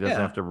site. He doesn't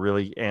have to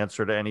really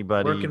answer to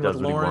anybody. Working He does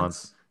with what he Lawrence.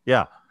 wants.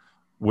 Yeah.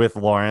 With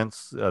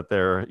Lawrence,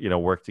 they're,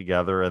 work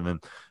together. And then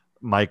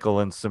Michael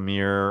and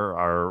Samir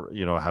are,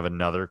 have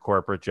another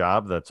corporate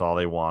job. That's all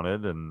they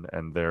wanted.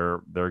 And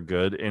they're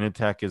good.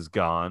 Initech is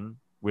gone.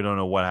 We don't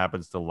know what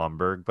happens to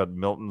Lumberg, but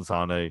Milton's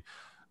on a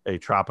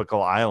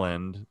tropical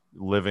island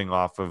living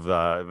off of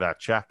that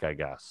check, I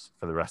guess,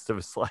 for the rest of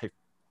his life.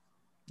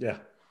 Yeah.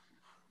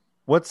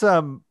 What's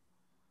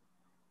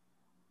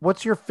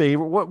your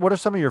favorite? What are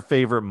some of your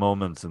favorite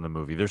moments in the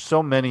movie? There's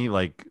so many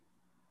like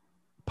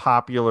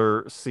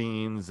popular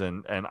scenes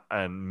and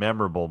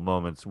memorable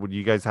moments. Would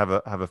you guys have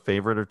a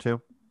favorite or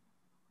two?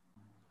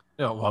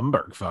 Yeah,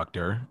 Lumberg fucked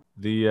her.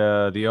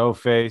 The O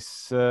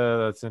face,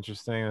 that's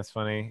interesting. That's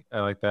funny.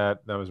 I like that.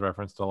 That was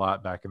referenced a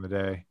lot back in the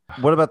day.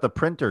 What about the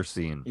printer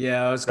scene?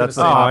 Yeah, I was going to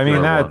say.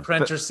 that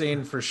printer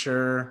scene for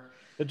sure.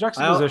 The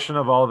juxtaposition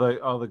of all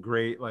the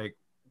great, like,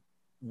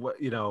 what,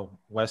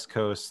 West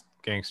Coast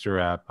gangster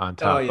rap on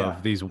top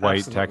of these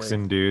white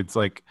Texan dudes,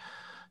 like,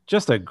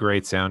 just a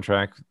great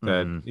soundtrack.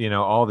 That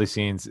all the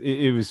scenes.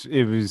 It was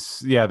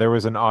there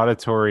was an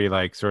auditory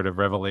like sort of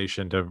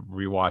revelation to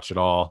rewatch it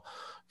all.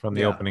 From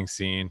the opening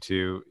scene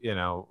to,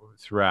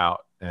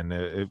 throughout,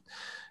 and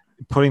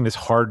putting this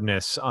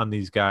hardness on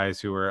these guys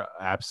who are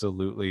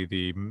absolutely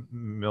the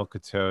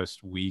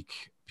milquetoast, weak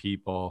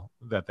people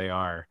that they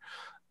are,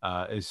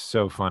 is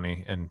so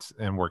funny and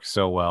works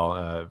so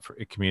well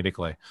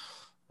comedically.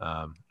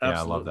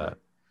 I love that.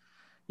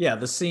 Yeah,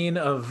 the scene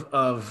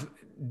of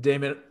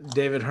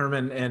David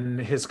Herman in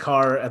his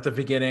car at the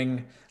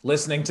beginning,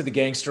 listening to the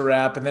gangster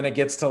rap, and then it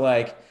gets to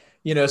like,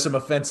 some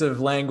offensive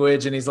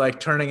language, and he's like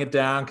turning it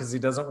down because he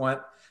doesn't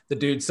want the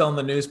dude selling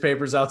the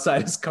newspapers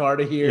outside his car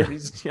to hear. Yeah,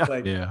 He's just yeah.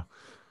 like, Yeah.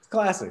 it's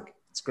classic.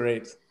 It's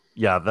great.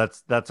 Yeah,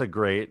 that's a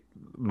great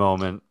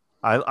moment.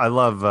 I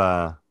love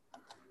I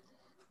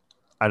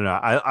don't know.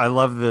 I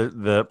love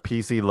the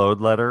PC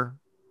load letter.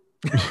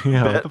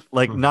 Yeah. bit.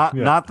 Like not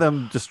Yeah. not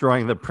them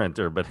destroying the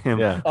printer, but him.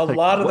 Yeah. A like,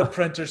 lot of the what?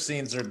 printer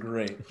scenes are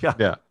great. Yeah.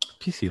 Yeah.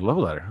 PC low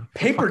letter.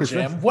 Paper is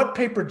jam. this? What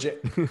paper jam?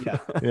 Yeah.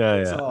 Yeah.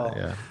 It's Yeah. all-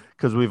 Yeah.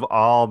 Because we've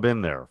all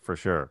been there for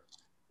sure.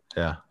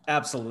 Yeah.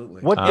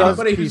 Absolutely. What does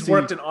Anybody who's PC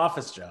worked an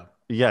office job.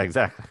 Yeah,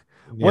 exactly.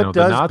 You What know, the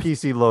does Nazi-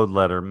 PC load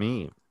letter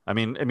mean? I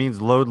mean, it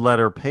means load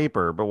letter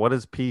paper, but what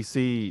does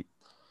PC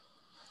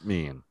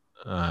mean?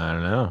 I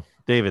don't know.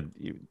 David,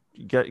 you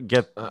get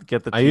the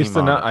team I used to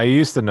on know. it. I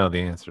used to know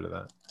the answer to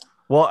that.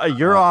 Well,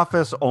 your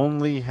office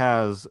only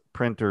has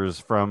printers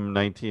from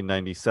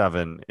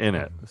 1997 in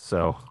it,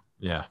 so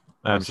Yeah.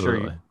 I'm sure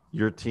Absolutely.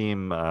 your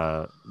team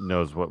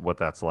knows what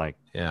that's like.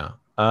 Yeah.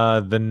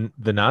 The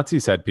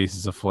Nazis had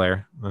pieces of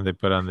flair that they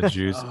put on the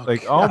Jews. Oh,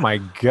 like, God. oh my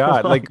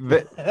God. Like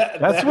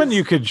that's when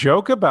you could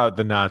joke about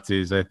the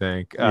Nazis, I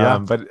think. Yeah.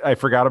 But I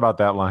forgot about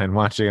that line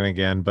watching it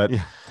again. But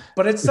Yeah.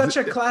 But it's such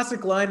a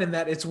classic line in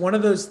that it's one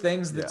of those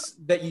things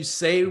that you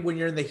say when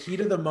you're in the heat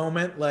of the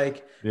moment,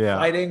 like Yeah.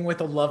 fighting with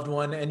a loved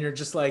one, and you're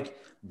just like,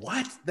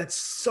 what? That's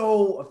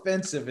so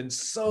offensive and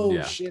so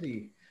Yeah.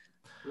 shitty.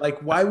 Like,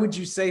 why would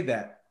you say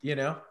that? You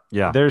know?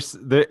 Yeah.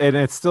 and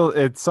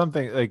it's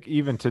something like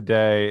even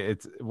today,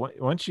 it's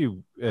once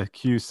you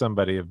accuse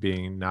somebody of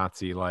being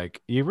Nazi,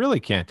 like you really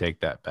can't take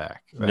that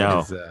back. That No.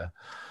 is,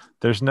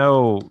 there's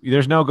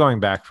no going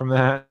back from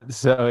that.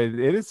 So it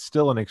is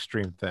still an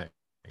extreme thing.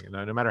 You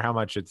know, no matter how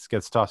much it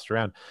gets tossed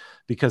around,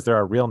 because there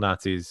are real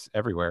Nazis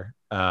everywhere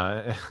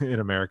in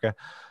America.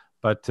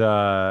 But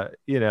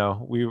you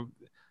know,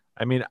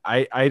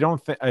 I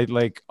don't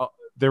think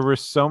there were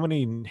so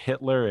many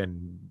Hitler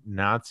and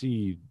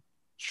Nazi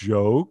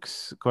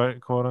jokes,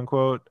 quote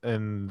unquote,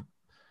 in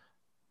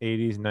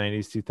 80s,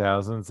 90s,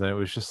 2000s, and it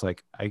was just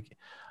like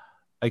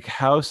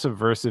how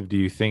subversive do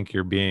you think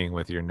you're being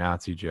with your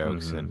Nazi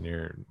jokes Mhm. and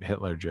your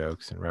Hitler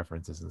jokes and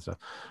references and stuff?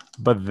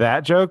 But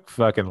that joke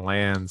fucking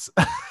lands.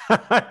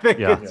 I think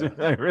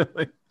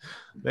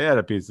they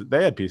had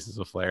pieces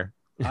of flair.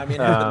 I mean,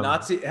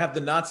 have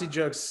the Nazi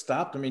jokes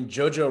stopped? I mean,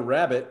 Jojo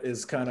Rabbit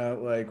is kind of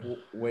like,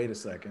 wait a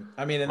second.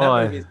 I mean, in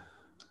that movie,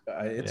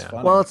 it's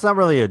funny. Well, it's not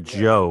really a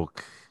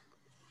joke,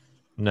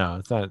 No,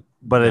 it's not.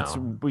 but no. it's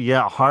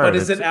hard. But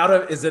is it out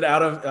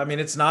of? I mean,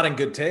 it's not in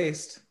good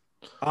taste,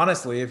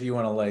 honestly. If you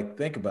want to like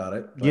think about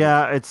it. Like,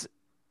 Yeah, it's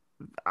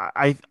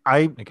I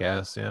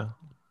guess, yeah.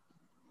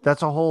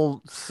 that's a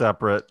whole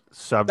separate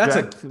subject.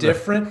 that's a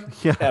different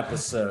Yeah.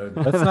 episode.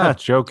 That's not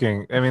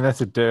joking. I mean,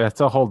 that's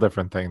a whole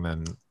different thing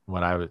than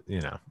what I would,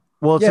 you know.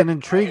 Well, it's Yeah, an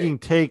intriguing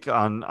take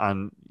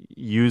on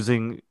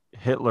using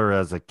Hitler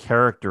as a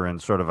character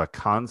and sort of a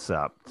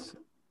concept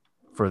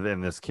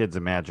in this kid's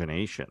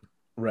imagination.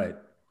 Right.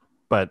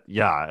 But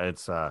yeah,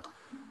 it's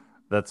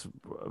that's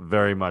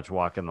very much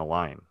walking the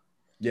line.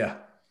 Yeah,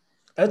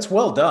 that's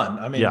well done.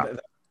 I mean, Yeah.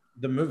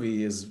 the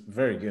movie is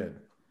very good,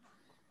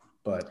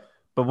 but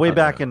way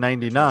back in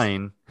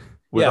 '99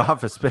 with Yeah.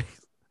 Office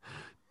Space,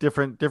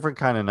 different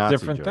kind of Nazi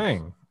Different jokes.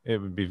 thing. It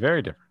would be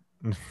very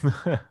different.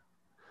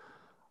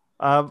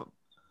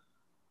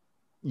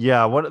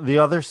 Yeah. What the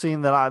other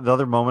scene the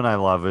other moment I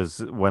love is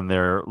when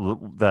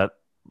that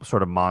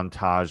sort of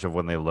montage of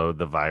when they load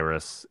the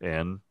virus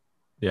into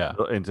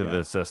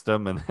the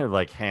system and they're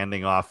like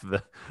handing off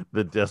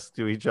the disc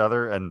to each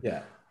other, and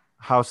yeah,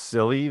 how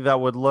silly that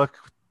would look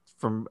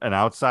from an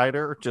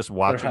outsider just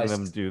watching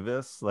them heist. do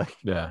this. Like,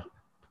 Yeah.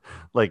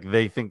 like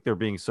they think they're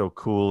being so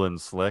cool and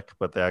slick,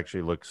 but they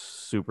actually look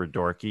super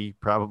dorky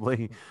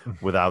probably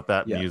without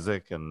that Yeah.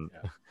 music. And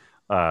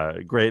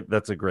great.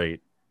 That's a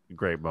great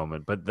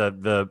moment. But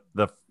the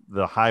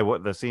highway,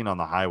 the scene on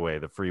the highway,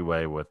 the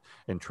freeway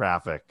in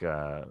traffic,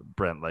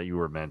 Brent, that you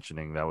were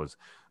mentioning,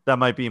 that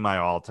might be my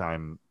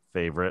all-time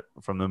favorite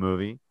from the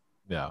movie.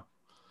 Yeah.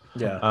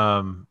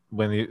 yeah.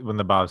 When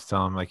the Bob's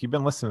telling him, like, you've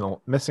been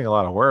missing a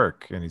lot of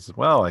work, and he says,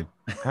 well, I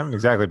haven't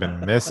exactly been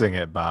missing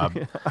it, Bob.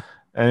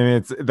 I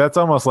mean, that's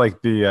almost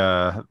like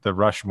the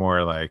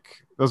Rushmore, like,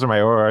 those are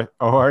my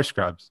OR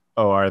scrubs.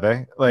 Oh, are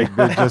they? Like,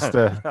 they're just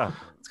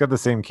it's got the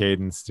same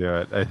cadence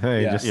to it. I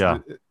think it's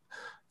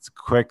a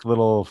quick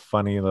little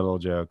funny little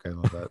joke. I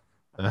love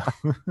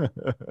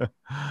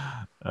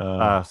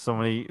that.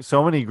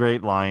 So many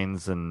great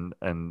lines and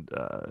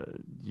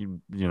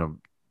you know,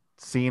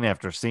 scene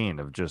after scene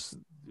of just,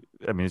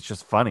 I mean, it's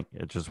just funny.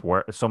 It just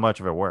works. So much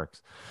of it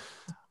works.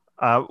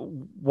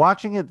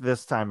 Watching it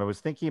this time, I was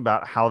thinking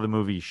about how the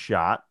movie's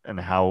shot and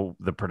how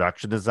the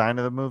production design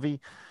of the movie,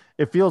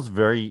 it feels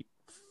very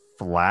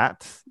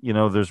flat. You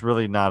know, there's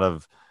really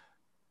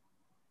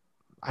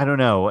I don't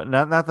know,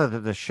 not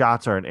that the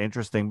shots aren't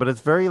interesting, but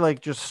it's very like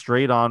just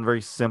straight on,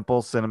 very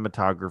simple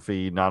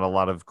cinematography, not a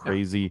lot of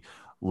crazy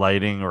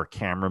lighting or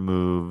camera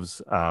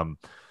moves.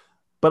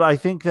 But I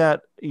think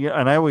that,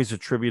 and I always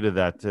attributed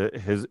that to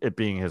it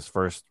being his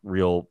first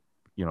real,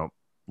 you know,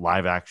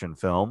 live action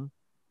film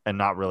and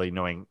not really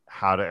knowing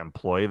how to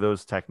employ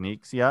those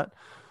techniques yet.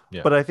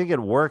 Yeah. But I think it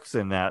works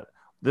in that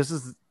this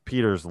is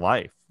Peter's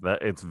life.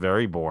 That it's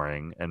very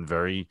boring and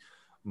very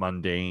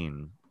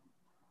mundane,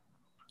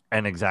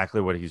 and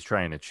exactly what he's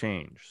trying to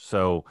change.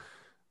 So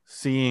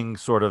seeing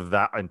sort of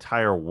that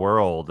entire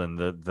world and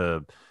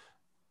the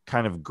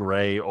kind of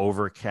gray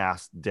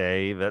overcast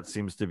day that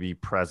seems to be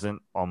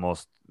present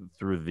almost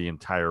through the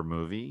entire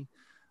movie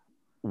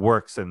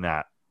works in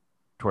that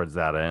towards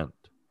that end.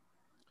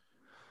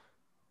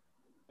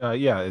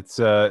 It's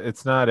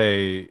not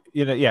a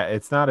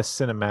it's not a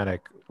cinematic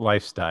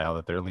lifestyle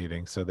that they're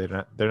leading, so they're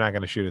not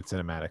going to shoot it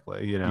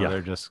cinematically.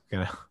 They're just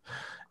gonna.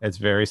 It's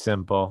very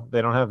simple.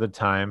 They don't have the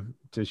time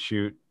to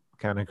shoot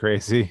kind of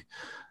crazy,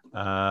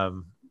 but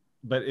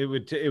it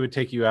would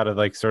take you out of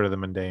like sort of the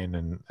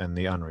mundane and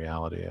the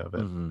unreality of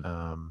it.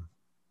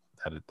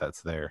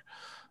 That's there,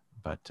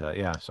 but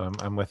so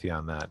I'm with you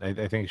on that.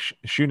 I think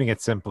shooting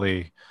it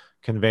simply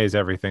conveys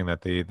everything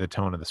that the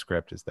tone of the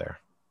script is there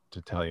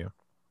to tell you.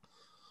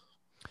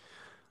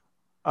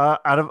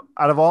 Out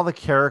of all the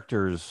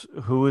characters,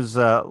 who is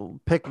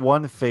pick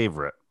one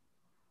favorite?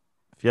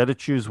 If you had to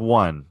choose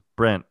one,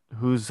 Brent,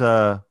 who's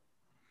your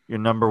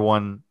number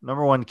one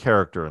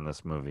character in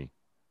this movie?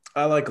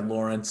 I like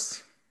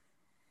Lawrence.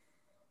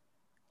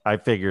 I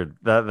figured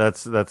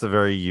that's a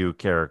very you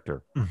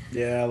character.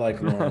 Yeah, I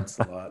like Lawrence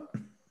a lot.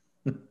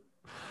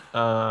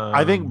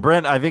 I think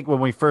Brent. I think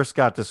when we first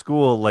got to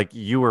school, like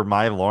you were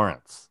my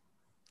Lawrence.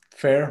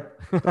 Fair.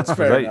 That's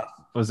fair enough.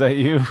 Was that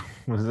you?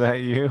 Was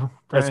that you?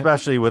 Brian?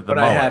 Especially with the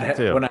mullet,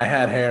 too. When I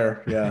had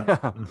hair,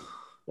 yeah.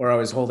 Or I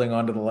was holding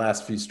on to the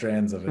last few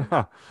strands of it.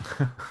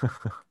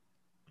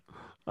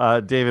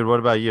 David, what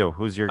about you?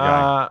 Who's your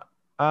guy?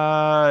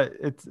 I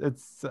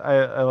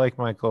like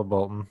Michael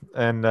Bolton,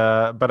 and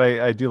but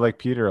I do like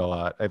Peter a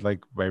lot. I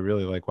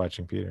really like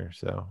watching Peter,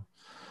 so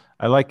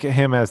I like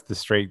him as the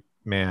straight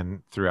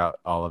man throughout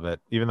all of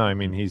it. Even though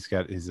he's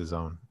his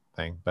own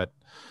thing, but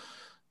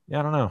yeah,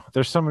 I don't know.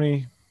 There's so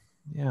many.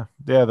 Yeah,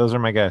 those are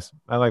my guys.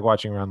 I like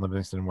watching Ron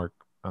Livingston work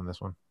on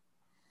this one.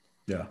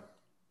 Yeah,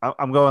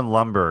 I'm going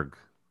Lumbergh.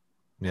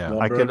 Yeah,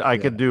 Lumbergh,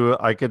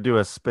 I could do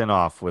a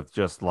spin-off with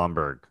just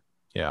Lumbergh.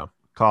 Yeah,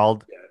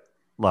 called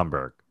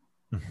Lumbergh.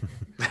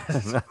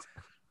 I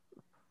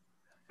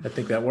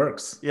think that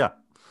works. Yeah.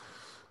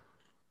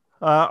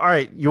 All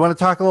right, you want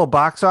to talk a little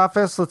box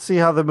office? Let's see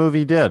how the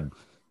movie did.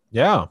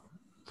 Yeah.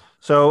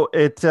 So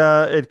it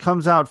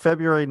comes out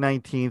February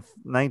 19th,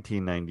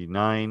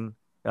 1999.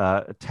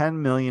 A $10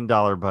 million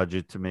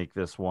budget to make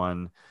this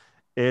one.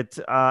 It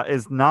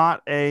is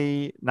not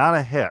a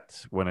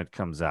hit when it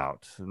comes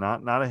out.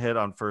 Not a hit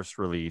on first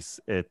release.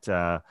 It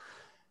had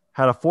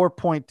a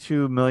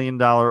 $4.2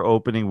 million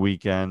opening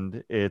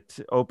weekend. It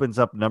opens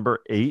up number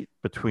 8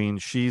 between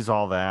She's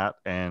All That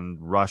and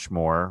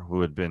Rushmore,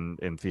 who had been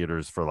in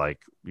theaters for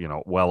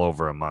well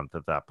over a month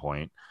at that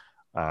point.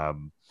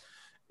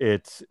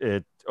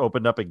 It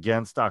opened up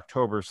against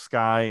October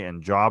Sky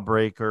and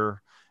Jawbreaker.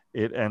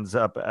 It ends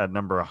up at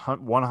number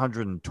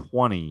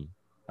 120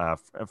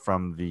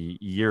 from the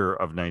year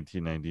of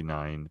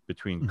 1999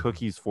 between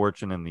Cookie's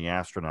Fortune and The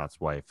Astronaut's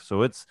Wife.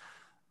 So it's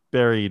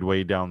buried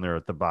way down there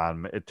at the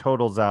bottom. It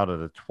totals out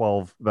at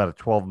about a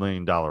 $12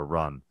 million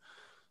run.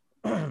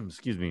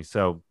 Excuse me.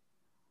 So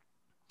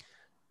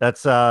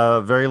that's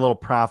very little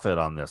profit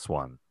on this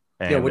one.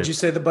 And what'd you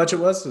say the budget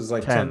was? It was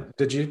like 10.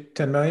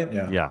 10 million?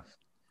 Yeah. Yeah.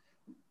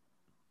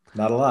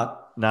 Not a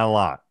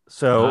lot.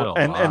 So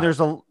and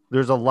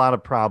there's a lot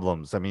of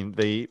problems. I mean,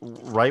 they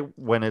right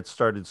when it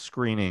started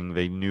screening,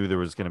 they knew there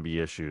was going to be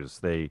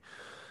issues.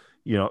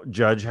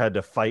 Judge had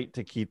to fight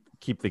to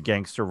keep the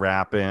gangster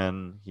rap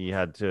in. He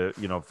had to,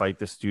 fight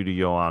the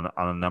studio on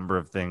a number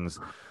of things.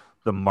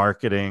 The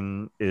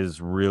marketing was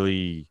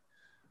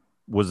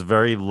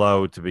very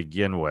low to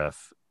begin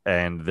with,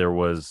 and there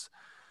was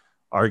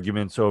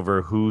arguments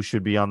over who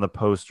should be on the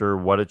poster,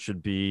 what it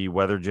should be,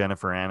 whether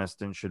Jennifer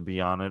Aniston should be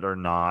on it or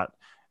not.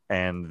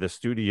 And the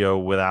studio,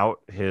 without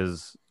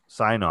his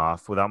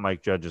sign-off, without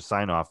Mike Judge's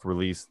sign-off,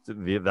 released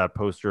that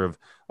poster of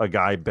a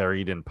guy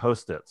buried in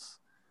Post-its.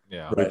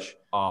 Yeah, which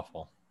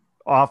awful,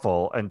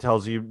 and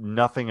tells you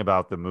nothing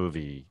about the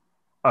movie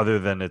other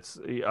than it's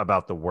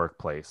about the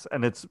workplace.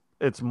 And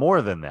it's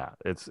more than that.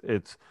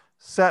 It's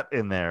set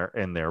in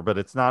there, but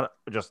it's not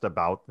just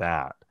about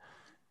that.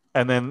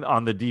 And then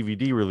on the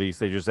DVD release,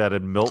 they just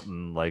added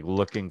Milton, like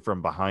looking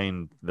from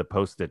behind the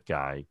Post-it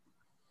guy.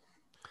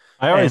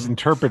 I always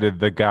interpreted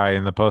the guy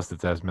in the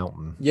Post-its as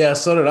Milton. Yeah,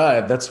 so did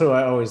I. That's who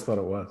I always thought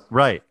it was.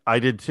 Right. I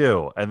did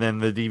too. And then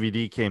the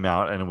DVD came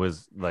out and it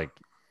was like,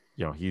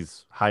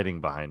 he's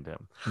hiding behind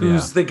him.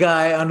 Who's the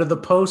guy under the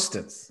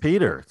Post-its?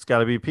 Peter. It's got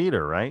to be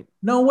Peter, right?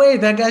 No way.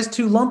 That guy's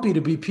too lumpy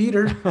to be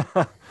Peter.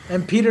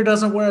 And Peter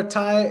doesn't wear a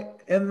tie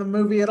in the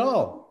movie at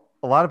all.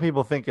 A lot of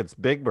people think it's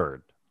Big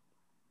Bird.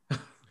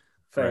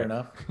 Fair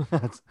enough.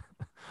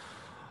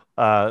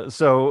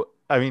 So,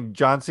 I mean,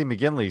 John C.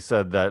 McGinley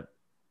said that,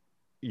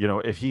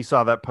 if he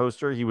saw that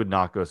poster, he would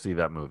not go see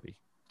that movie.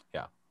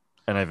 Yeah.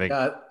 And I think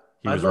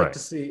he was I'd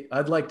right.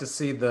 I'd like to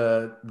see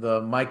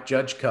the Mike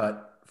Judge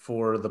cut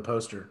for the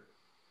poster.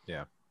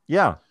 Yeah.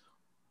 Yeah.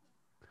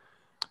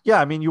 Yeah,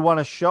 I mean, you want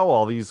to show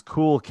all these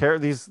cool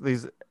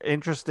these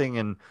interesting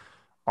and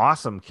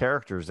awesome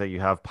characters that you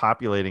have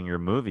populating your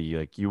movie.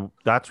 Like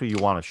that's what you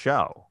want to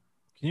show.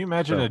 Can you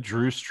imagine a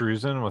Drew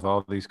Struzan with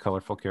all these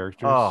colorful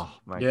characters? Oh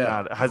my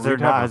God!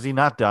 Has he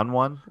not done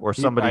one or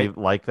somebody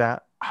like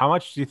that? How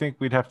much do you think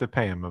we'd have to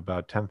pay him?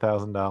 About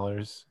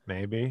 $10,000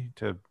 maybe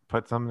to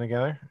put something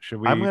together?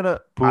 Should we?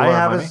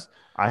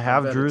 I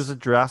have Drew's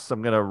address.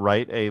 I'm gonna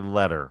write a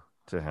letter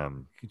to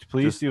him. Could you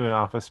please do an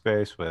Office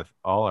Space with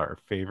all our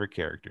favorite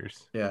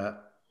characters? Yeah,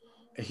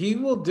 he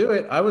will do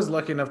it. I was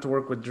lucky enough to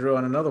work with Drew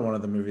on another one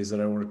of the movies that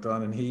I worked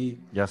on, and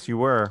Yes, you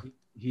were.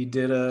 He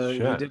did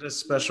a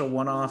special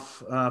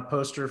one-off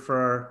poster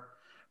for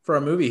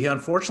our movie. He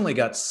unfortunately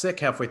got sick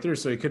halfway through,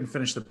 so he couldn't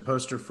finish the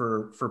poster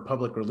for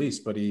public release.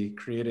 But he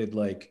created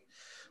like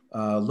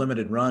a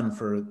limited run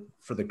for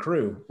the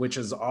crew, which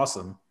is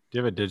awesome. Do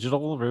you have a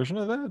digital version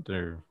of that,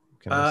 or?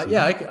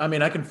 I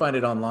mean, I can find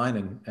it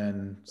online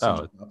and send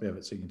you a copy of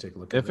it so you can take a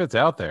look at it. If it's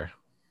out there.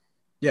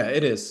 Yeah,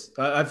 it is.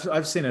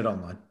 I've seen it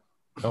online.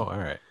 Oh, all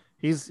right.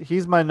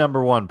 He's my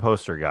number one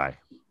poster guy.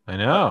 I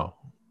know.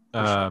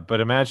 But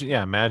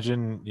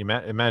imagine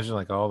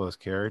like all those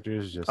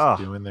characters just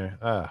doing their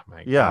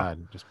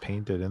God, just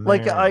painted in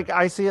there. Like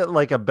I see it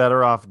like a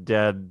Better Off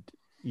Dead,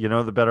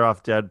 the Better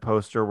Off Dead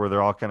poster where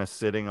they're all kind of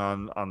sitting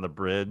on the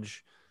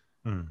bridge,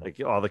 like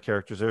all the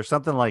characters there,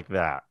 something like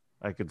that.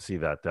 I could see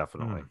that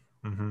definitely.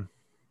 Mm-hmm.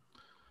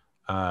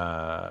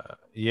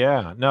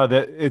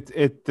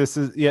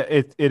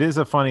 It is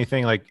a funny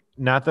thing. Like,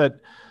 not that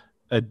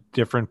a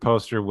different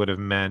poster would have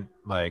meant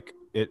like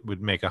it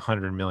would make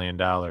 $100 million,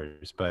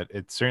 but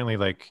it's certainly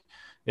like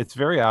it's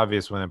very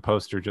obvious when a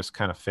poster just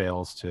kind of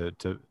fails to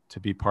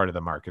be part of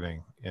the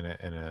marketing in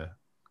a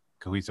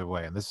cohesive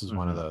way, and this is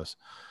one of those.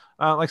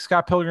 Like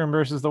Scott Pilgrim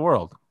versus the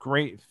World,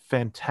 great,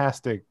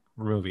 fantastic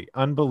movie,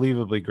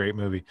 unbelievably great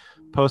movie.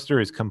 Poster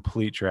is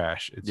complete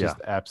trash. It just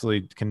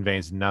absolutely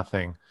conveys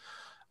nothing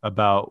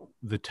about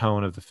the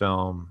tone of the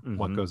film,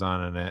 what goes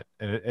on in it,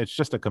 and it's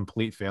just a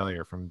complete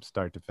failure from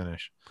start to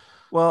finish.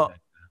 Well,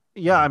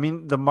 yeah, I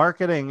mean, the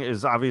marketing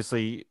is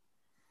obviously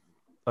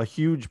a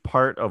huge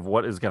part of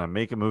what is going to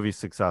make a movie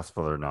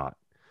successful or not.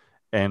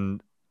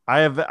 And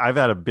I've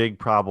had a big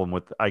problem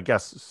with, I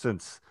guess,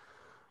 since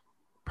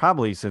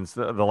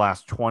the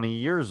last 20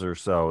 years or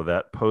so,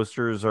 that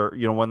posters are,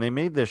 when they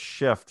made this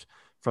shift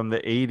from the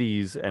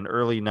 80s and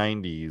early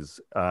 90s,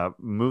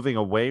 moving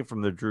away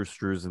from the Drew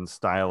Struzan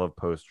style of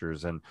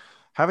posters and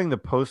having the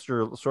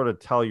poster sort of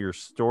tell your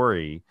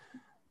story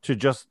to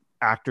just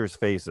actors'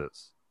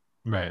 faces.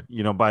 Right.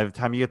 By the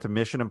time you get to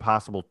Mission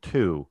Impossible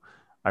 2,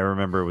 I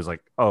remember it was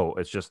like, oh,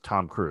 it's just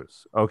Tom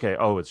Cruise. Okay.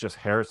 Oh, it's just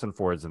Harrison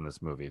Ford's in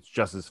this movie. It's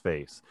just his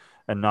face.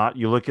 And not,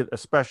 you look at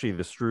especially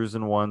the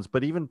Struzan ones,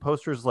 but even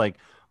posters like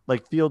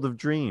Field of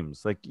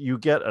Dreams, like you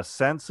get a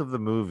sense of the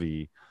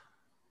movie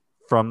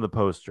from the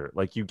poster.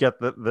 Like you get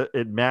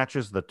it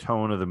matches the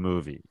tone of the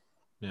movie.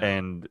 Yeah.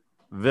 And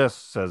this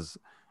says,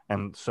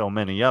 and so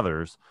many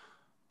others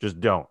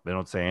just they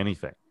don't say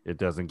anything. It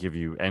doesn't give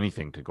you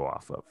anything to go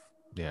off of.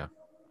 Yeah.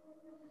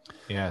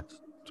 Yeah.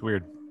 It's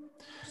weird.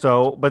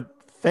 So, but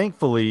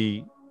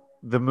thankfully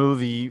the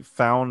movie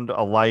found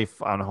a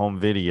life on home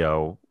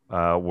video,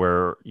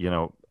 where,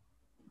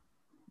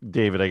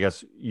 David, I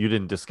guess you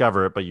didn't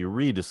discover it, but you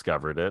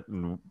rediscovered it,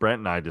 and Brent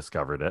and I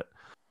discovered it.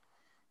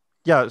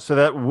 Yeah, so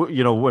that,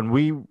 when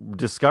we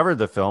discovered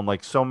the film,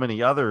 like so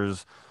many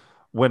others,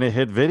 when it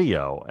hit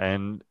video,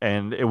 and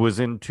it was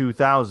in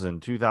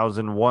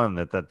 2001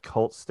 that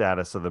cult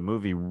status of the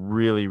movie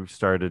really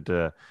started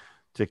to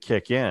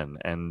kick in.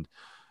 And,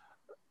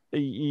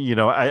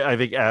 I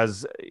think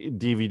as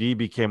DVD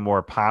became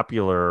more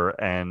popular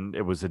and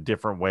it was a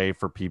different way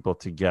for people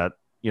to get,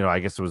 I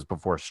guess it was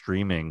before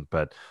streaming,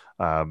 but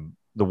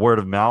the word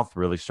of mouth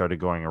really started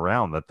going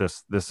around that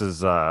this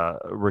is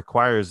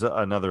requires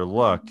another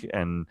look,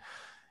 and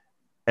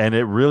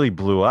it really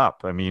blew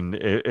up. I mean,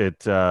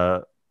 it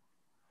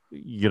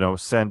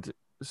sent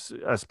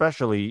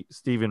especially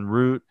Stephen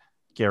Root,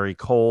 Gary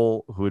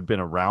Cole, who had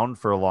been around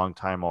for a long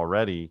time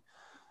already.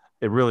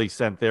 It really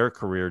sent their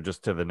career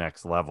just to the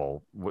next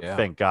level. Yeah.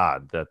 Thank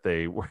God that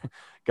they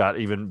got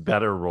even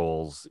better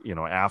roles,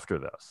 after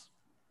this.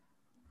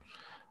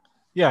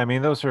 Yeah, I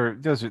mean, those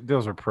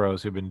are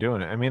pros who've been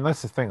doing it. I mean,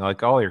 that's the thing.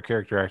 Like all your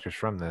character actors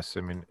from this,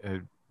 I mean,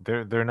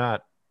 they're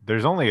not.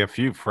 There's only a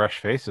few fresh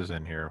faces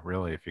in here,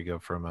 really. If you go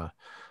from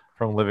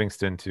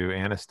Livingston to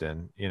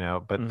Aniston,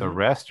 but the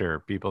rest are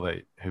people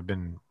who've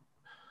been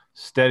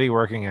steady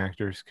working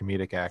actors,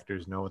 comedic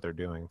actors, know what they're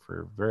doing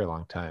for a very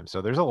long time. So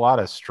there's a lot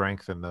of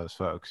strength in those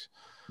folks,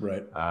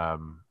 right?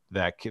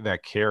 That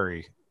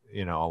carry,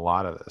 a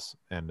lot of this,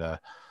 and and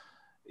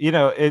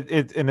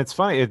it's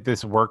funny,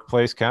 this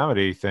workplace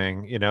comedy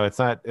thing.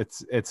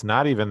 It's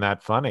not even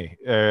that funny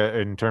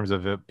in terms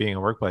of it being a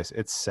workplace.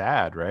 It's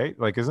sad, right?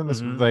 Like, isn't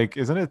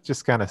it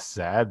just kind of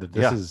sad that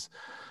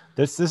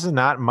this is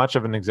not much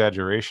of an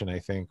exaggeration? I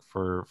think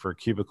for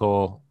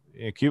cubicle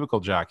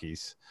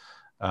jockeys.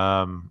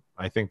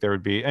 I think there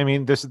would be,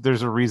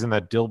 there's a reason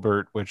that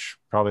Dilbert, which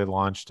probably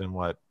launched in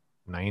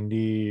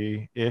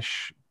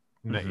 90-ish,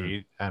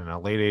 I don't know,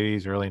 late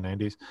 80s, early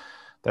 90s.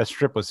 That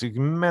strip was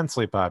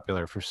immensely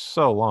popular for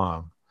so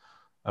long,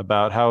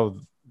 about how,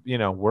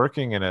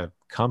 working in a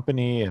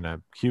company, in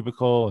a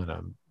cubicle, in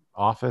an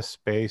office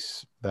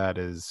space that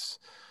is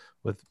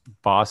with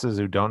bosses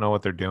who don't know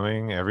what they're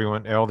doing,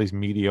 all these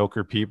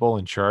mediocre people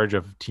in charge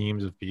of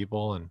teams of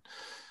people, and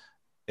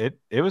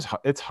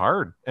it's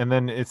hard. And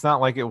then it's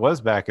not like it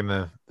was back in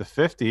the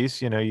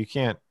 50s. You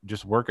can't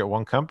just work at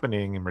one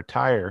company and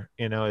retire.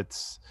 You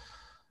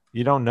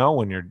don't know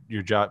when you're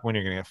going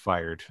to get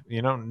fired.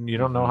 You don't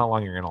know how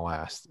long you're going to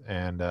last.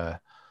 And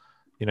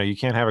you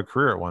can't have a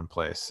career at one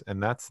place.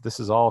 And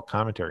this is all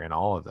commentary on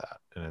all of that.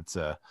 And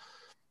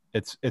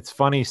it's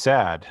funny,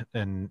 sad,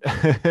 and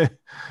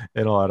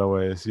in a lot of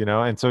ways,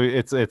 and so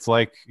it's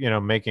like,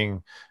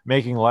 making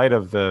light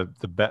of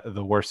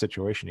the worst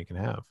situation you can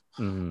have.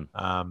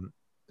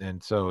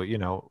 And so,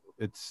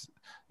 it's,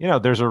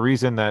 there's a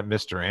reason that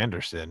Mr.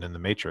 Anderson in The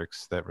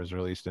Matrix, that was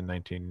released in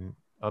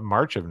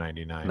March of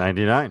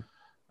 99,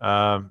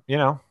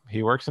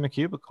 he works in a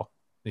cubicle.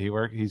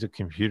 He's a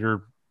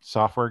computer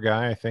software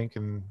guy, I think,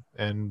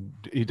 and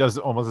he does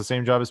almost the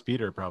same job as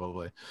Peter,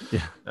 probably.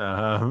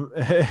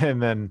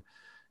 And then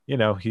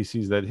he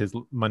sees that his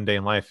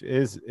mundane life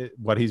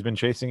what he's been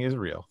chasing is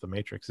real. The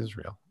Matrix is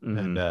real.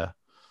 And that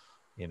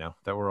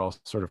we're all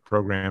sort of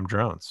programmed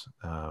drones.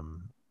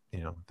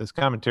 This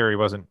commentary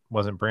wasn't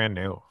brand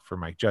new for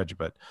Mike Judge,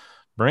 but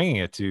bringing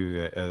it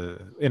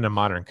to in a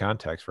modern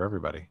context for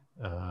everybody,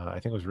 I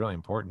think was really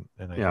important.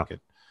 And I think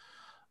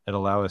it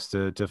allowed us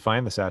to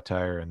find the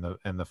satire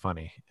and the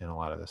funny in a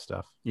lot of this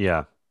stuff.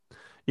 Yeah,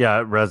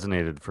 it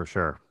resonated for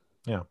sure.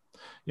 Yeah.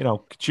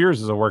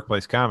 Cheers is a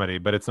workplace comedy,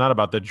 but it's not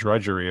about the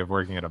drudgery of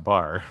working at a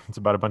bar. It's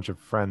about a bunch of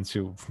friends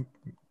who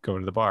go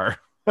to the bar.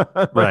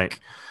 Right.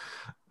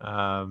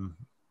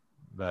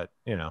 But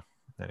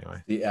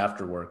anyway, the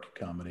after work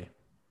comedy.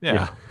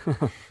 Yeah.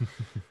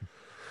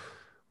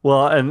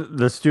 Well, and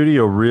the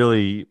studio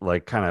really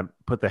kind of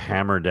put the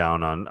hammer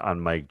down on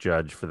Mike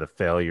Judge for the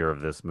failure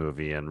of this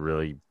movie, and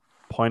really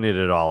pointed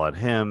it all at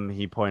him.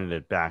 He pointed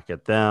it back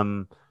at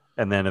them,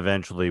 and then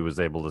eventually was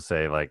able to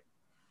say,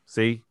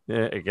 see,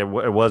 it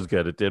was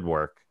good. It did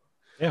work.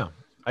 Yeah.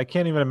 I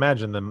can't even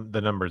imagine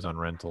the numbers on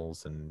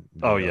rentals and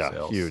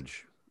sales.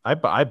 Huge. I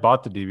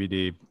bought the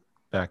DVD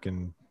back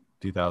in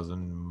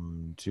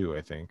 2002,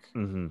 I think,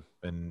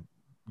 and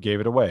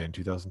gave it away in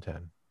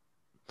 2010.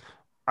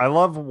 I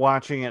love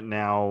watching it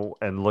now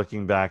and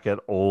looking back at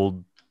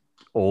old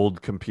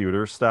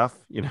computer stuff,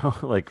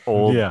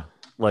 old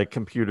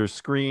computer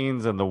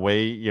screens, and the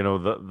way,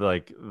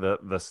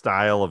 the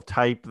style of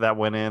type that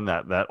went in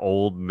that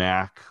old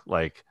Mac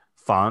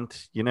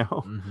font,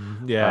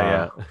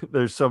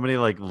 there's so many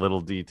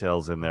little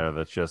details in there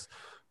that's just,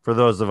 for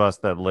those of us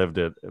that lived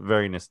it,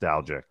 very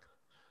nostalgic.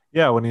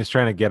 Yeah, when he's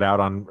trying to get out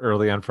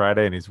early on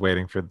Friday and he's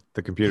waiting for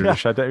the computer to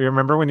shut down. You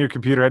remember when your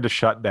computer had to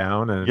shut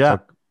down and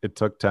it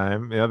took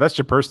time? That's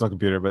your personal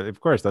computer, but of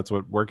course that's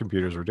what work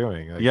computers were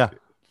doing.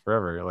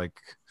 Forever.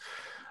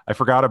 I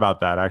forgot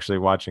about that, actually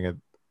watching it.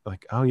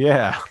 Oh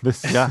yeah,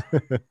 this. Yeah.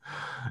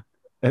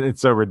 And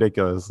it's so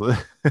ridiculous.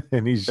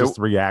 And he's just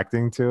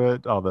reacting to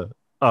it. All the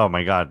oh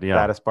my god, yeah,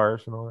 status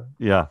bars and all that.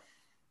 Yeah.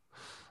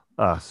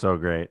 So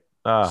great.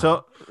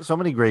 So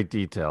many great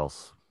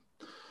details.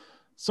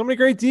 So many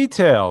great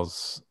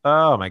details.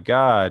 Oh my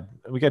god.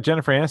 We got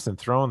Jennifer Aniston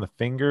throwing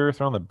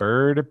the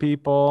bird at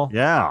people.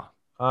 Yeah.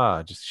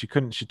 She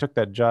took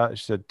that job.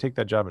 She said, take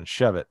that job and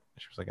shove it.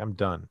 She was like, I'm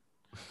done.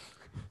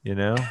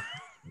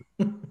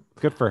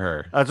 Good for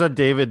her. That's what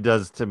David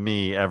does to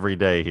me every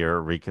day here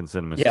at Recon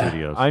Cinema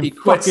Studios. I'm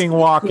fucking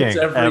walking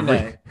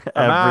every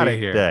I'm out of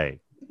here. Day.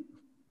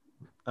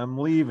 I'm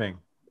leaving.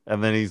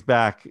 And then he's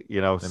back,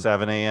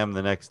 7 a.m.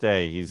 the next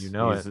day. He's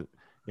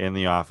in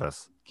the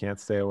office. Can't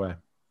stay away.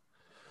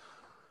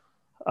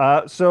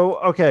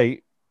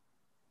 Okay.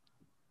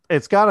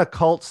 It's got a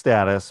cult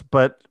status,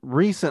 but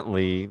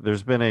recently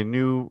there's been a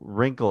new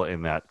wrinkle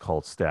in that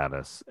cult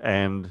status.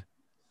 And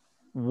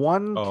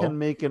one can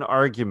make an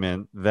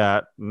argument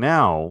that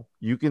now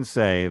you can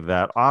say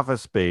that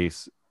Office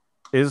Space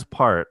is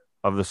part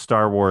of the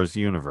Star Wars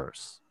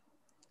universe.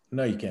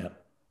 No, you can't.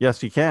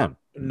 Yes, you can.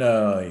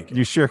 No, you can't.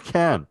 You sure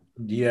can.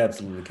 You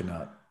absolutely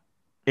cannot.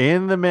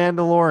 In The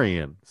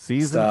Mandalorian,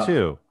 season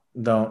 2.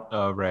 Don't.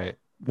 Oh, right.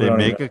 They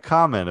make a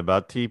comment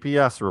about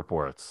TPS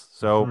reports.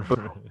 So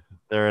boom,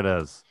 there it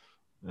is.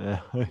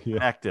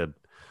 Connected.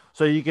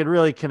 So you can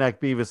really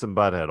connect Beavis and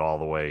Butthead all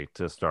the way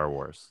to Star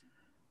Wars.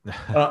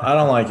 I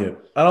don't like it.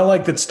 I don't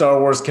like that Star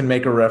Wars can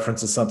make a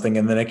reference to something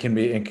and then it can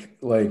be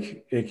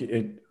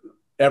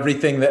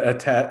everything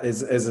that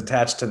is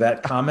attached to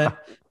that comment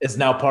is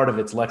now part of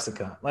its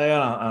lexicon. I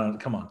don't,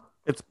 come on.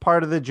 It's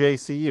part of the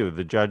JCU,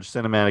 the Judge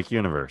Cinematic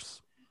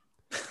Universe.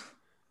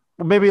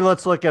 Well, maybe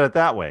let's look at it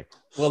that way.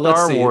 Well,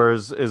 Star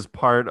Wars is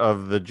part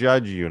of the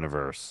Judge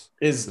universe.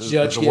 Is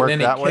Judge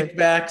getting any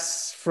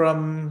kickbacks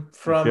from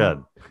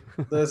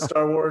the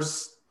Star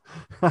Wars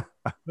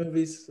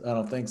movies? I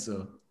don't think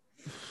so.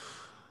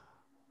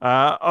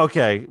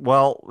 Okay.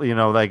 Well,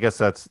 I guess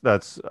that's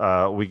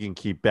we can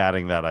keep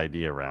batting that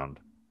idea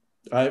around.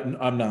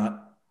 I'm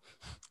not.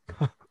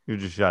 You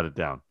just shot it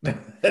down.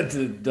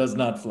 It does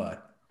not fly.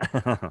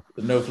 The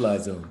no-fly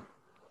zone.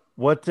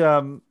 What?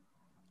 All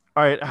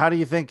right. How do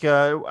you think?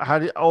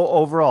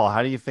 Overall?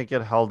 How do you think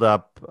it held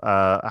up?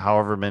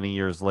 However many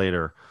years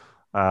later,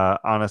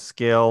 on a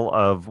scale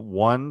of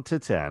 1 to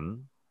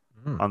 10,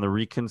 on the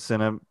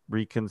Reconcina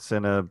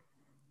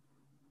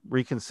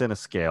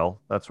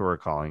scale. That's what we're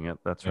calling it.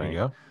 That's There right. you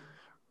go.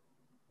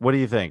 What do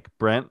you think,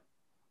 Brent?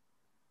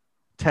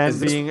 10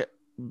 being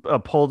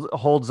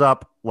holds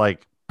up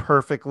like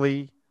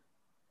perfectly,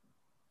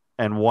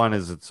 and 1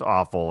 is it's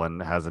awful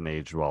and hasn't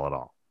aged well at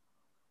all.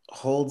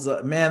 Holds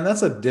up, man.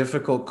 That's a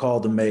difficult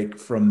call to make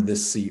from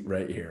this seat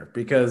right here,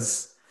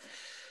 because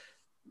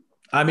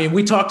I mean,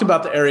 we talked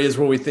about the areas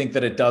where we think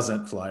that it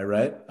doesn't fly,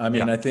 right? I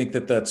mean, I think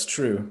that that's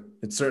true.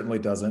 It certainly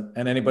doesn't.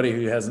 And anybody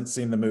who hasn't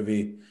seen the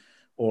movie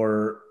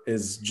or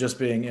is just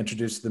being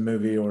introduced to the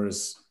movie or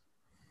is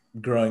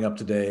growing up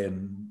today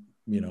and,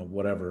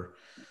 whatever,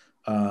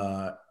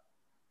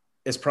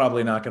 is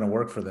probably not going to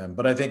work for them.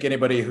 But I think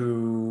anybody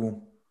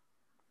who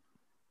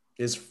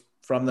is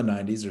from the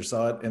 90s or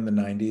saw it in the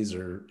 90s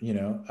or,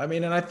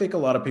 and I think a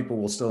lot of people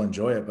will still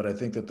enjoy it, but I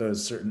think that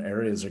those certain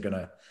areas are going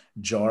to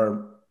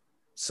jar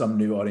some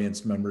new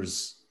audience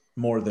members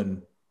more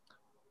than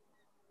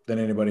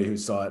anybody who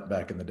saw it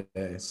back in the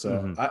day.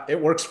 So it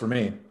works for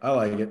me. I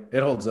like it.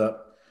 It holds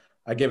up.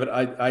 I give it,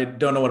 I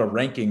don't know what a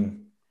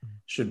ranking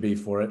should be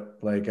for it.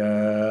 Like,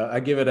 I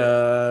give it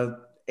a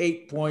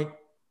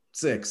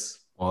 8.6.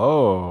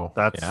 Whoa.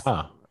 That's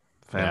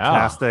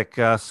fantastic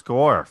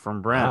score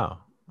from Brent. Wow.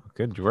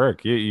 Good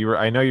work. You were,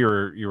 I know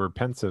you were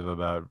pensive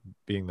about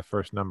being the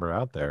first number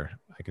out there.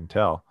 I can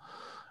tell.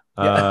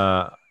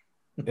 Or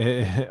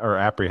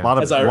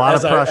apprehensive.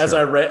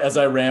 As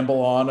I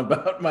ramble on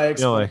about my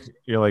experience.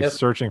 You're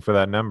searching for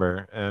that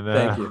number. And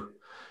thank you.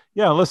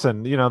 Yeah,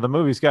 listen, the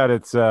movie's got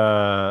its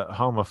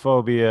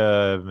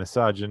homophobia,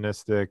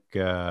 misogynistic,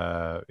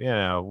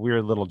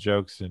 weird little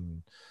jokes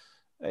and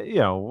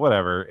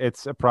whatever.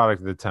 It's a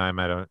product of the time.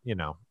 I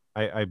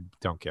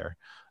don't care.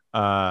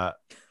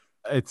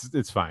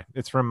 It's fine.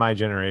 It's from my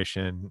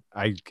generation.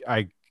 This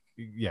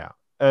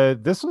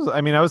was,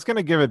 I was going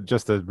to give it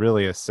just a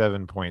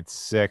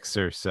 7.6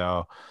 or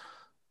so.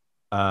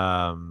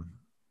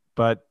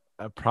 But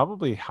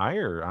probably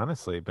higher,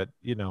 honestly, but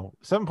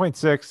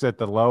 7.6 at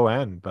the low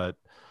end, but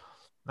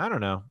I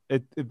don't know.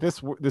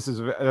 That's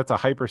a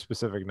hyper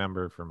specific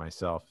number for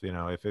myself.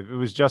 If it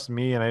was just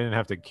me and I didn't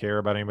have to care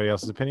about anybody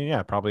else's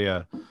opinion, probably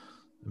a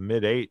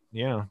mid 8,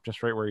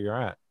 just right where you're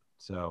at.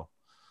 So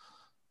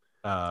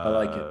I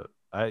like it.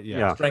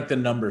 Strength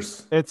in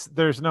numbers.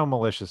 There's no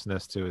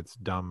maliciousness to its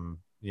dumb,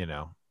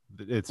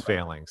 its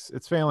failings.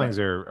 Its failings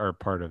are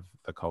part of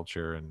the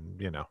culture and,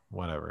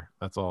 whatever.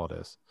 That's all it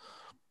is.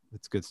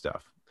 It's good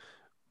stuff.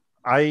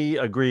 I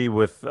agree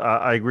with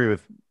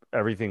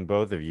everything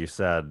both of you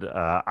said.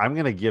 I'm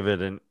going to give it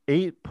an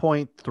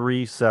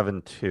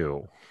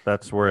 8.372.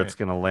 That's where it's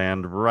going to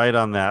land, right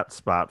on that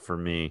spot for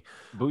me.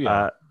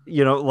 Booyah.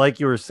 Like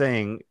you were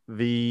saying,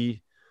 the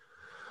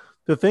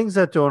things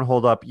that don't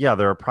hold up,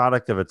 they're a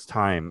product of its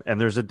time.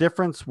 And there's a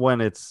difference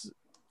when it's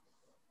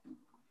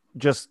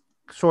just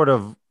sort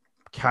of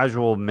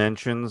casual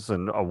mentions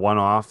and a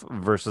one-off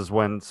versus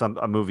when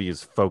a movie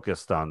is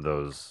focused on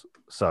those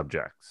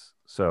subjects.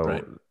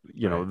 So,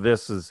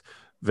 this is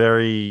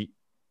very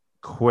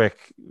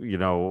quick,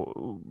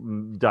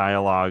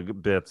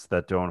 dialogue bits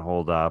that don't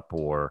hold up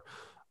or,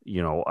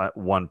 at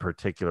one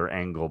particular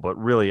angle, but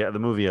really the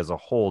movie as a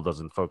whole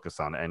doesn't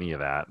focus on any of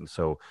that. And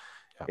so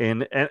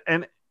in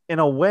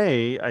a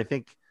way, I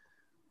think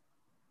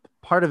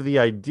part of the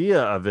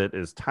idea of it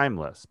is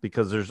timeless,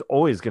 because there's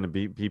always going to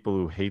be people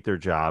who hate their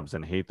jobs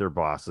and hate their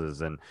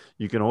bosses. And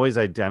you can always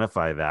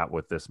identify that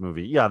with this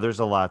movie. Yeah, there's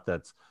a lot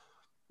that's,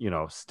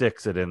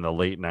 sticks it in the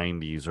late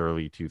 90s,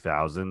 early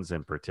 2000s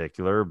in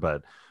particular,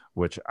 but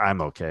which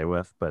I'm okay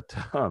with, but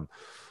that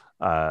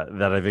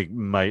I think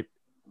might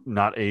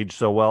not age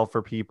so well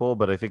for people.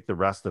 But I think the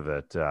rest of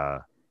it,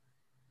 I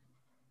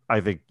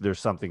think there's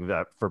something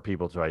that for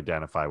people to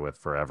identify with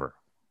forever.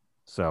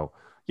 So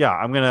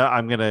I'm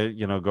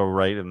gonna go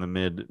right in the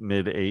mid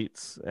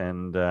 8s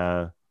and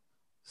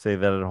say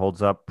that it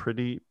holds up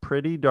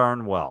pretty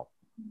darn well.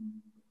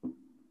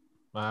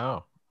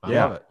 Wow, I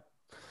love it.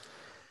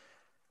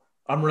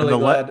 I'm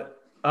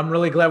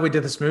really glad we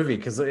did this movie,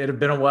 because it had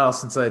been a while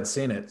since I had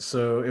seen it,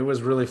 so it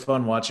was really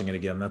fun watching it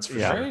again. That's for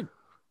sure. Right?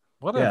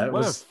 What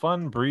a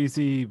fun,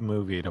 breezy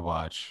movie to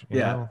watch. You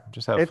know?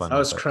 Just have fun. I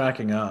was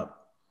cracking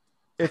up.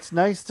 It's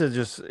nice to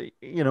just,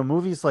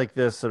 movies like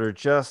this that are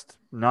just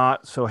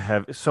not so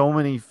heavy. So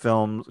many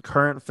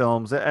current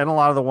films, and a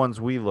lot of the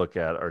ones we look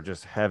at are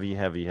just heavy.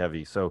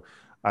 So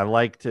I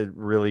like to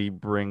really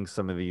bring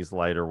some of these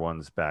lighter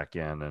ones back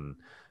in, and,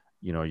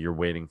 you're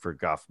waiting for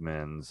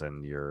Guffman's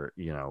and you're,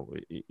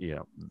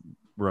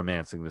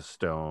 Romancing the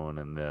Stone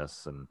and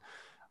this, and,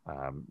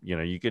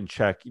 you can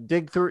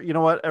dig through,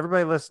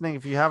 everybody listening,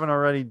 if you haven't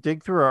already,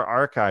 dig through our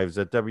archives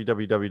at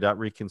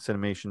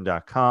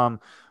www.reconciliation.com.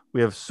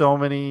 We have so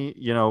many,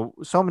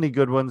 so many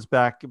good ones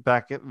back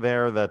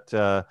there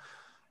that,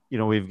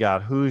 we've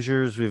got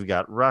Hoosiers, we've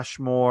got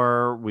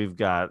Rushmore, we've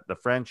got The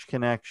French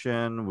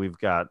Connection, we've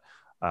got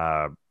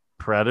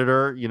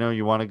Predator.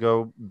 You want to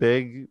go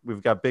big?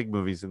 We've got big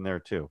movies in there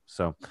too.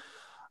 So,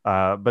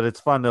 but it's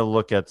fun to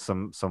look at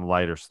some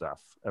lighter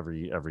stuff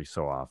every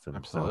so often.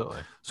 Absolutely.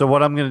 So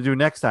what I'm going to do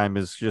next time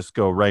is just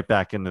go right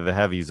back into the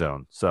heavy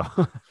zone. So,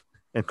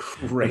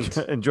 Great.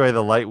 Enjoy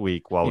the light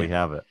week while we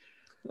have it.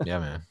 Yeah,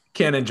 man.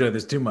 Can't enjoy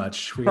this too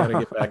much. We got to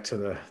get back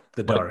to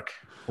the dark.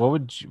 What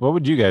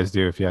would you guys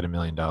do if you had $1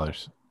 million?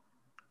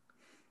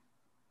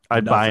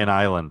 I'd buy an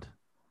island.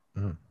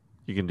 Mm.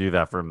 You can do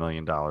that for $1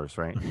 million,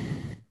 right?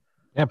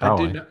 Yeah,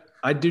 probably.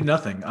 I'd do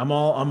nothing. I'm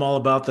all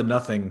about the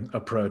nothing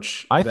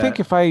approach. I think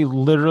if I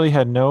literally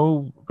had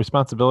no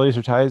responsibilities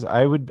or ties,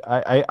 I would.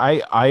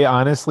 I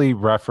honestly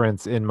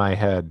reference in my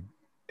head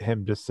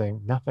him just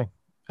saying nothing.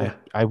 Yeah.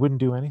 I wouldn't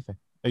do anything.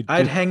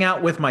 I'd hang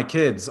out with my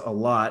kids a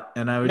lot,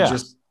 and I would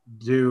just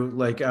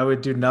I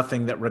would do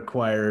nothing that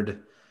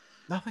required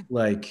nothing,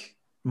 like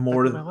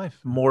my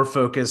more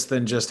focus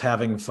than just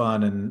having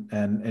fun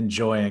and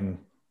enjoying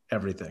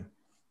everything.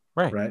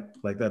 Right.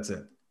 Like that's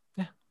it.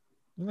 Yeah.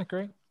 Isn't that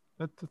great?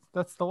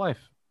 That's the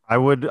life. I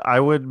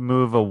would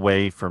move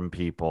away from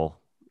people,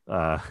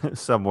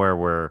 somewhere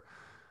where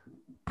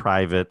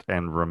private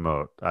and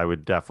remote. I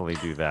would definitely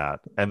do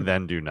that, and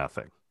then do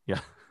nothing. Yeah.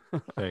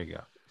 There you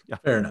go. Yeah.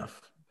 Fair enough.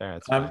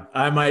 That's fine.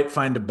 I might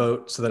find a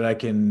boat so that I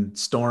can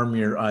storm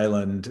your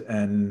island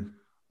and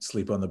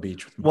sleep on the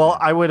beach with Well,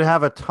 I would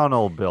have a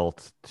tunnel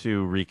built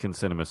to Recon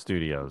Cinema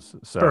Studios.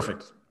 So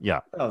Perfect. Yeah.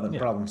 Oh, then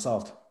problem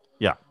solved.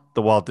 Yeah.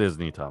 The Walt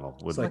Disney Tunnel.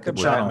 It's like a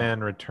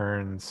Batman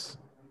Returns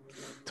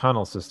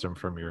tunnel system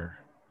from your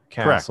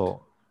castle.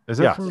 Correct. Is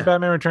it from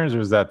Batman Returns, or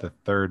is that the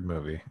third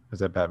movie? Is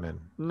that Batman?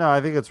 No,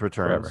 I think it's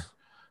Returns.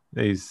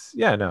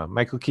 Whatever.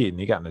 Michael Keaton.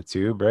 He got in a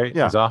tube, right?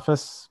 Yeah. His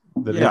office.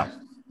 Yeah.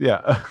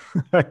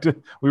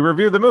 We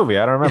reviewed the movie.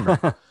 I don't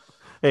remember.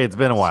 Hey, it's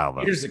been a while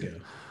though. Years ago.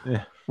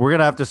 Yeah. We're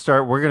gonna have to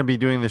start. We're gonna be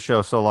doing the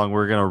show so long.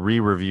 We're gonna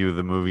re-review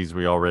the movies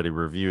we already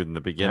reviewed in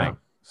the beginning. Yeah.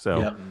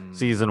 So,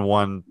 season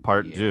 1,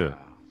 part 2.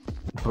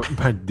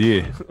 Part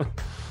 2.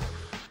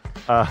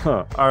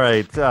 All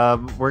right,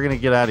 we're gonna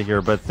get out of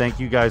here, but thank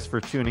you guys for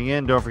tuning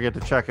in. Don't forget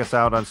to check us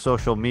out on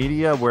social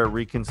media. We're at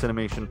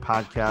Reconciliation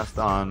Podcast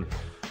on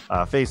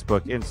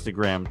Facebook,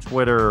 Instagram,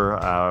 Twitter,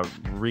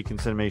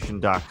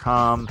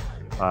 reconciliation.com.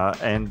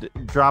 And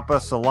drop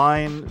us a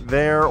line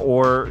there,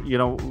 or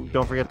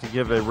don't forget to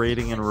give a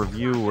rating and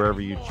review wherever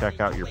you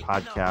check out your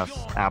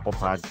podcasts: Apple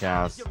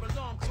Podcasts,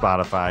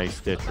 Spotify,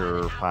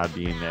 Stitcher,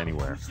 Podbean,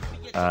 anywhere.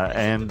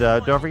 And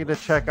don't forget to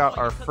check out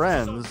our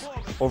friends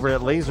over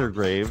at Laser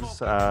Graves.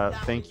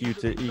 Thank you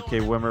to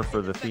E.K. Wimmer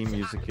for the theme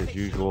music as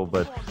usual,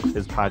 but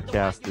his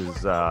podcast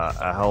is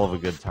a hell of a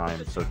good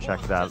time, so check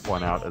that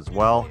one out as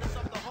well.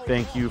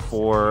 Thank you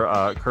for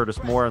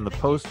Curtis Moore and the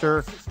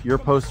poster. Your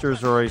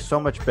posters are always so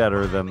much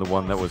better than the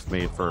one that was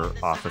made for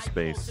Office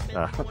Space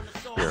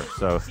here.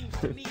 So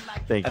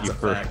thank you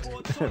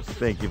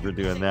for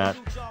doing that.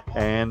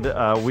 And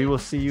we will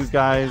see you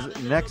guys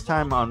next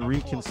time on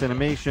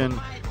Reconciliation.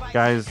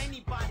 Guys,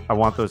 I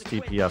want those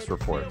TPS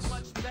reports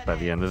by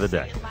the end of the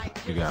day.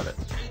 You got it.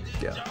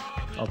 Yeah.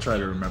 I'll try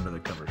to remember the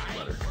cover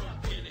letter.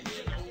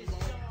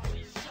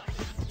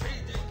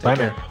 Bye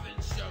now.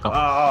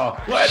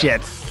 Oh, what?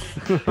 Shit.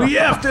 We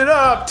effed it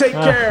up. Take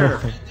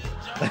care.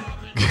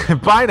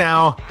 Bye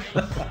now.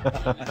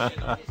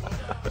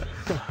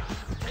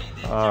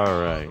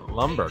 All right.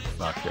 Lumberg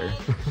fucker.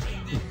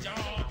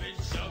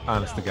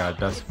 Honest to God,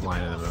 best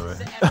line in the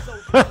movie.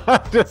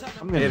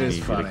 I'm going to need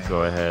you to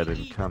go ahead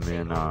and come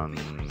in on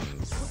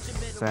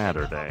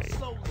Saturday.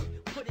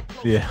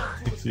 Yeah.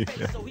 You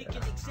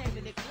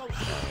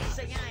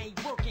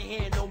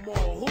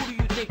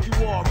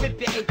are. Rip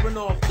your apron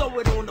off, throw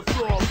it on the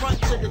floor, run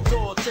to the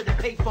door, to the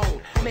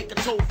payphone, make a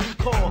toll-free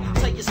call,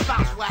 tell your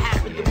spouse what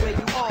happened to where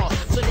you are,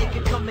 so they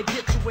can come and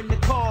get you in the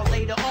car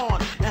later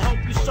on, and help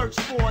you search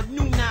for a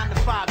new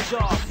 9-to-5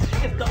 job.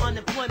 If the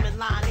unemployment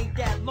line ain't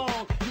that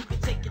long, you can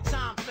take your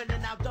time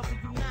filling out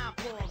W-9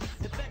 forms.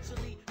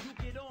 Eventually, you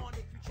get on if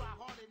you try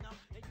hard enough,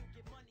 and you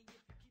get money if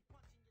you keep punching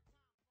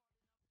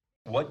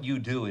your time. What you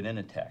do at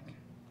Initech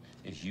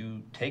is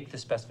you take the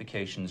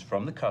specifications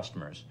from the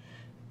customers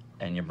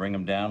and you bring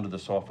them down to the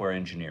software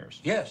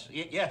engineers. Yes,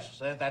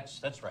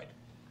 that's right.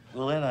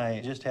 Well, then I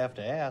just have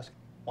to ask,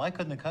 why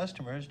couldn't the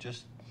customers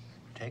just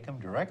take them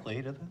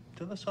directly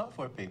to the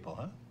software people,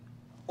 huh?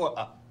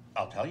 Well,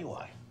 I'll tell you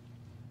why.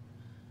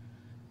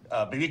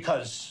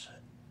 Because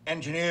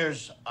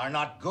engineers are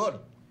not good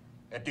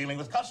at dealing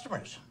with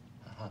customers.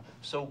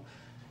 So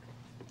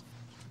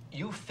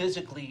you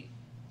physically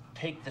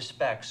take the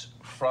specs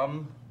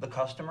from the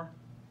customer?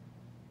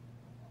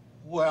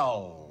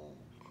 Well,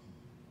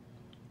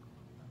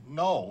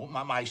 no,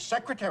 my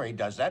secretary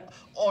does that,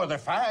 or they're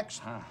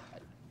faxed.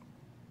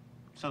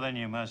 So then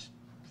you must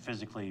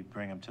physically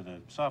bring them to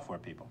the software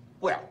people.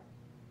 Well,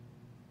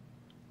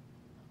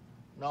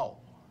 no.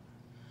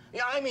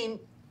 Yeah, I mean,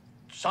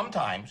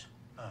 sometimes.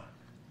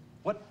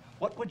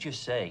 What would you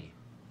say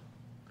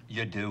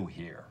you do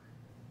here?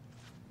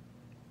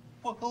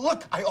 Well,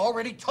 look, I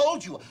already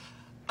told you.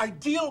 I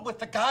deal with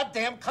the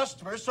goddamn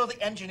customers so the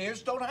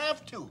engineers don't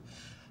have to.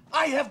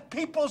 I have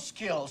people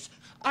skills.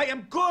 I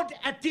am good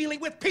at dealing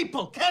with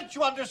people. Can't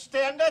you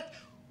understand that?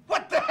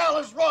 What the hell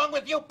is wrong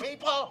with you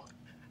people?